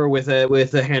comes over with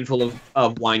a handful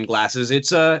of wine glasses.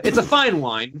 It's a fine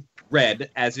wine, red,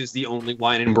 as is the only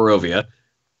wine in Barovia.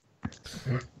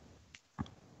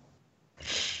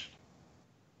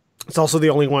 It's also the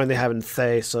only wine they have in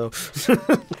Thay, so...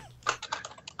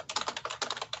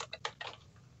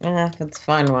 If it's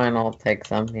fine wine, I'll take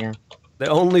some, yeah. They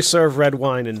only serve red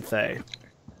wine in Thay.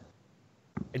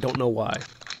 I don't know why.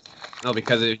 No,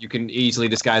 because you can easily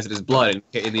disguise it as blood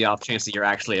in the off chance that you're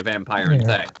actually a vampire in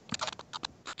Thay.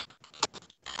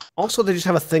 Also, they just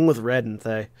have a thing with red in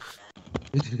Thay.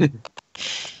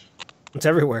 It's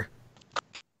everywhere.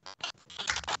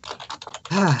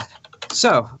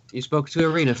 So, you spoke to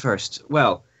Irina first.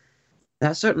 Well,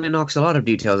 that certainly knocks a lot of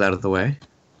details out of the way.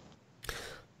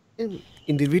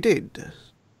 Indeed we did.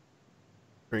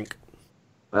 Drink.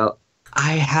 Well,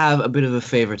 I have a bit of a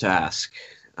favor to ask,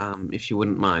 if you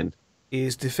wouldn't mind.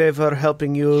 Is the favor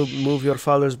helping you move your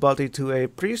father's body to a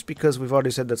priest? Because we've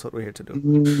already said that's what we're here to do.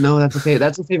 No, that's okay.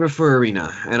 That's a favor for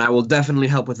Arena, and I will definitely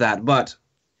help with that. But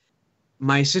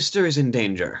my sister is in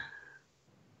danger.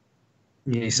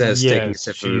 He says, taking a Yes,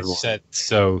 sip of she his wine. said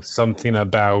so. Something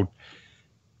about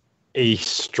a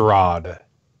Strahd.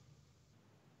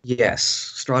 Yes,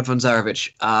 Strahd von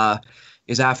Zarevich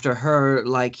is after her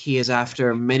like he is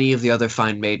after many of the other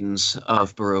fine maidens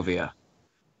of Barovia.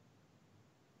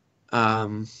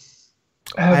 I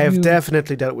have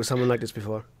definitely dealt with someone like this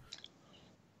before.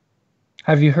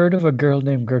 Have you heard of a girl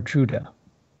named Gertruda?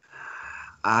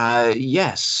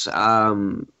 Yes.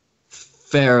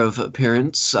 Fair of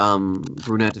appearance,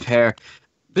 brunette of hair,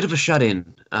 bit of a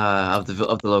shut-in of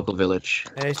the local village.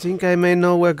 I think I may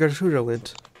know where Gertruda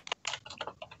went.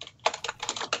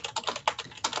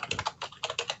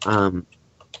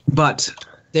 But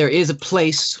there is a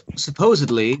place,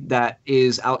 supposedly, that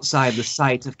is outside the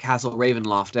site of Castle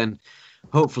Ravenloft and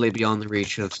hopefully beyond the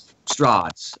reach of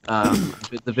Strahd,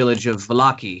 the village of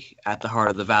Vallaki at the heart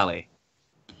of the valley.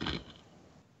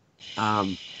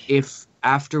 If,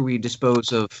 after we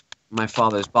dispose of my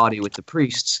father's body with the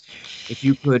priests, if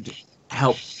you could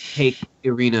help take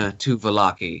Irina to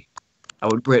Vallaki, I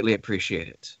would greatly appreciate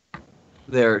it.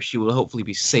 There, she will hopefully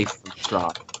be safe from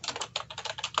Strahd.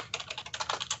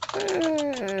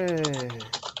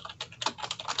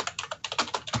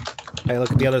 I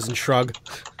look at the others and shrug.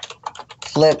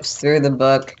 Flips through the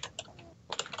book.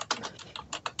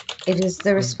 It is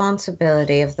the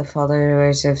responsibility of the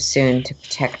followers of Soon to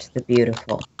protect the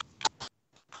beautiful.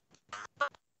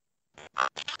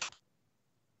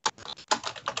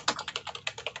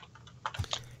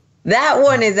 That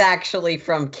one is actually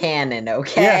from canon,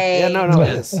 okay? Yeah, no, it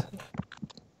is.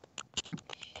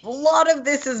 A lot of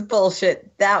this is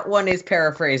bullshit. That one is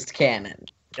paraphrased canon.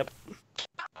 Yep.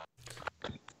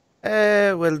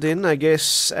 Well then, I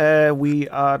guess we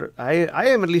are... I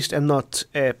am at least am not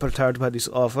perturbed by this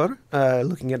offer,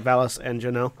 looking at Vallus and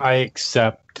Janelle. I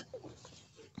accept.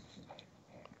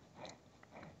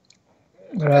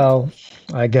 Well,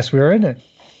 I guess we're in it.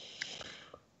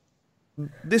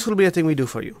 This will be a thing we do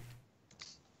for you.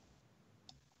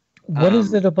 What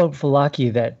is it about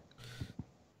Vallaki that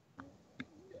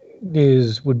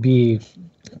would be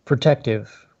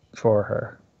protective for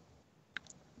her?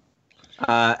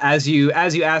 As you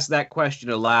ask that question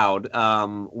aloud,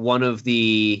 one of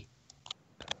the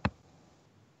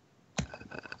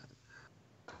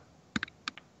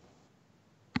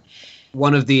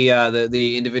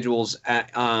individuals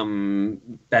that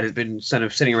has been sort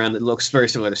of sitting around that looks very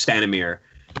similar to Stanimir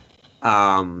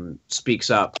speaks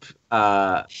up.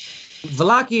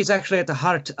 Vallaki is actually at the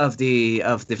heart of the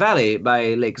valley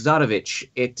by Lake Zarovich.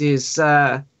 It is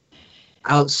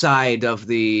outside of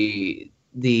the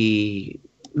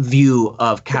view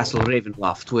of Castle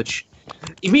Ravenloft, which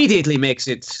immediately makes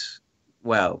it,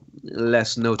 well,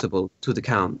 less notable to the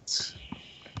Count.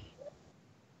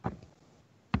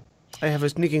 I have a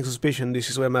sneaking suspicion this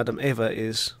is where Madame Eva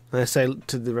is. I say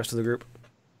to the rest of the group.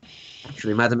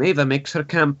 Actually, Madame Eva makes her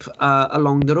camp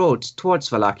along the road towards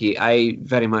Vallaki. I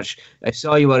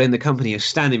saw you are in the company of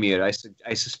Stanimir.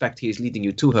 I suspect he is leading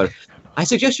you to her. I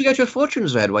suggest you get your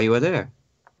fortunes read while you are there.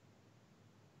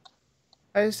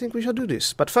 I think we shall do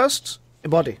this. But first, a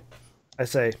body, I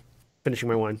say, finishing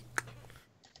my wine.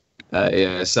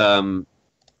 Yes,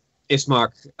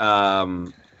 Ismark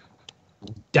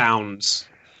downs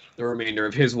the remainder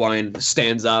of his wine,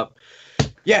 stands up.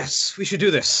 Yes, we should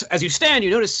do this. As you stand, you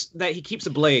notice that he keeps a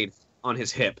blade on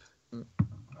his hip.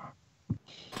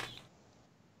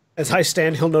 As I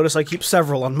stand, he'll notice I keep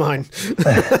several on mine.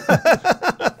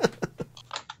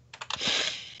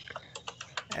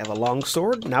 I have a long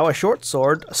sword, now a short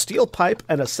sword, a steel pipe,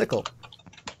 and a sickle.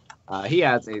 He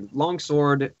has a long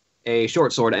sword, a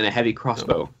short sword, and a heavy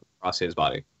crossbow across his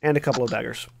body. And a couple of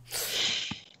daggers.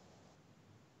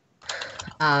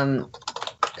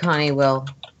 Connie will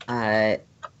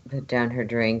put down her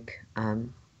drink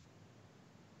and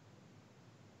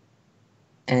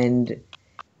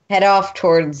head off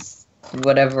towards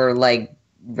whatever, like,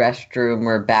 restroom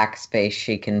or backspace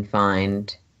she can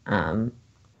find.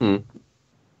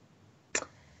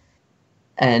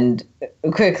 And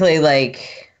quickly,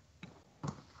 like,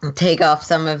 take off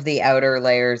some of the outer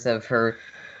layers of her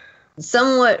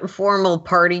somewhat formal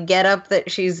party getup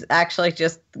that she's actually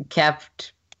just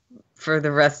kept for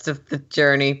the rest of the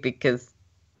journey because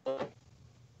it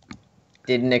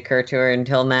didn't occur to her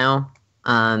until now.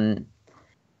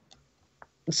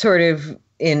 Sort of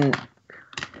in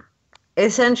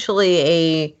essentially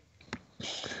a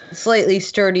slightly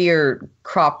sturdier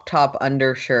crop top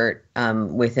undershirt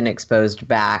with an exposed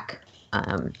back.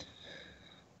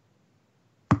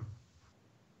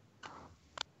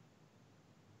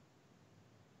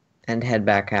 and head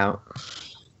back out.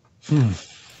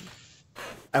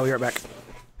 I'll be right back.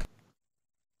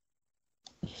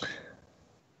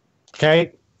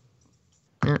 Okay.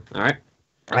 All right.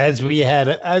 As we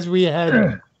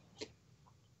had.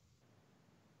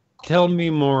 Tell me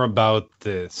more about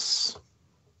this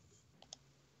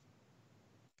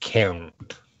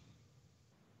Count.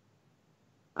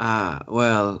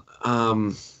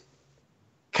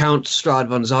 Count Strahd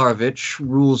von Zarovich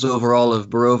rules over all of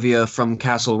Barovia from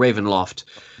Castle Ravenloft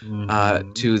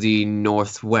to the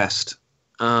northwest,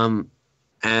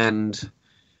 and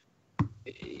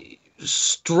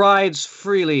strides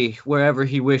freely wherever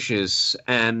he wishes,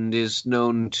 and is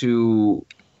known to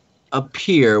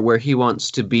appear where he wants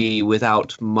to be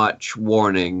without much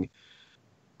warning.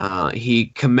 He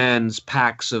commands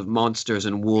packs of monsters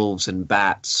and wolves and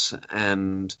bats,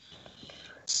 and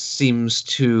seems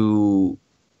to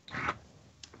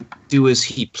do as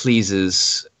he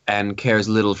pleases and cares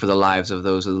little for the lives of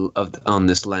those on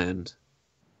this land.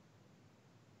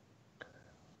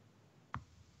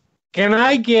 Can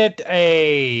I get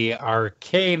a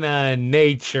Arcana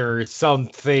Nature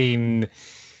something?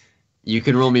 You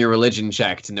can roll me a religion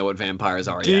check to know what vampires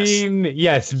are. Dean,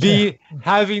 yes,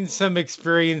 having some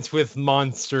experience with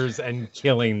monsters and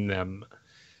killing them.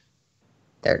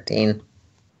 13.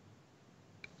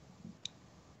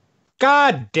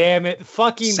 God damn it!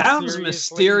 Fucking sounds seriously?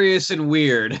 Mysterious and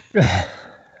weird.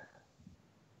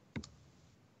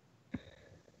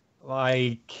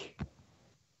 Like,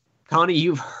 Connie,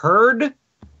 you've heard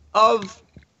of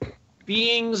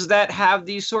beings that have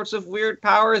these sorts of weird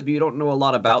powers, but you don't know a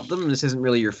lot about them. This isn't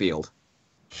really your field.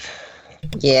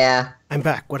 Yeah. I'm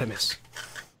back. What'd I miss?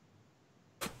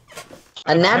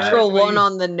 A natural one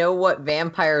on the know what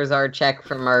vampires are check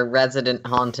from our resident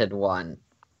haunted one.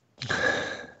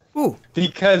 Ooh.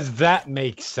 because that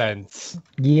makes sense.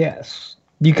 Yes.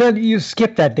 You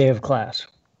skipped that day of class.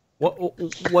 What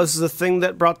was the thing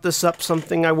that brought this up?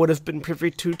 Something I would have been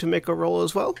privy to make a roll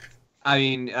as well? I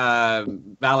mean,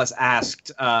 Vallus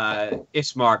asked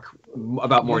Aasimar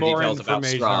about more details about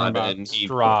Strahd, and he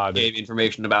gave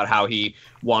information about how he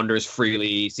wanders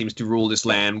freely, seems to rule this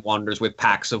land, wanders with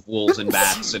packs of wolves and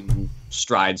bats, and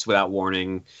strides without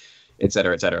warning,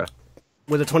 etc., etc.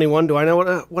 With a 21, do I know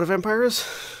what a vampire is?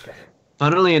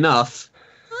 Funnily enough,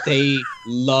 they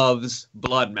loves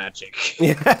blood magic.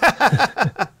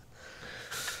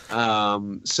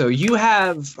 So you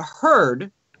have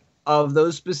heard of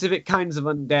those specific kinds of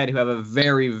undead who have a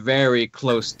very, very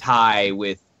close tie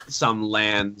with some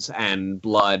lands and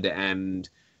blood and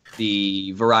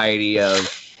the variety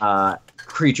of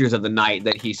creatures of the night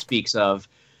that he speaks of.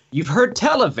 You've heard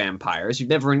tell of vampires. You've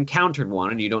never encountered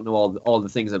one, and you don't know all the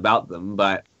things about them,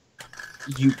 but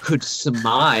you could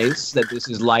surmise that this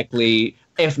is likely,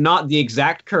 if not the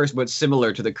exact curse, but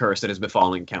similar to the curse that has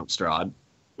befallen Count Strahd.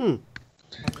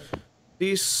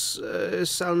 This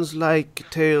sounds like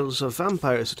tales of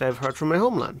vampires that I've heard from my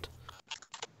homeland.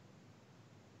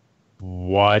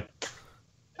 What?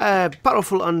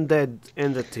 Powerful undead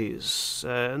entities.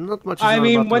 Not much. I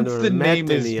mean, about once the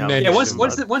name is mentioned, yeah,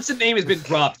 once the name has been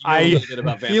dropped, you know a little bit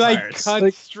about vampires. He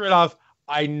cut straight off.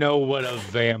 I know what a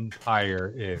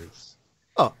vampire is.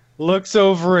 Oh, looks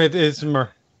over at Aasimar.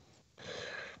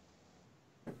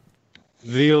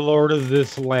 The lord of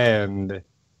this land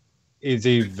is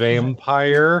a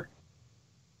vampire.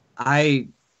 I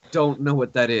don't know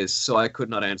what that is, so I could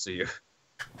not answer you.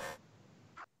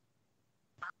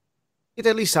 it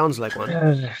at least sounds like one.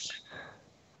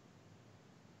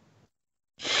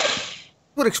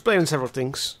 Would explain several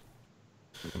things.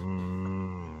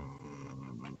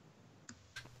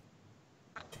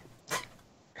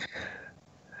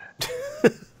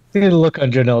 The look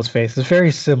on Janelle's face is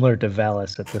very similar to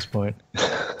Vallus at this point.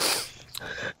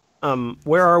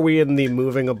 Where are we in the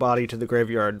moving a body to the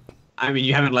graveyard? I mean,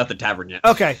 you haven't left the tavern yet.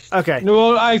 Okay.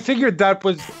 No, I figured that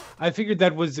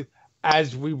was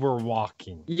as we were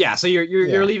walking. Yeah, so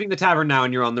you're leaving the tavern now,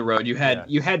 and you're on the road. You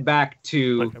head back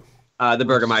to the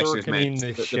Burgermeister's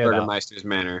Burgermeister's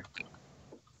manor.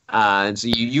 And so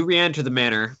you re-enter the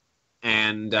manor,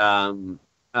 and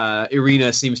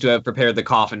Irina seems to have prepared the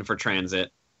coffin for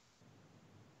transit.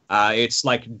 It's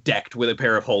like decked with a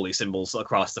pair of holy symbols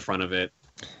across the front of it.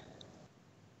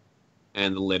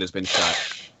 And the lid has been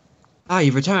shut.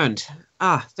 You've returned.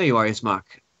 There you are, Aasimar.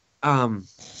 Are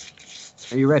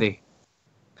you ready?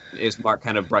 Aasimar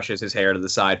kind of brushes his hair to the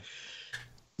side.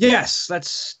 Yes,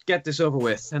 let's get this over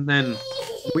with. And then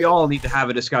we all need to have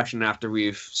a discussion after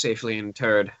we've safely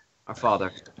interred our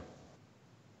father.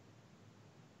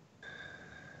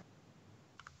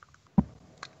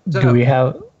 So,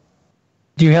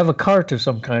 Do you have a cart of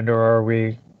some kind, or are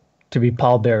we to be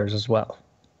pallbearers as well?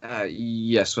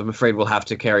 Yes, I'm afraid we'll have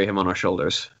to carry him on our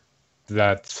shoulders.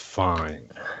 That's fine.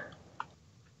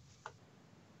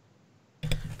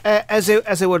 As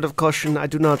a word of caution, I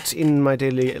do not, in my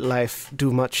daily life,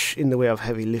 do much in the way of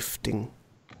heavy lifting.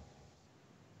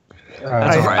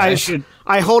 That's all right.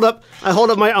 I hold up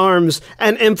my arms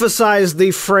and emphasize the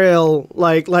frail,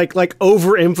 like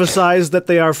overemphasize that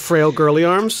they are frail girly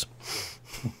arms.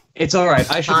 It's all right.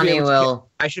 I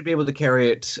should be able to carry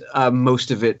it,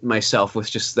 most of it myself, with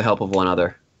just the help of one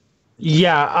other.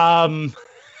 Yeah.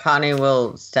 Connie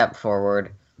will step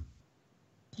forward.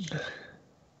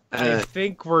 I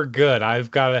think we're good.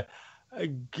 I've got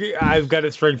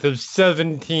a strength of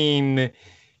 17.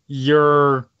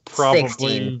 You're probably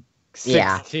 16.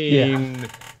 Yeah.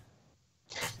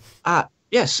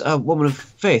 Yes, a woman of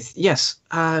faith. Yes.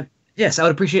 Yes, I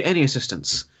would appreciate any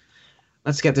assistance.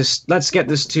 Let's get this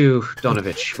to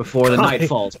Donovich before the night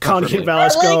falls. Connie and preferably.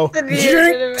 Vallus go. That he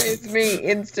identifies me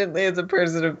instantly as a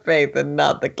person of faith and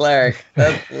not the cleric.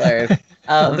 That's hilarious.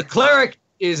 The cleric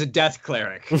is a death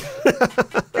cleric.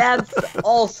 That's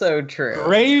also true.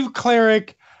 Grave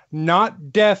cleric,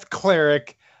 not death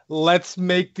cleric. Let's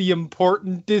make the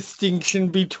important distinction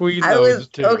between those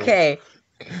two. Okay.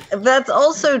 That's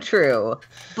also true.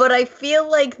 But I feel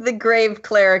like the grave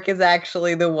cleric is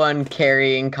actually the one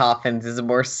carrying coffins is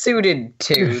more suited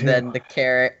to than the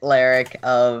cleric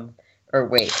of,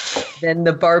 than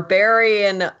the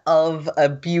barbarian of a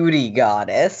beauty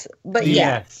goddess. But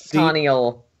yes, Connie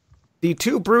will... The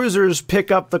two bruisers pick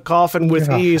up the coffin with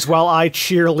ease while I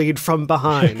cheerlead from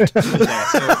behind.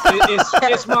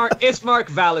 Ismark,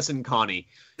 Vallus, and Connie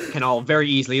can all very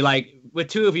easily, like, with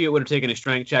two of you, it would have taken a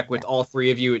strength check. With all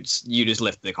three of you, you just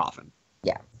lift the coffin.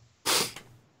 Yeah.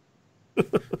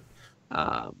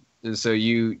 And so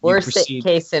you Worst proceed...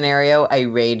 case scenario, I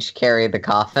rage carry the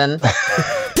coffin.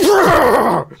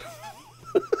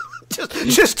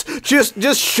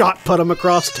 just shot put him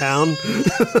across town.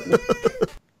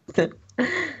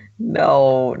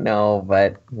 No,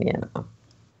 but you know.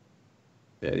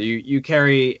 Yeah, you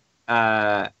carry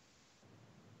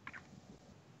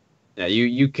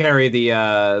you carry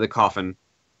the coffin.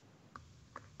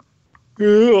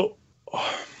 Yep.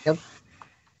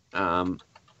 And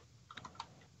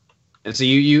so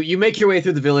you make your way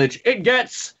through the village. It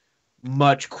gets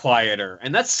much quieter,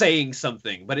 and that's saying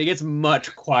something, but it gets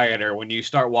much quieter when you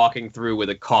start walking through with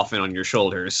a coffin on your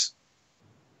shoulders.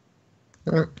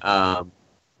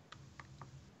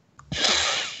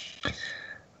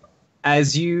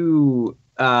 As you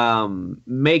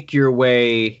make your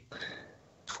way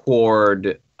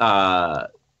toward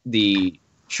the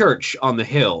church on the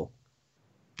hill,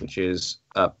 which is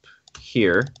up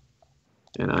here,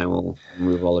 and I will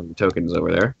move all of the tokens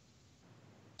over there.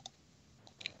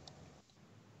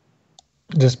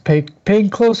 Just paying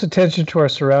close attention to our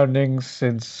surroundings,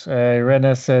 since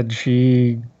Rena said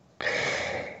she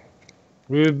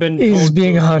We've been is told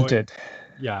being to avoid- hunted.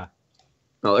 Yeah.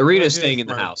 Well, Arena's staying in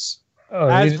the house.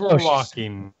 As we're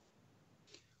walking,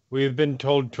 we've been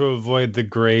told to avoid the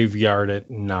graveyard at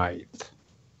night.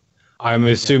 I'm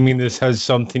assuming this has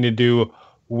something to do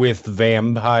with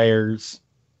vampires.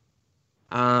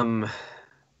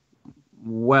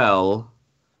 Well,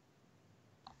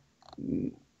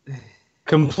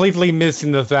 Completely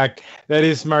missing the fact that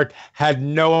Aasimar had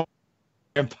no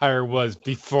vampire was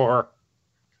before.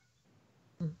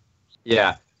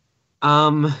 yeah.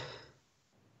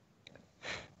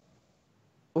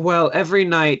 Well, every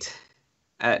night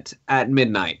at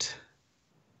midnight,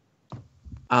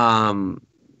 the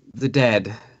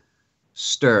dead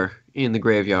stir in the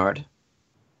graveyard.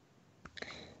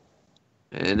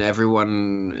 And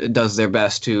everyone does their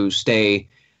best to stay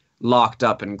locked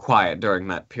up and quiet during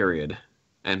that period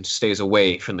and stays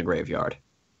away from the graveyard.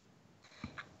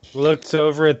 Looks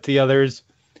over at the others.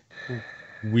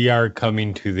 We are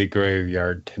coming to the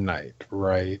graveyard tonight,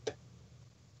 right?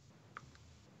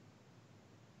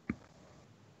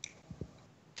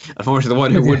 Unfortunately,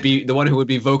 the one who would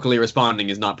be vocally responding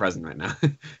is not present right now.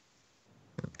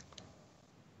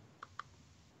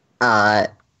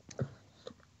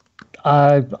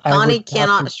 Connie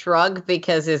cannot shrug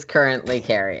because he's currently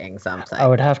carrying something. I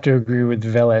would have to agree with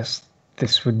Vallus.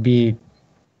 This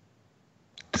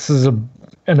is an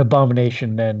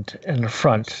abomination and an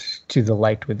affront to the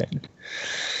light within.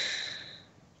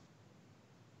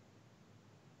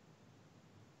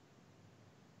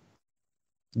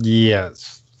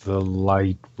 Yes, the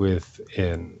light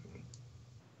within.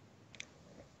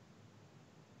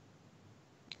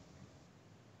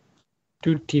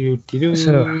 So,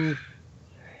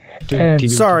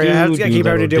 and Sorry, I keep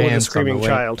having to deal with a screaming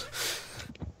child.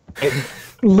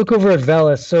 look over at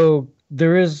Vallus. So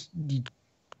there is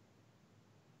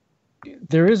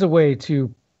there is a way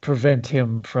to prevent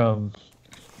him from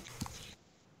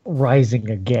rising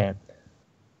again.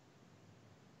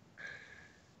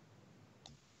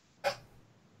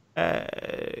 Are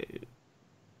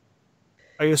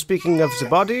you speaking of the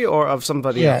body or of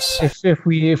somebody else? Yes, if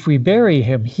we bury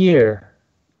him here,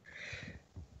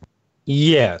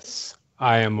 Yes,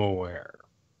 I am aware.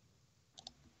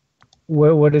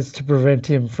 what is to prevent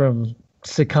him from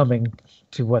succumbing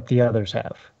to what the others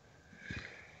have?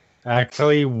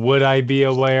 Actually, would I be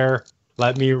aware?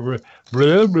 Let me...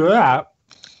 blah, blah.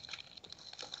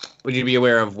 Would you be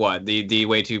aware of what? The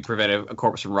way to prevent a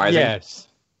corpse from rising? Yes.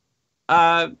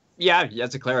 Yeah,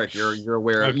 as a cleric, you're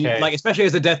aware of, Okay. like, especially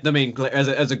as a death domain,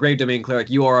 as a grave domain cleric,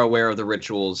 you are aware of the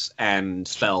rituals and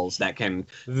spells that can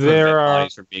prevent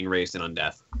bodies from being raised in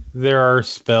undeath. There are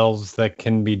spells that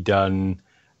can be done,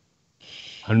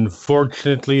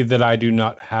 unfortunately, that I do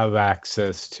not have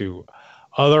access to.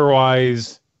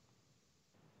 Otherwise,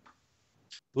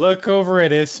 look over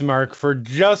at Aasimar for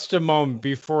just a moment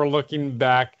before looking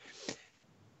back.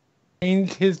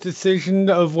 Change his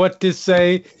decision of what to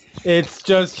say. It's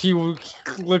just he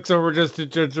looks over just to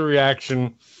judge the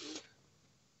reaction.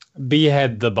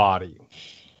 Behead the body.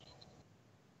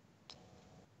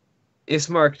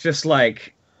 Ismark just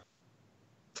like...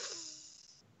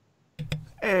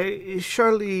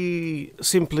 Surely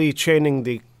simply chaining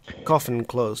the coffin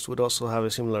closed would also have a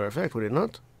similar effect, would it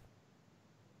not?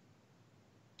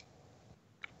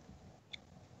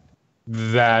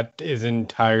 That is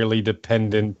entirely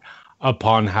dependent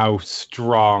upon how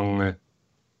strong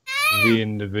the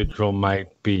individual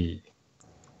might be.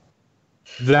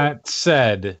 That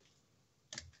said,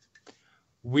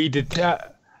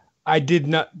 I did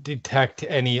not detect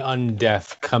any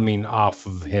undeath coming off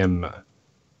of him.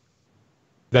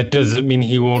 That doesn't mean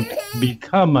he won't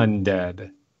become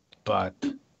undead, but...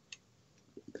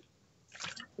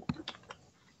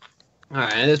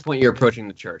 Alright, at this point you're approaching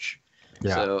the church.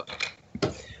 Yeah. So,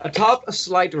 atop a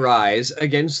slight rise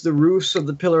against the roofs of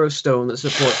the pillar of stone that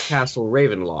supports Castle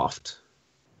Ravenloft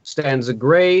stands a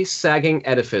gray, sagging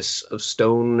edifice of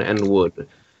stone and wood.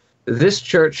 This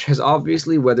church has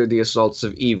obviously weathered the assaults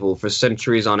of evil for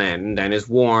centuries on end and is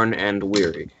worn and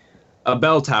weary. A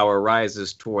bell tower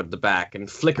rises toward the back, and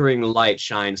flickering light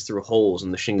shines through holes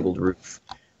in the shingled roof.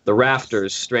 The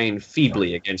rafters strain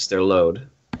feebly against their load.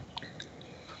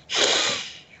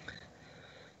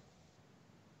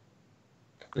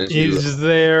 Is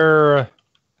there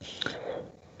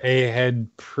a head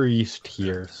priest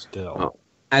here still? Oh.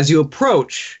 As you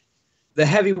approach, the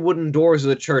heavy wooden doors of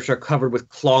the church are covered with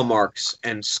claw marks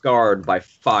and scarred by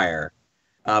fire,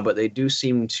 but they do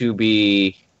seem to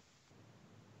be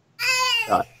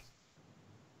shut.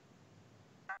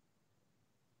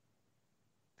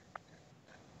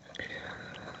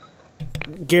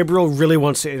 Gabriel really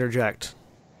wants to interject.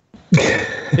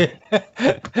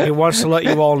 He wants to let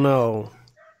you all know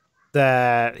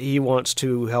that he wants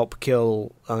to help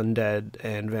kill undead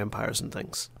and vampires and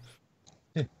things.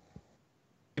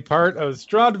 Part of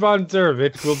Strahd von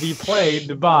Zervich will be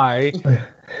played by...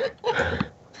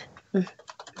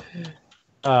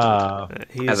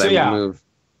 As I move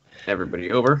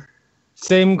everybody over.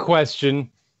 Same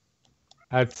question.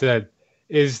 That said,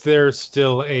 is there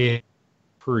still a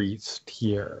priest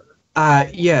here?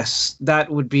 Yes, that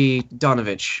would be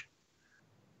Donovich.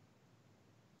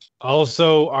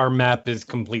 Also, our map is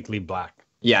completely black.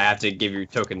 Yeah, I have to give you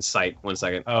token sight. 1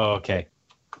 second. Oh, okay.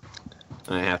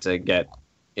 I have to get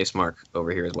Ismark over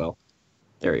here as well.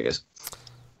 There he is.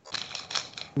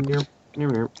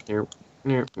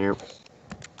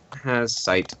 Has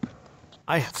sight.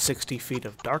 I have 60 feet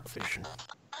of dark vision.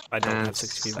 I don't have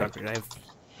 60 feet of dark vision. I have...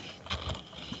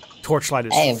 Torchlight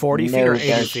is 40 feet or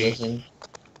 80 feet. Vision.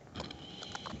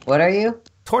 What are you?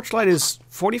 Torchlight is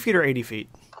 40 feet or 80 feet.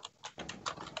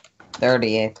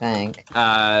 30, I think.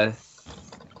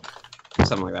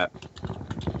 Something like that.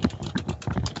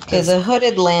 Because a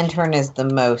hooded lantern is the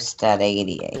most at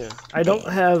 88. Yeah. I don't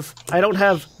have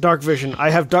dark vision. I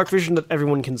have dark vision that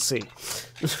everyone can see.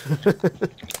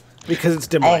 Because it's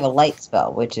dim I light. have a light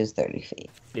spell, which is 30 feet.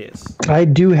 Yes. I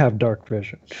do have dark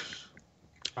vision.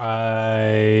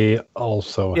 I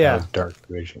also have dark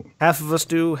vision. Half of us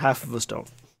do, half of us don't.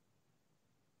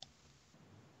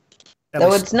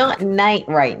 Though it's not night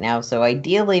right now, so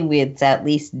ideally it's at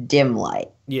least dim light.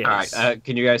 Yes. All right.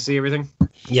 Can you guys see everything?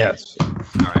 Yes. All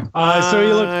right. So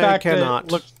you look I back.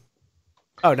 cannot.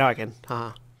 Oh, now I can.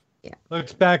 Haha.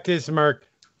 Looks back to Aasimar.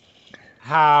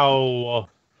 How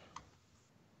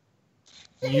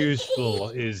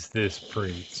useful is this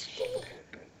priest?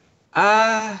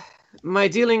 My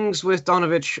dealings with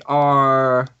Donovich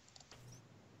are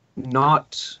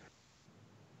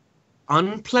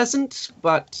unpleasant,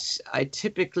 but I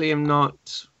typically am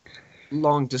not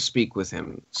long to speak with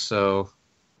him, so...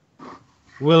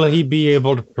 Will he be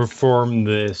able to perform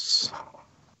this?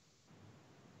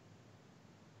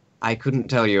 I couldn't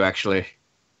tell you, actually.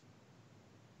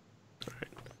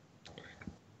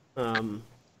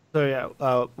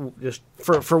 Just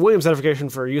for William's edification,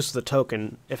 for use of the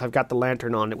token, if I've got the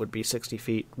lantern on, it would be 60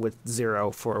 feet with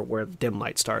 0 for where the dim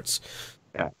light starts.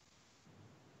 Yeah.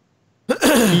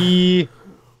 He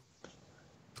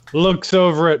looks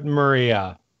over at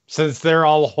Maria, since they're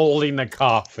all holding the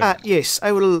coffin. Yes,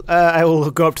 I will. I will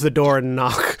go up to the door and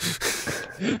knock.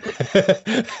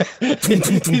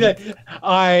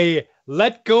 I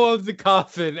let go of the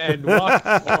coffin and walk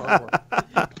forward.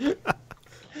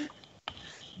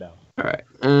 No. All right.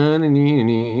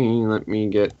 Let me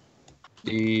get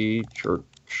the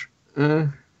church.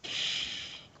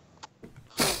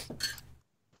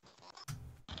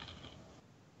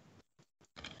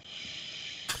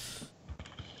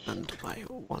 And my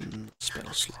one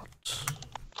spell slot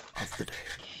of the day.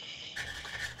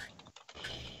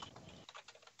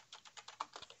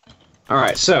 All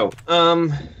right. So,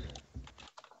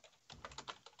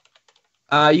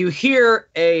 you hear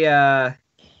a.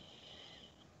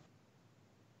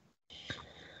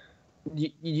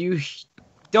 You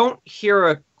don't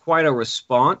hear quite a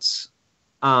response,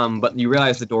 but you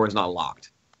realize the door is not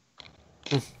locked.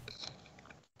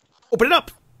 Open it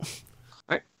up!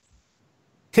 Right.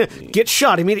 Get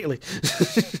shot immediately.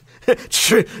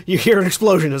 You hear an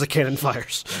explosion as a cannon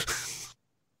fires.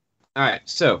 All right,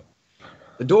 so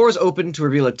the doors open to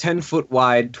reveal a 10-foot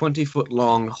wide, 20-foot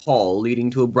long hall leading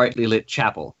to a brightly lit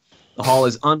chapel. The hall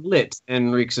is unlit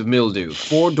and reeks of mildew.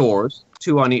 4 doors,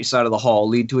 2 on each side of the hall,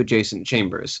 lead to adjacent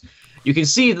chambers. You can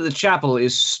see that the chapel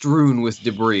is strewn with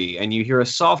debris, and you hear a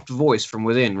soft voice from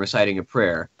within reciting a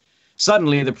prayer.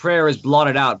 Suddenly, the prayer is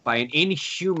blotted out by an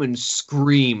inhuman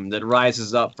scream that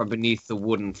rises up from beneath the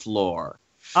wooden floor.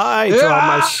 I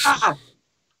draw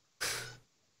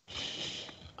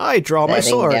my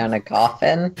sword. Setting down a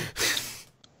coffin.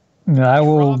 I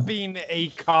will. Dropping a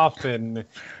coffin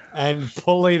and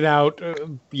pulling out.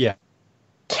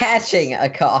 Catching a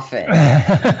coffin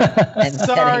and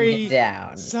setting it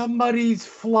down. Somebody's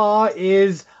flaw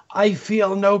is I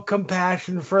feel no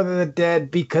compassion for the dead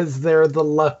because they're the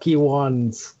lucky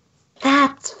ones.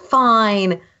 That's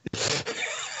fine.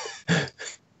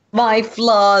 My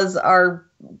flaws are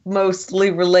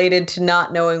mostly related to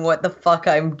not knowing what the fuck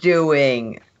I'm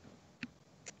doing.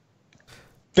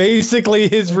 Basically,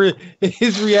 his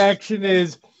reaction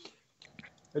is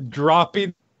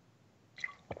dropping.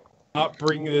 Not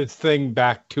bring this thing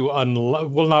back to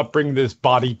will not bring this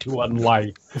body to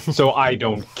unlife. So I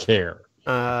don't care.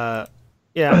 I'm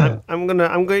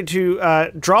going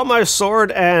to draw my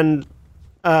sword and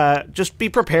just be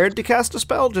prepared to cast a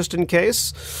spell just in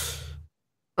case.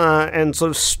 And sort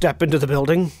of step into the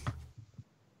building.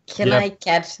 Can I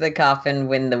catch the coffin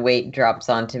when the weight drops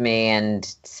onto me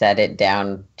and set it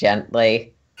down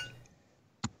gently?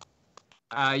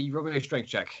 You roll me a strength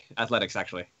check. Athletics,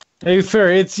 actually. Hey,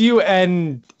 fair. It's you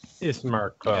and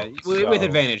Aasimar. With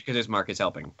advantage, because Aasimar is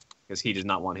helping. Because he does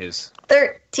not want his...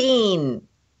 13!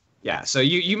 Yeah, so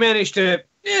you manage to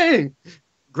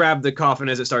grab the coffin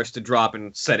as it starts to drop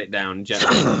and set it down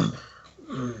gently.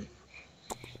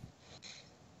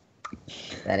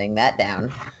 Setting that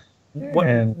down.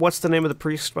 What's the name of the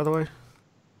priest, by the way?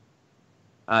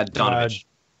 Donovich.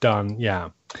 Yeah.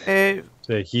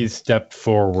 So he's stepped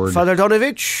forward. Father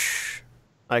Donovich,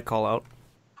 I call out.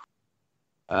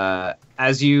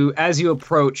 As you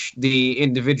approach, the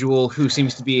individual who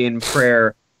seems to be in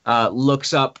prayer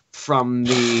looks up from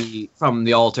the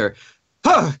altar.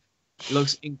 Huh!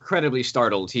 Looks incredibly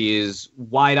startled. He is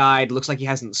wide-eyed. Looks like he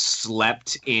hasn't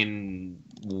slept in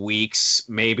weeks,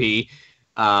 maybe.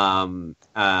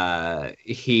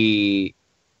 He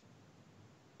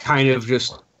kind of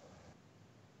just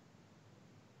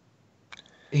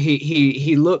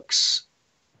he looks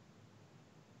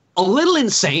a little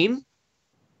insane.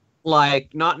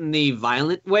 Like, not in the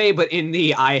violent way, but in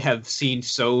the I have seen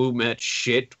so much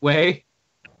shit way.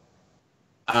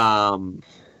 And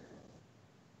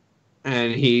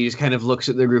he just kind of looks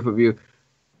at the group of you.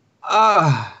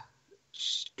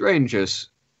 Strangers.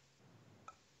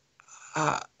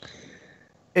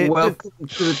 Welcome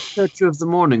to the Church of the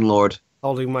Morning Lord.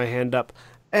 Holding my hand up.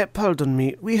 Pardon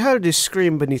me, we heard a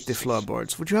scream beneath the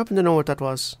floorboards. Would you happen to know what that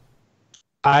was?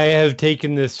 I have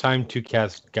taken this time to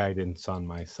cast guidance on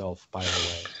myself, by the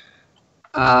way.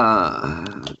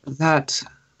 That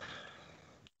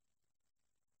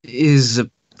is a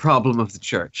problem of the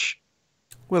church.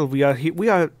 Well, we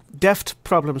are deft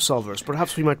problem solvers.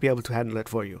 Perhaps we might be able to handle it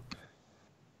for you.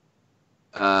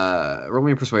 Roll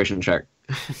me a persuasion check.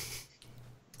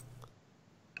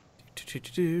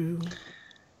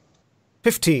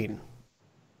 15.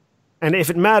 And if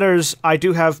it matters, I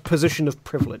do have position of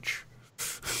privilege.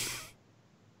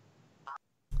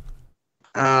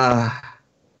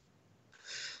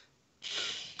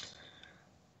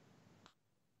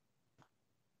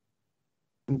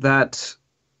 That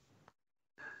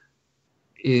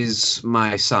is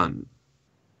my son,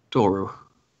 Doru.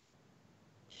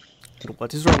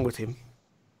 What is wrong with him?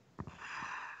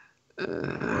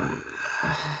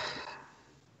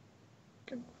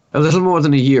 A little more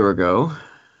than a year ago,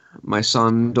 my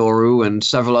son, Doru, and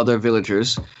several other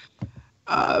villagers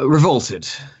revolted.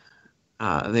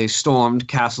 They stormed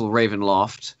Castle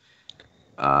Ravenloft,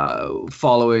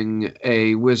 following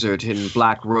a wizard in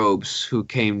black robes who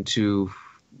came to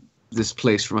this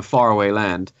place from a faraway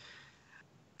land.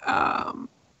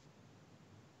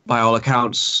 By all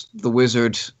accounts, the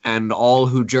wizard and all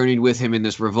who journeyed with him in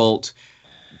this revolt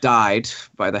died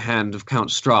by the hand of Count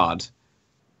Strahd,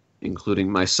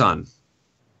 including my son,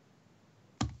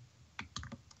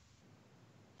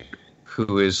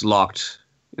 who is locked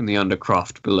in the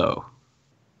Undercroft below.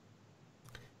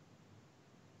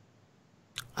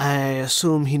 I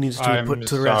assume he needs to be put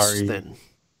to rest then.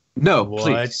 No, What?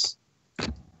 please.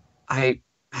 I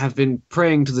have been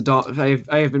praying to the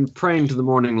I have been praying to the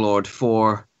Morning Lord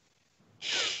for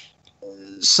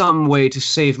some way to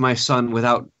save my son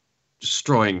without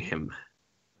destroying him.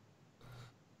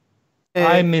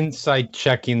 I'm inside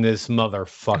checking this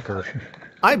motherfucker.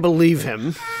 I believe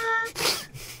him.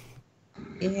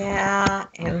 Yeah,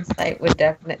 insight would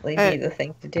definitely be the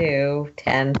thing to do.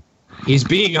 10. He's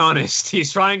being honest.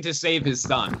 He's trying to save his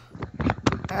son.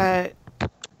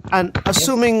 And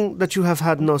assuming that you have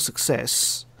had no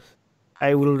success,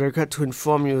 I will regret to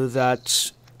inform you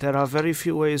that there are very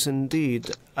few ways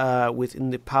indeed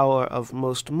within the power of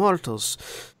most mortals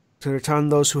to return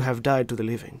those who have died to the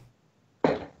living.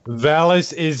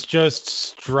 Vallus is just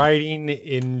striding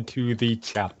into the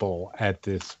chapel at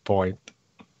this point.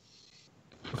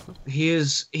 He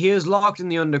is locked in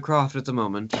the Undercroft at the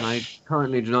moment, and I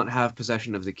currently do not have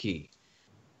possession of the key.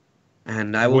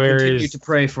 And I will continue to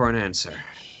pray for an answer.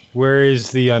 Where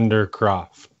is the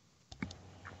Undercroft?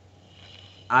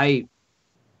 I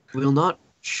will not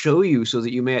show you so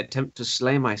that you may attempt to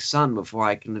slay my son before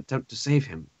I can attempt to save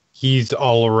him. He's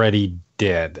already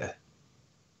dead.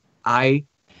 I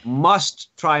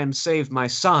must try and save my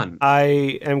son.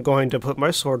 I am going to put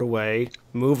my sword away,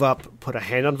 move up, put a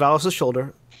hand on Vallus'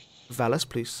 shoulder. Vallus,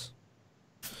 please.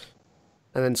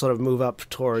 And then sort of move up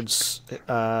towards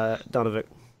Donovic.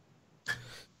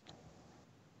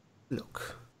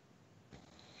 Look.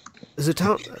 The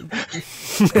town...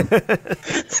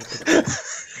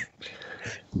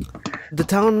 The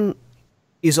town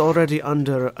is already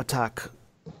under attack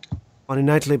on a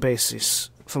nightly basis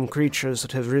from creatures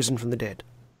that have risen from the dead.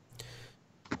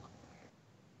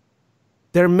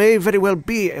 There may very well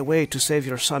be a way to save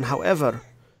your son. However,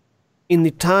 in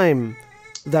the time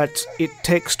that it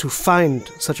takes to find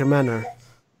such a manner,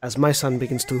 as my son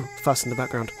begins to fuss in the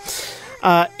background,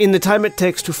 in the time it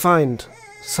takes to find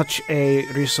such a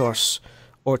resource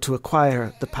or to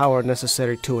acquire the power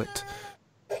necessary to it,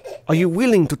 are you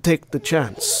willing to take the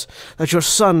chance that your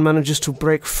son manages to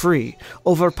break free,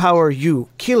 overpower you,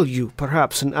 kill you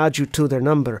perhaps, and add you to their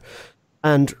number,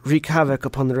 and wreak havoc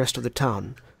upon the rest of the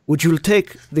town? Would you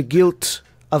take the guilt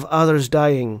of others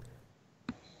dying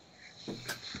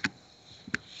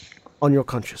on your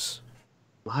conscience?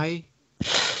 My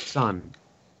son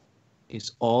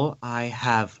is all I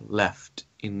have left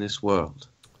in this world.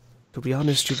 To be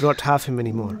honest, you do not have him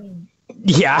anymore.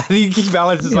 Yeah, I think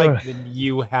Vallus is like, then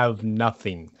you have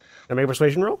nothing. Can I make a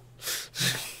persuasion roll?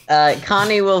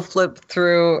 Connie will flip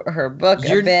through her book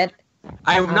a bit.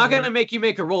 I'm not going to make you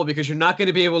make a roll because you're not going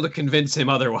to be able to convince him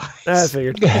otherwise. I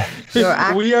figured.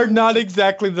 We are not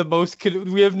exactly the most...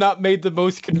 we have not made the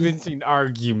most convincing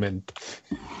argument.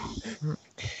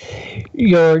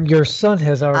 Your son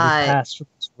has already passed from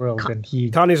this world, and he...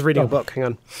 Connie's reading a book. Hang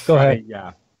on. Go ahead.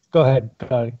 Yeah. Go ahead,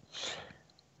 Connie.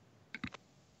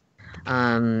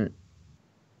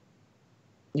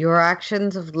 Your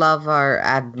actions of love are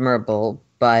admirable,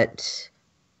 but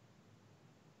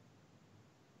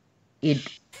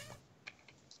it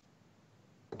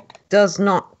does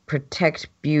not protect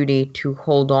beauty to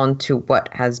hold on to what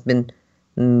has been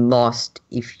lost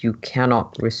if you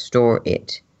cannot restore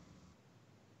it.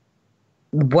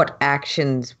 What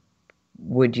actions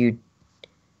would you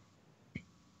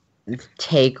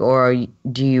take, or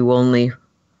do you only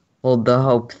hold the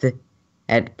hope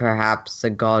that perhaps a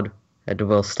god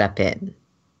will step in?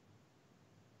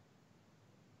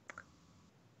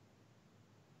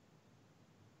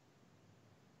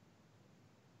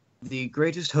 The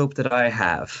greatest hope that I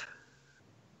have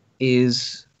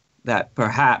is that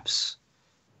perhaps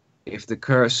if the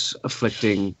curse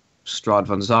afflicting Strahd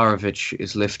von Zarovich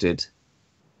is lifted,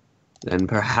 then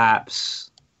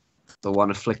perhaps the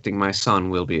one afflicting my son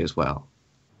will be as well.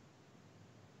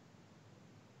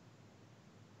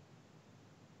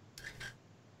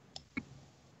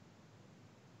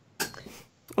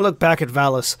 I look back at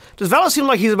Vallus. Does Vallus seem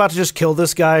like he's about to just kill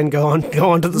this guy and go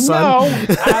on to the sun? No,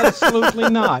 absolutely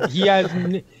not.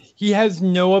 He has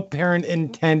no apparent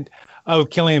intent of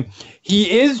killing him.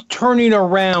 He is turning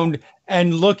around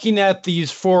and looking at these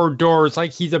 4 doors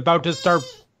like he's about to start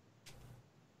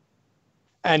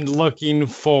and looking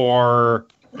for...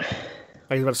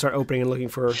 He's about to start opening and looking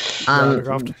for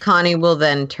Undercroft. Connie will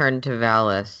then turn to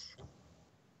Vallus.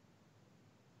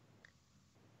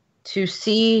 To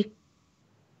see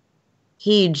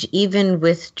Hege, even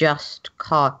with just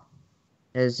cause,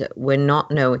 as we're not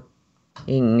knowing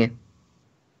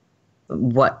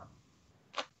what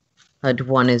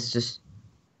one is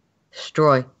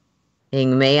destroying,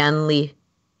 may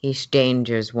unleash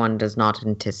dangers one does not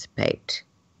anticipate.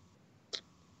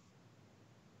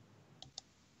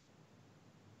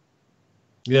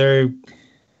 We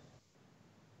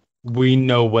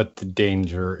know what the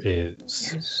danger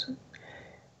is. Yes.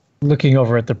 Looking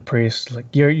over at the priest, like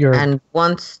you're. And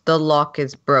once the lock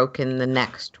is broken, the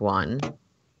next one.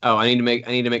 Oh, I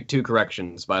need to make 2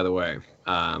 corrections, by the way.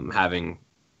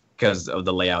 Because of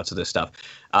the layouts of this stuff.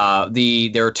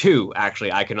 There are 2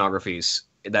 actually iconographies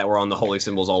that were on the holy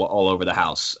symbols all over the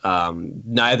house.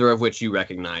 Neither of which you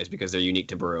recognize because they're unique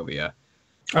to Barovia.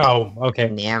 Oh, okay.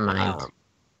 Never mind.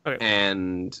 Okay.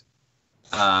 And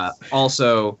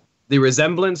also, the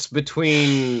resemblance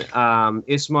between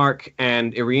Ismark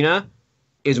and Irina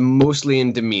is mostly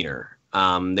in demeanor.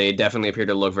 They definitely appear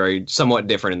to look somewhat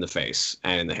different in the face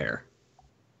and in the hair.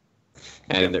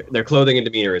 And their clothing and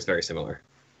demeanor is very similar.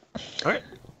 All right.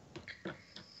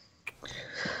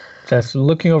 That's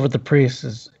looking over at the priest.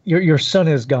 Is your son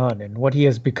is gone, and what he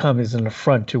has become is an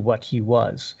affront to what he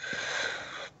was.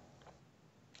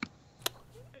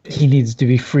 He needs to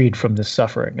be freed from the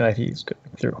suffering that he's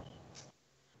going through.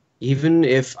 Even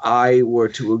if I were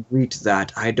to agree to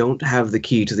that, I don't have the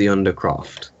key to the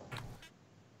Undercroft.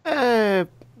 That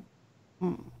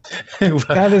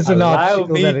is an Allow obstacle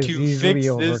me that is to easily fix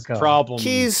overcome. this problem.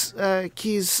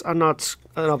 Keys are not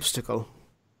an obstacle.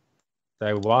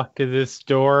 I walk to this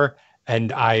door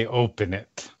and I open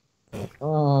it.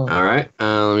 All right,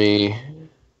 let me...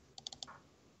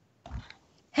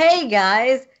 Hey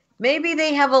guys, maybe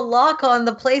they have a lock on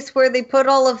the place where they put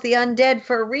all of the undead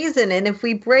for a reason, and if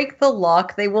we break the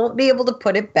lock, they won't be able to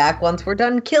put it back once we're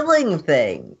done killing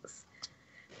things.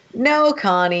 No,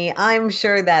 Connie, I'm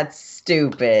sure that's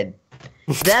stupid.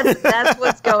 That's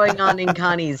what's going on in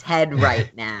Connie's head right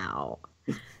now.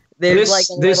 There's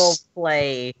little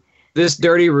play. This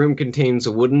dirty room contains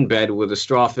a wooden bed with a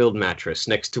straw-filled mattress,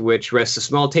 next to which rests a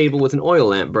small table with an oil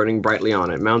lamp burning brightly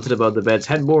on it. Mounted above the bed's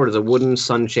headboard is a wooden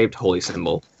sun-shaped holy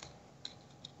symbol.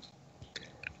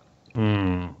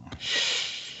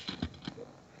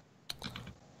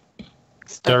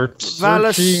 Start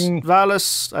searching.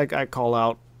 Vallus, I call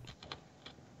out.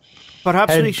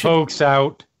 Perhaps Head we should. pokes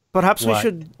out. Perhaps we What?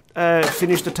 should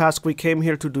finish the task we came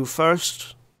here to do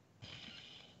first.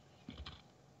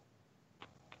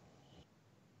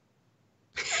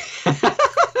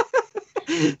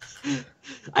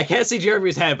 I can't see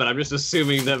Jeremy's head, but I'm just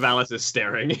assuming that Vallus is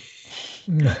staring.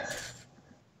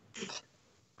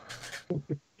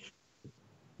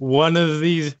 One of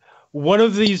these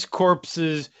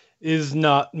corpses is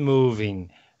not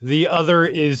moving. The other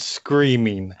is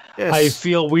screaming. Yes. I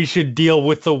feel we should deal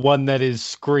with the one that is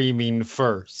screaming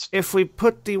first. If we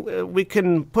put we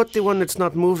can put the one that's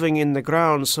not moving in the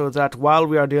ground, so that while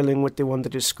we are dealing with the one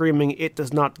that is screaming, it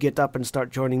does not get up and start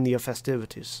joining the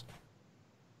festivities.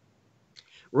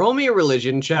 Roll me a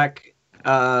religion check,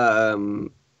 Jeremy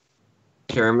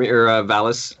or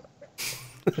Vallus.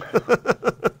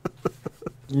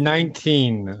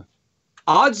 19.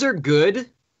 Odds are good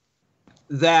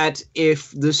that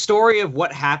if the story of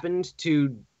what happened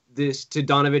to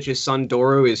Donovich's son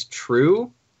Doru is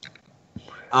true,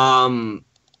 Oh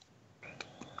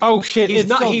shit! he's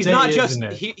not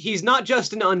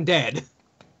just an undead.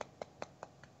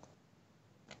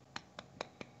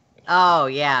 Oh,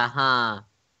 yeah, huh?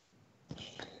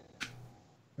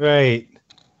 Right.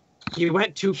 He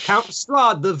went to Count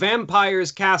Strahd, the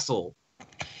vampire's castle,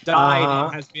 died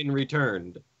and has been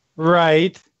returned.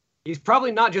 Right. He's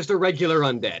probably not just a regular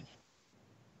undead.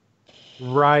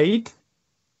 Right.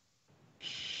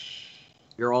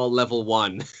 You're all level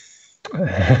 1.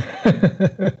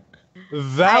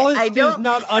 Vallus I does don't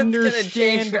not think that's gonna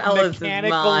change understand Valus's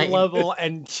mechanical mind. level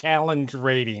and challenge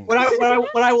rating. What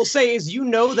I will say is, you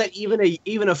know that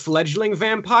even a fledgling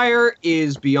vampire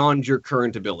is beyond your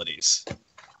current abilities.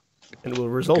 And will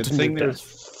result Good in thing your there's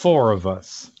death. 4 of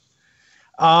us.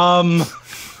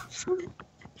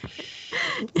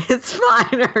 It's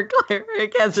fine. Our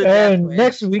cleric has a death And wish.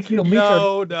 next week you'll meet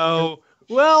our No.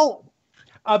 Well,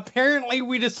 apparently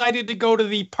we decided to go to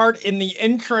the part in the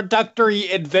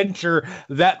introductory adventure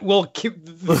that will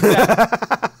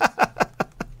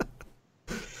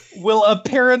will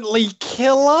apparently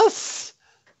kill us.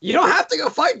 You don't have to go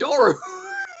fight Doru.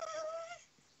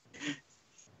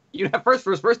 You have first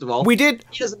of all, We did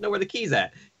he doesn't know where the key's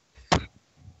at.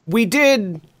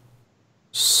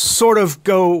 sort of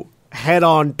go head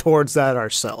on towards that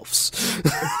ourselves.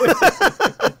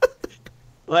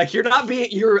 Like, you're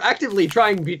actively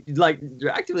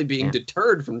being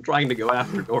deterred from trying to go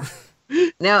after Doru.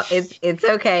 No, it's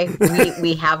okay.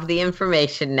 We have the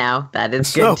information now. That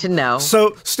is good to know.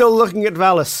 So, still looking at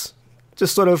Vallus,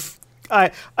 just sort of,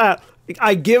 I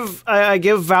give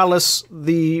Vallus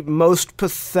the most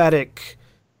pathetic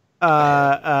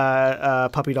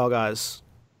puppy dog eyes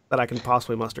that I can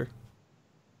possibly muster.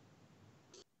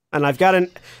 And I've got an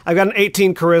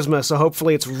 18 charisma, so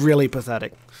hopefully it's really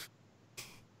pathetic.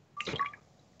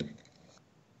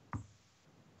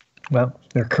 Well,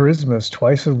 their charisma is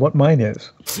twice as what mine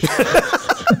is.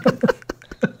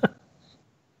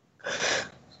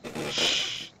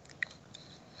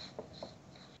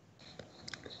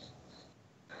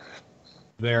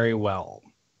 Very well.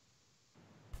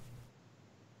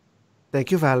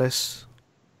 Thank you, Vallus.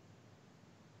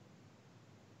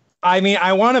 I mean,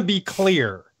 I want to be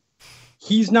clear.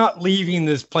 He's not leaving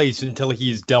this place until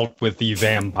he's dealt with the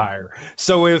vampire.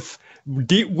 So if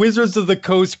Wizards of the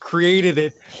Coast created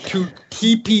it to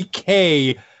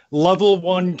TPK level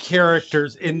 1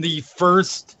 characters in the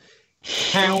first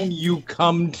town you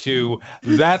come to,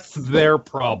 that's their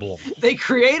problem. They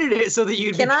created it so that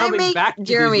you'd be coming back to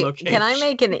these locations. Can I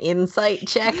make an insight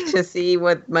check to see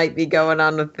what might be going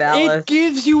on with Vallus? It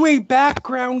gives you a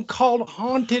background called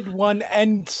Haunted One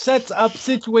and sets up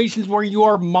situations where you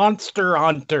are monster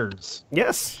hunters.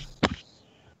 Yes.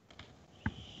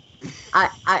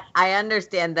 I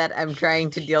understand that. I'm trying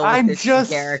to deal with this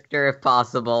character if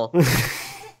possible.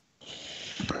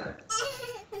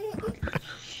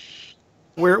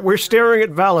 We're staring at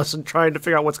Vallus and trying to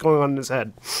figure out what's going on in his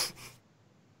head.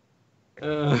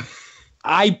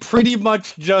 I pretty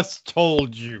much just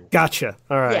told you. Gotcha.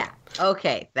 All right. Yeah.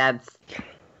 Okay. That's.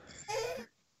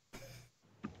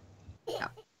 Yeah.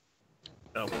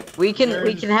 We can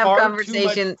have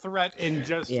conversation. Too much threat in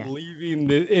just leaving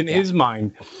in his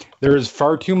mind. There is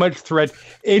far too much threat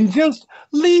in just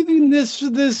leaving this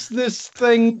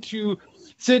thing to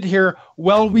sit here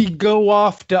while we go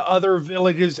off to other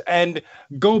villages and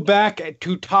go back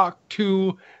to talk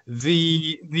to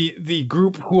the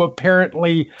group who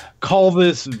apparently call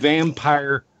this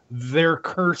vampire their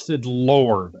cursed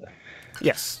lord.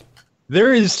 Yes.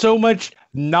 There is so much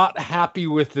not happy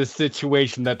with the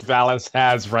situation that Vallus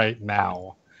has right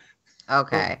now.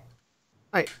 Okay.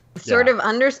 Right. Sort of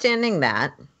understanding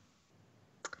that,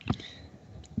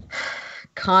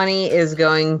 Connie is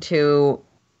going to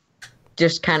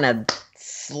just kind of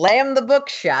slam the book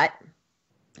shut,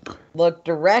 look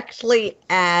directly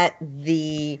at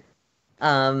the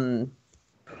Donovich.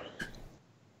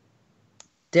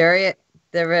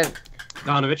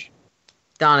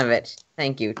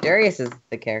 Thank you. Darius is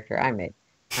the character I made.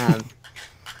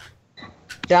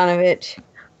 Donovich,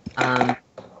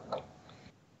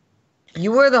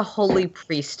 you are the holy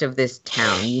priest of this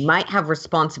town. You might have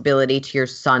responsibility to your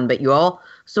son, but you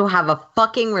also have a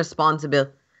fucking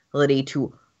responsibility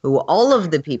to all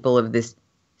of the people of this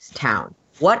town.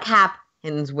 What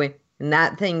happens when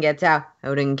that thing gets out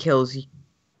and kills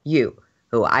you?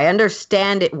 Who I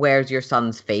understand it wears your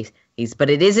son's face, but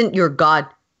it isn't your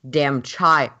goddamn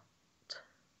child.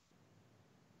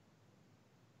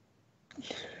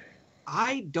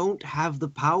 I don't have the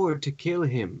power to kill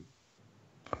him.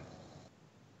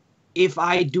 If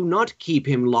I do not keep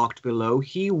him locked below,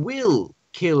 he will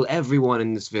kill everyone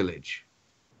in this village.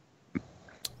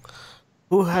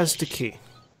 Who has the key?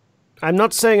 I'm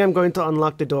not saying I'm going to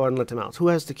unlock the door and let him out. Who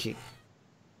has the key?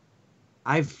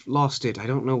 I've lost it. I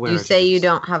don't know where You it say is. you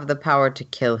don't have the power to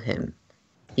kill him.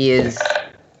 He is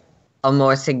a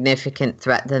more significant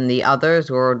threat than the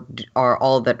others, or are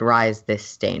all that rise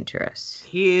this dangerous?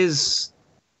 He is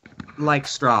like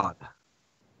Strahd.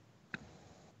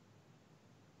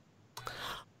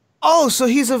 Oh, so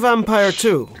he's a vampire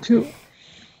too.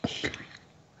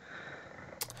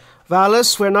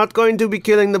 Vallus, we're not going to be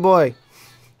killing the boy.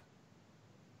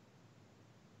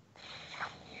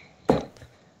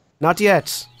 Not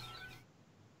yet.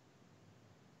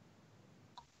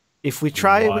 If we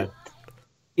try, What?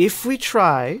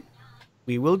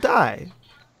 we will die.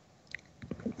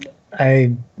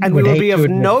 I And we would will hate be to of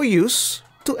admit, no use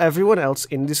to everyone else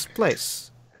in this place.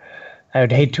 I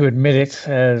would hate to admit it,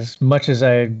 as much as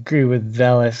I agree with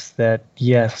Vallus that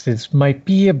yes, this might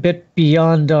be a bit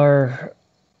beyond our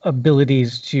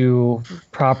abilities to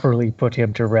properly put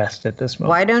him to rest at this moment.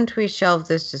 Why don't we shelve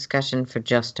this discussion for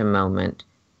just a moment?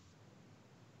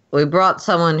 We brought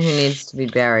someone who needs to be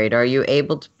buried. Are you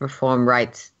able to perform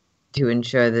rites to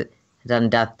ensure that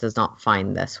Undeath does not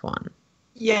find this one?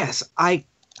 Yes, I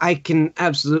can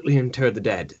absolutely inter the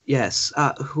dead. Yes.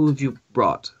 Who have you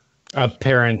brought?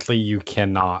 Apparently you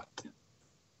cannot.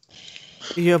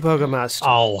 Your burgomaster.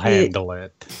 I'll handle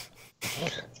it.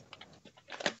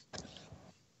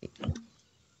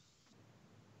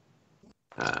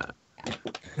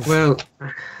 Well,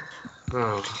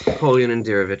 Polian and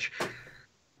Dirovich.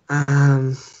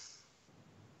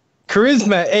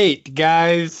 Charisma 8,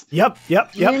 guys. Yep. Do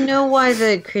you know why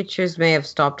the creatures may have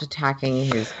stopped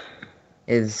attacking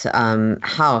his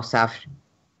house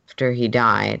after he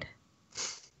died?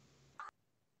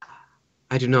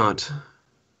 I do not.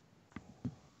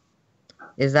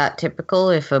 Is that typical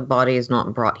if a body is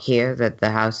not brought here, that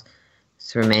the house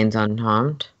remains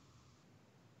unharmed?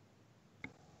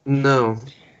 No.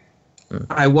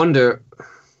 I wonder.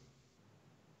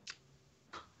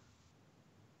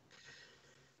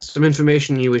 Some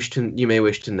information you may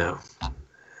wish to know.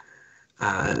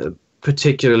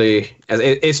 Particularly, as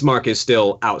Aasimar is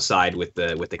still outside with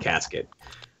the casket.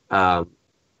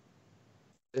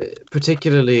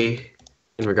 Particularly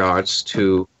in regards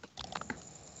to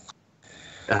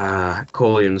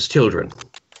Colian's children.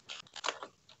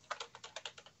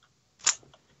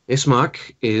 Aasimar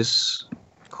is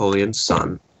Colian's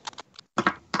son.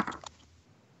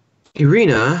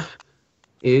 Irina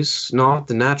is not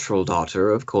the natural daughter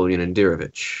of Colian and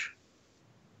Dirovich.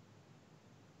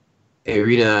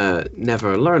 Irina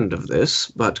never learned of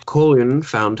this, but Colian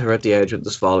found her at the edge of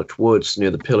the Svalich woods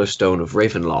near the pillar stone of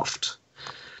Ravenloft.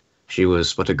 She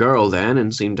was but a girl then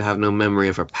and seemed to have no memory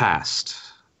of her past.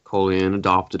 Colian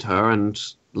adopted her and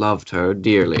loved her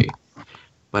dearly,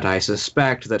 but I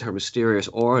suspect that her mysterious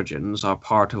origins are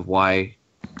part of why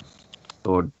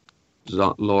Lord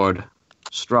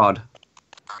Strahd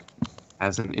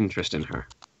has an interest in her.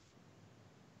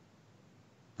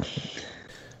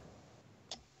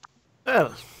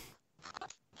 Well,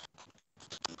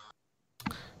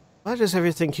 why does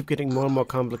everything keep getting more and more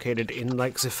complicated in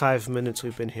like the 5 minutes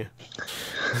we've been here?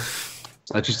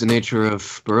 Such is the nature of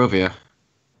Barovia.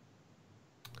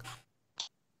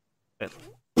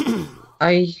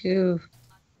 Are you...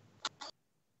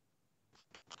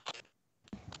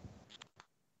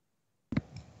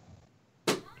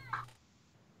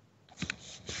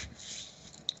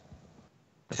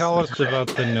 Tell us about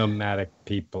the nomadic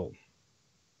people.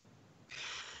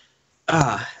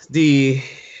 The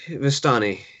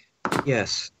Vistani.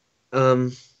 Yes.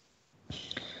 What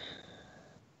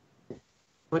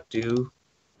do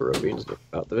Barovians know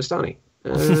about the Vistani?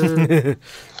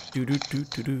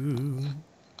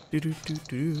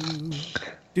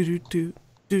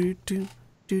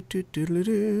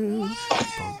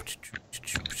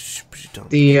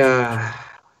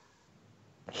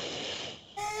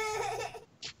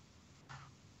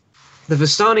 The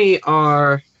Vistani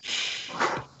are,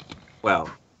 well,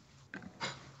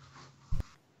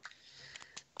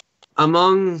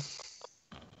 among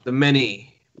the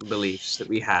many beliefs that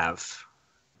we have,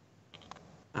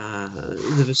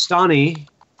 the Vistani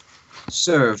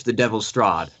serve the Devil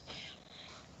Strahd.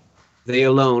 They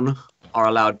alone are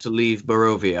allowed to leave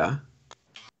Barovia,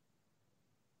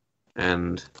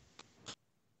 and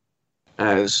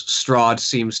as Strahd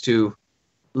seems to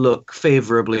look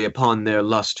favorably upon their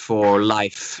lust for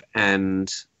life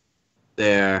and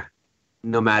their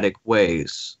nomadic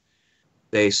ways,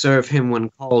 they serve him when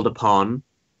called upon,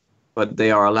 but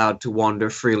they are allowed to wander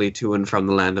freely to and from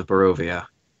the land of Barovia.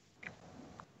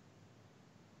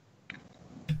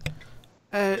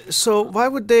 So why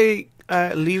would they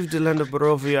leave the land of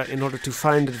Barovia in order to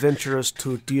find adventurers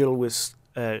to deal with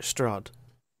Strahd?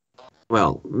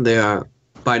 Well, they are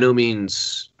by no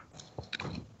means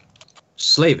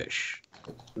slavish.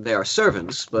 They are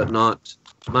servants, but not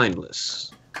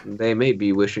mindless. They may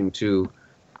be wishing to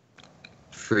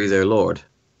free their lord.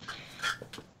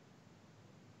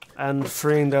 And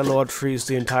freeing their lord frees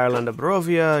the entire land of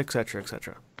Barovia, etc.,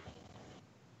 etc.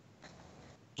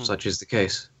 Such is the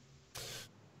case.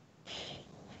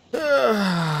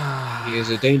 He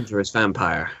is a dangerous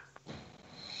vampire.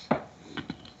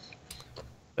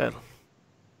 Well,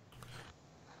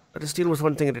 Let us deal with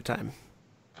one thing at a time.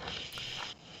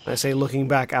 I say, looking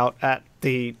back out at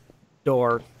the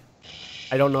door.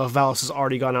 I don't know if Vallus has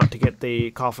already gone out to get the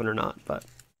coffin or not, but...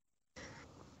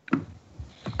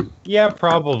 Yeah,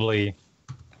 probably.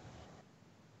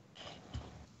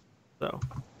 So...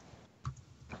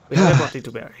 we have a body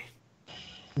to bury.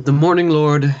 The Morning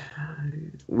Lord,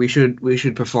 we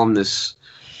should perform this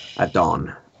at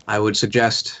dawn. I would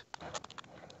suggest...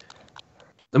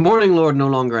 The Morning Lord no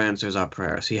longer answers our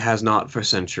prayers. He has not for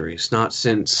centuries, not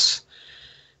since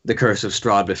the curse of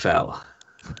Strahd befell.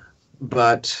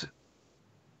 But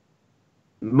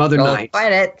Mother Night...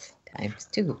 Fight it!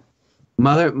 ×2.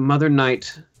 Mother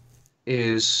Night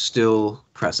is still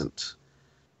present.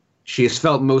 She is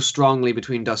felt most strongly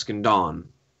between dusk and dawn.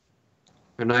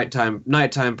 Her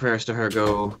nighttime prayers to her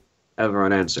go ever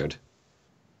unanswered.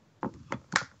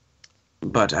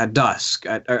 But at dusk,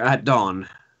 at dawn,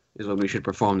 is when we should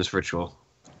perform this ritual.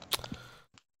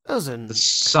 Doesn't. The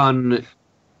sun,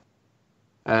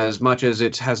 as much as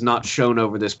it has not shone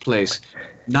over this place,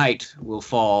 night will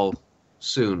fall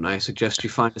soon. I suggest you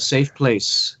find a safe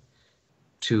place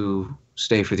to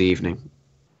stay for the evening.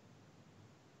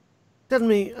 Tell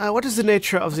me, what is the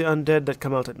nature of the undead that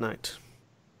come out at night?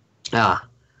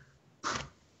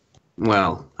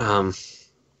 Well, I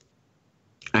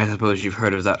suppose you've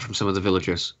heard of that from some of the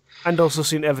villagers. And also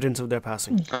seen evidence of their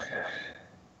passing.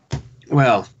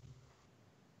 Well,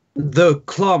 the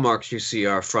claw marks you see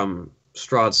are from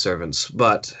Strahd's servants,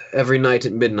 but every night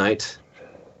at midnight,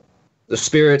 the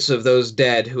spirits of those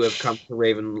dead who have come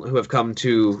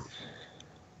to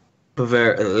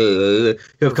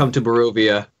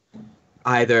Barovia,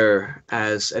 either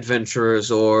as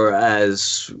adventurers or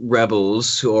as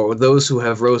rebels, or those who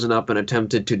have risen up and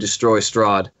attempted to destroy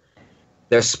Strahd,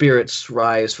 their spirits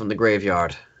rise from the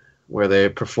graveyard, where they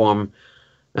perform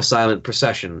a silent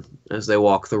procession as they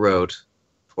walk the road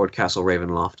toward Castle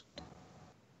Ravenloft.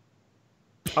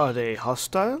 Are they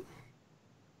hostile?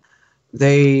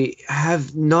 They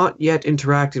have not yet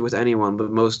interacted with anyone,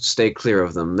 but most stay clear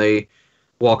of them. They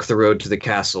walk the road to the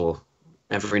castle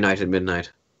every night at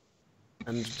midnight.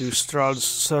 And do Strahd's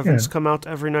servants come out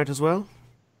every night as well?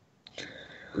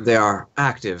 They are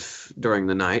active during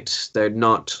the night. They're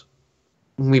not...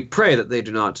 We pray that they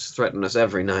do not threaten us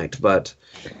every night, but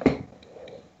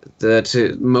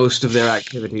that most of their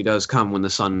activity does come when the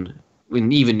sun...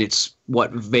 when even its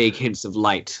what vague hints of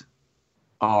light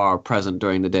are present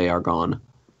during the day are gone.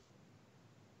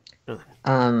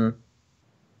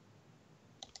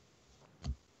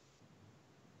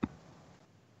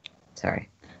 Sorry.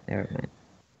 Never mind.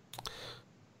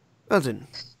 Well then,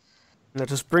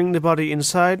 let us bring the body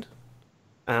inside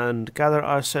and gather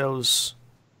ourselves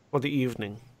for the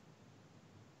evening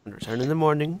and return in the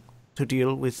morning to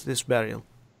deal with this burial.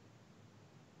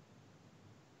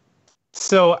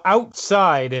 So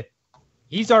outside,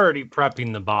 he's already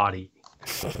prepping the body.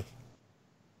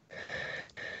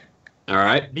 All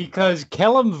right. Because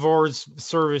Kelemvor's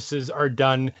services are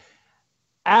done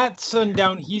at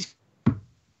sundown. He's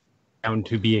down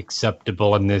to be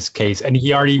acceptable in this case, and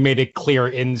he already made it clear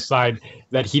inside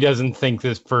that he doesn't think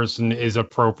this person is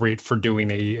appropriate for doing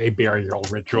a burial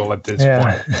ritual at this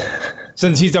point.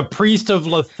 Since he's a priest of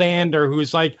Lathander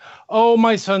who's like, oh,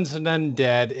 my son's an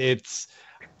undead, it's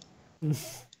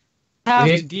have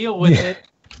to deal with it.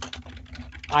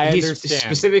 I understand.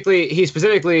 He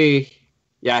specifically,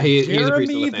 yeah, he's a priest of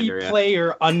Jeremy, Lathander, the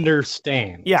player,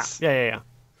 understands. Yeah.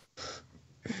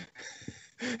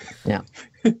 Yeah.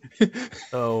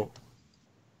 So,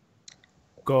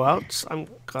 go out. I'm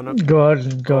gonna go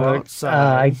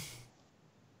outside.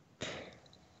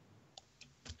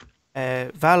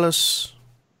 Vallus.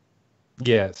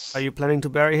 Yes. Are you planning to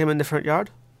bury him in the front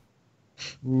yard?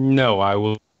 No,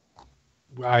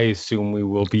 I assume we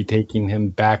will be taking him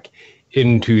back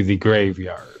into the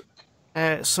graveyard.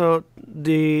 So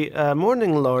the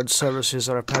Morning Lord services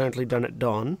are apparently done at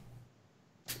dawn.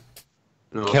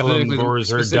 No,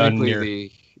 Kelemvor's are done near...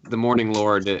 The Morning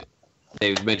Lord that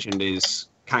they've mentioned is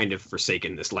kind of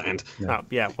forsaken this land.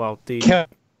 Well, the...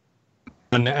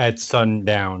 At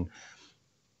sundown.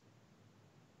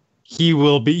 He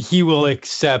will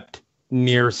accept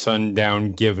near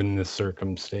sundown given the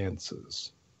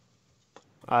circumstances.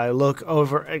 I look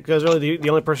over, because really the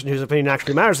only person whose opinion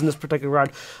actually matters in this particular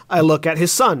regard, I look at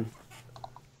his son.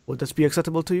 Would this be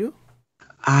acceptable to you?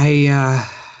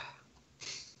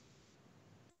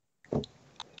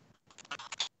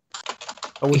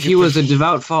 If he was a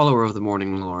devout follower of the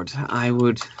Morning Lord, I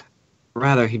would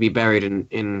rather he be buried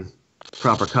in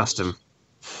proper custom.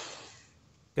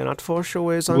 Cannot force your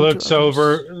ways on. Looks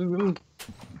over.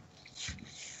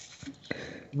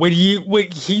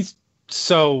 He's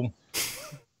so...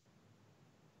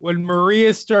 when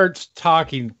Maria starts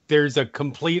talking, there's a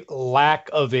complete lack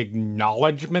of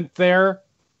acknowledgement there.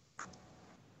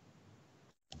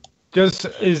 Just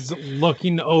is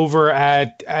looking over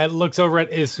looks over at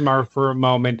Aasimar for a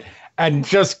moment and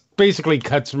just basically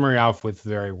cuts Maria off with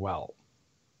very well.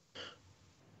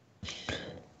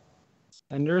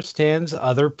 Understands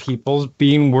other people's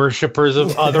being worshippers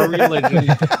of other religions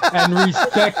and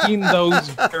respecting ththose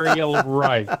burial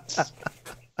rites.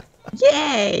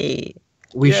 Yay!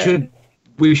 We should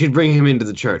bring him into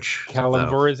the church.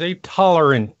 Kalimdor is a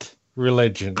tolerant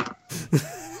religion.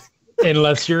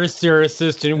 Unless you're a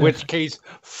Syracist, in which case,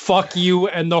 fuck you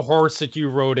and the horse that you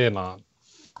rode in on.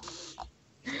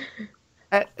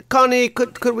 Connie,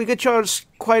 could we get your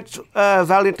quite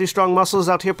valiantly strong muscles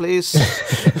out here, please?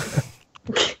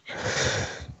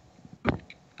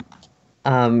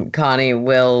 Connie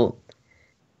will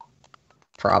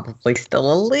probably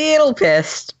still a little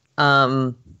pissed.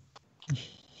 Not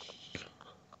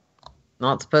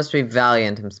supposed to be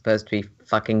valiant. I'm supposed to be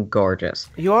fucking gorgeous.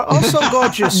 You are also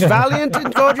gorgeous. Valiant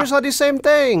and gorgeous are the same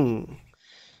thing.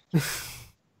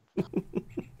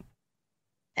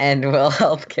 And we'll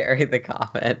help carry the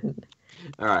coffin.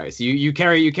 All right. So you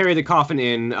carry the coffin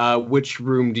in. Which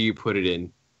room do you put it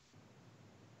in?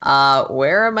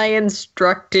 Where am I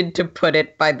instructed to put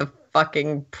it by the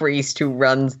fucking priest who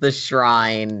runs the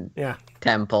shrine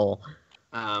temple?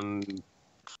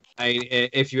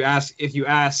 If you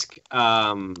ask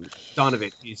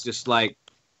Donovan, he's just like,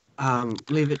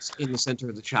 leave it in the center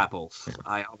of the chapel.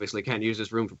 I obviously can't use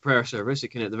this room for prayer service. It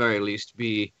can at the very least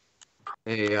be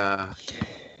a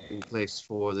place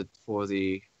for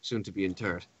the soon to be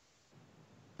interred.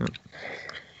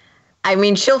 I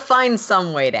mean, she'll find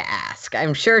some way to ask.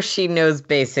 I'm sure she knows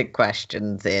basic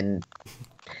questions in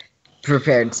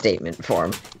prepared statement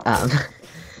form.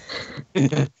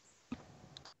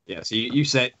 Yeah, so you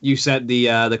set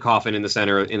the coffin in the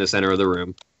center of the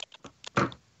room.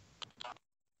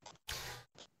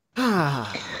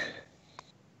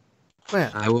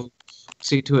 Well, I will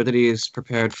see to it that he is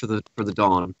prepared for the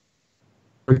dawn.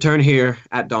 Return here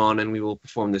at dawn, and we will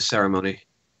perform this ceremony.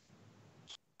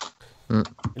 And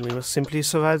we must simply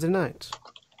survive the night.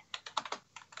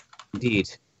 Indeed.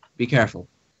 Be careful.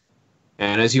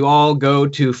 And as you all go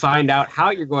to find out how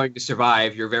you're going to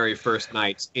survive your very first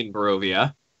night in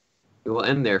Barovia, we will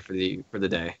end there for the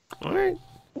day. All right.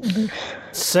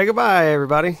 Say goodbye,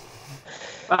 everybody.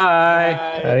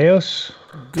 Bye. Adios.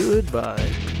 Goodbye.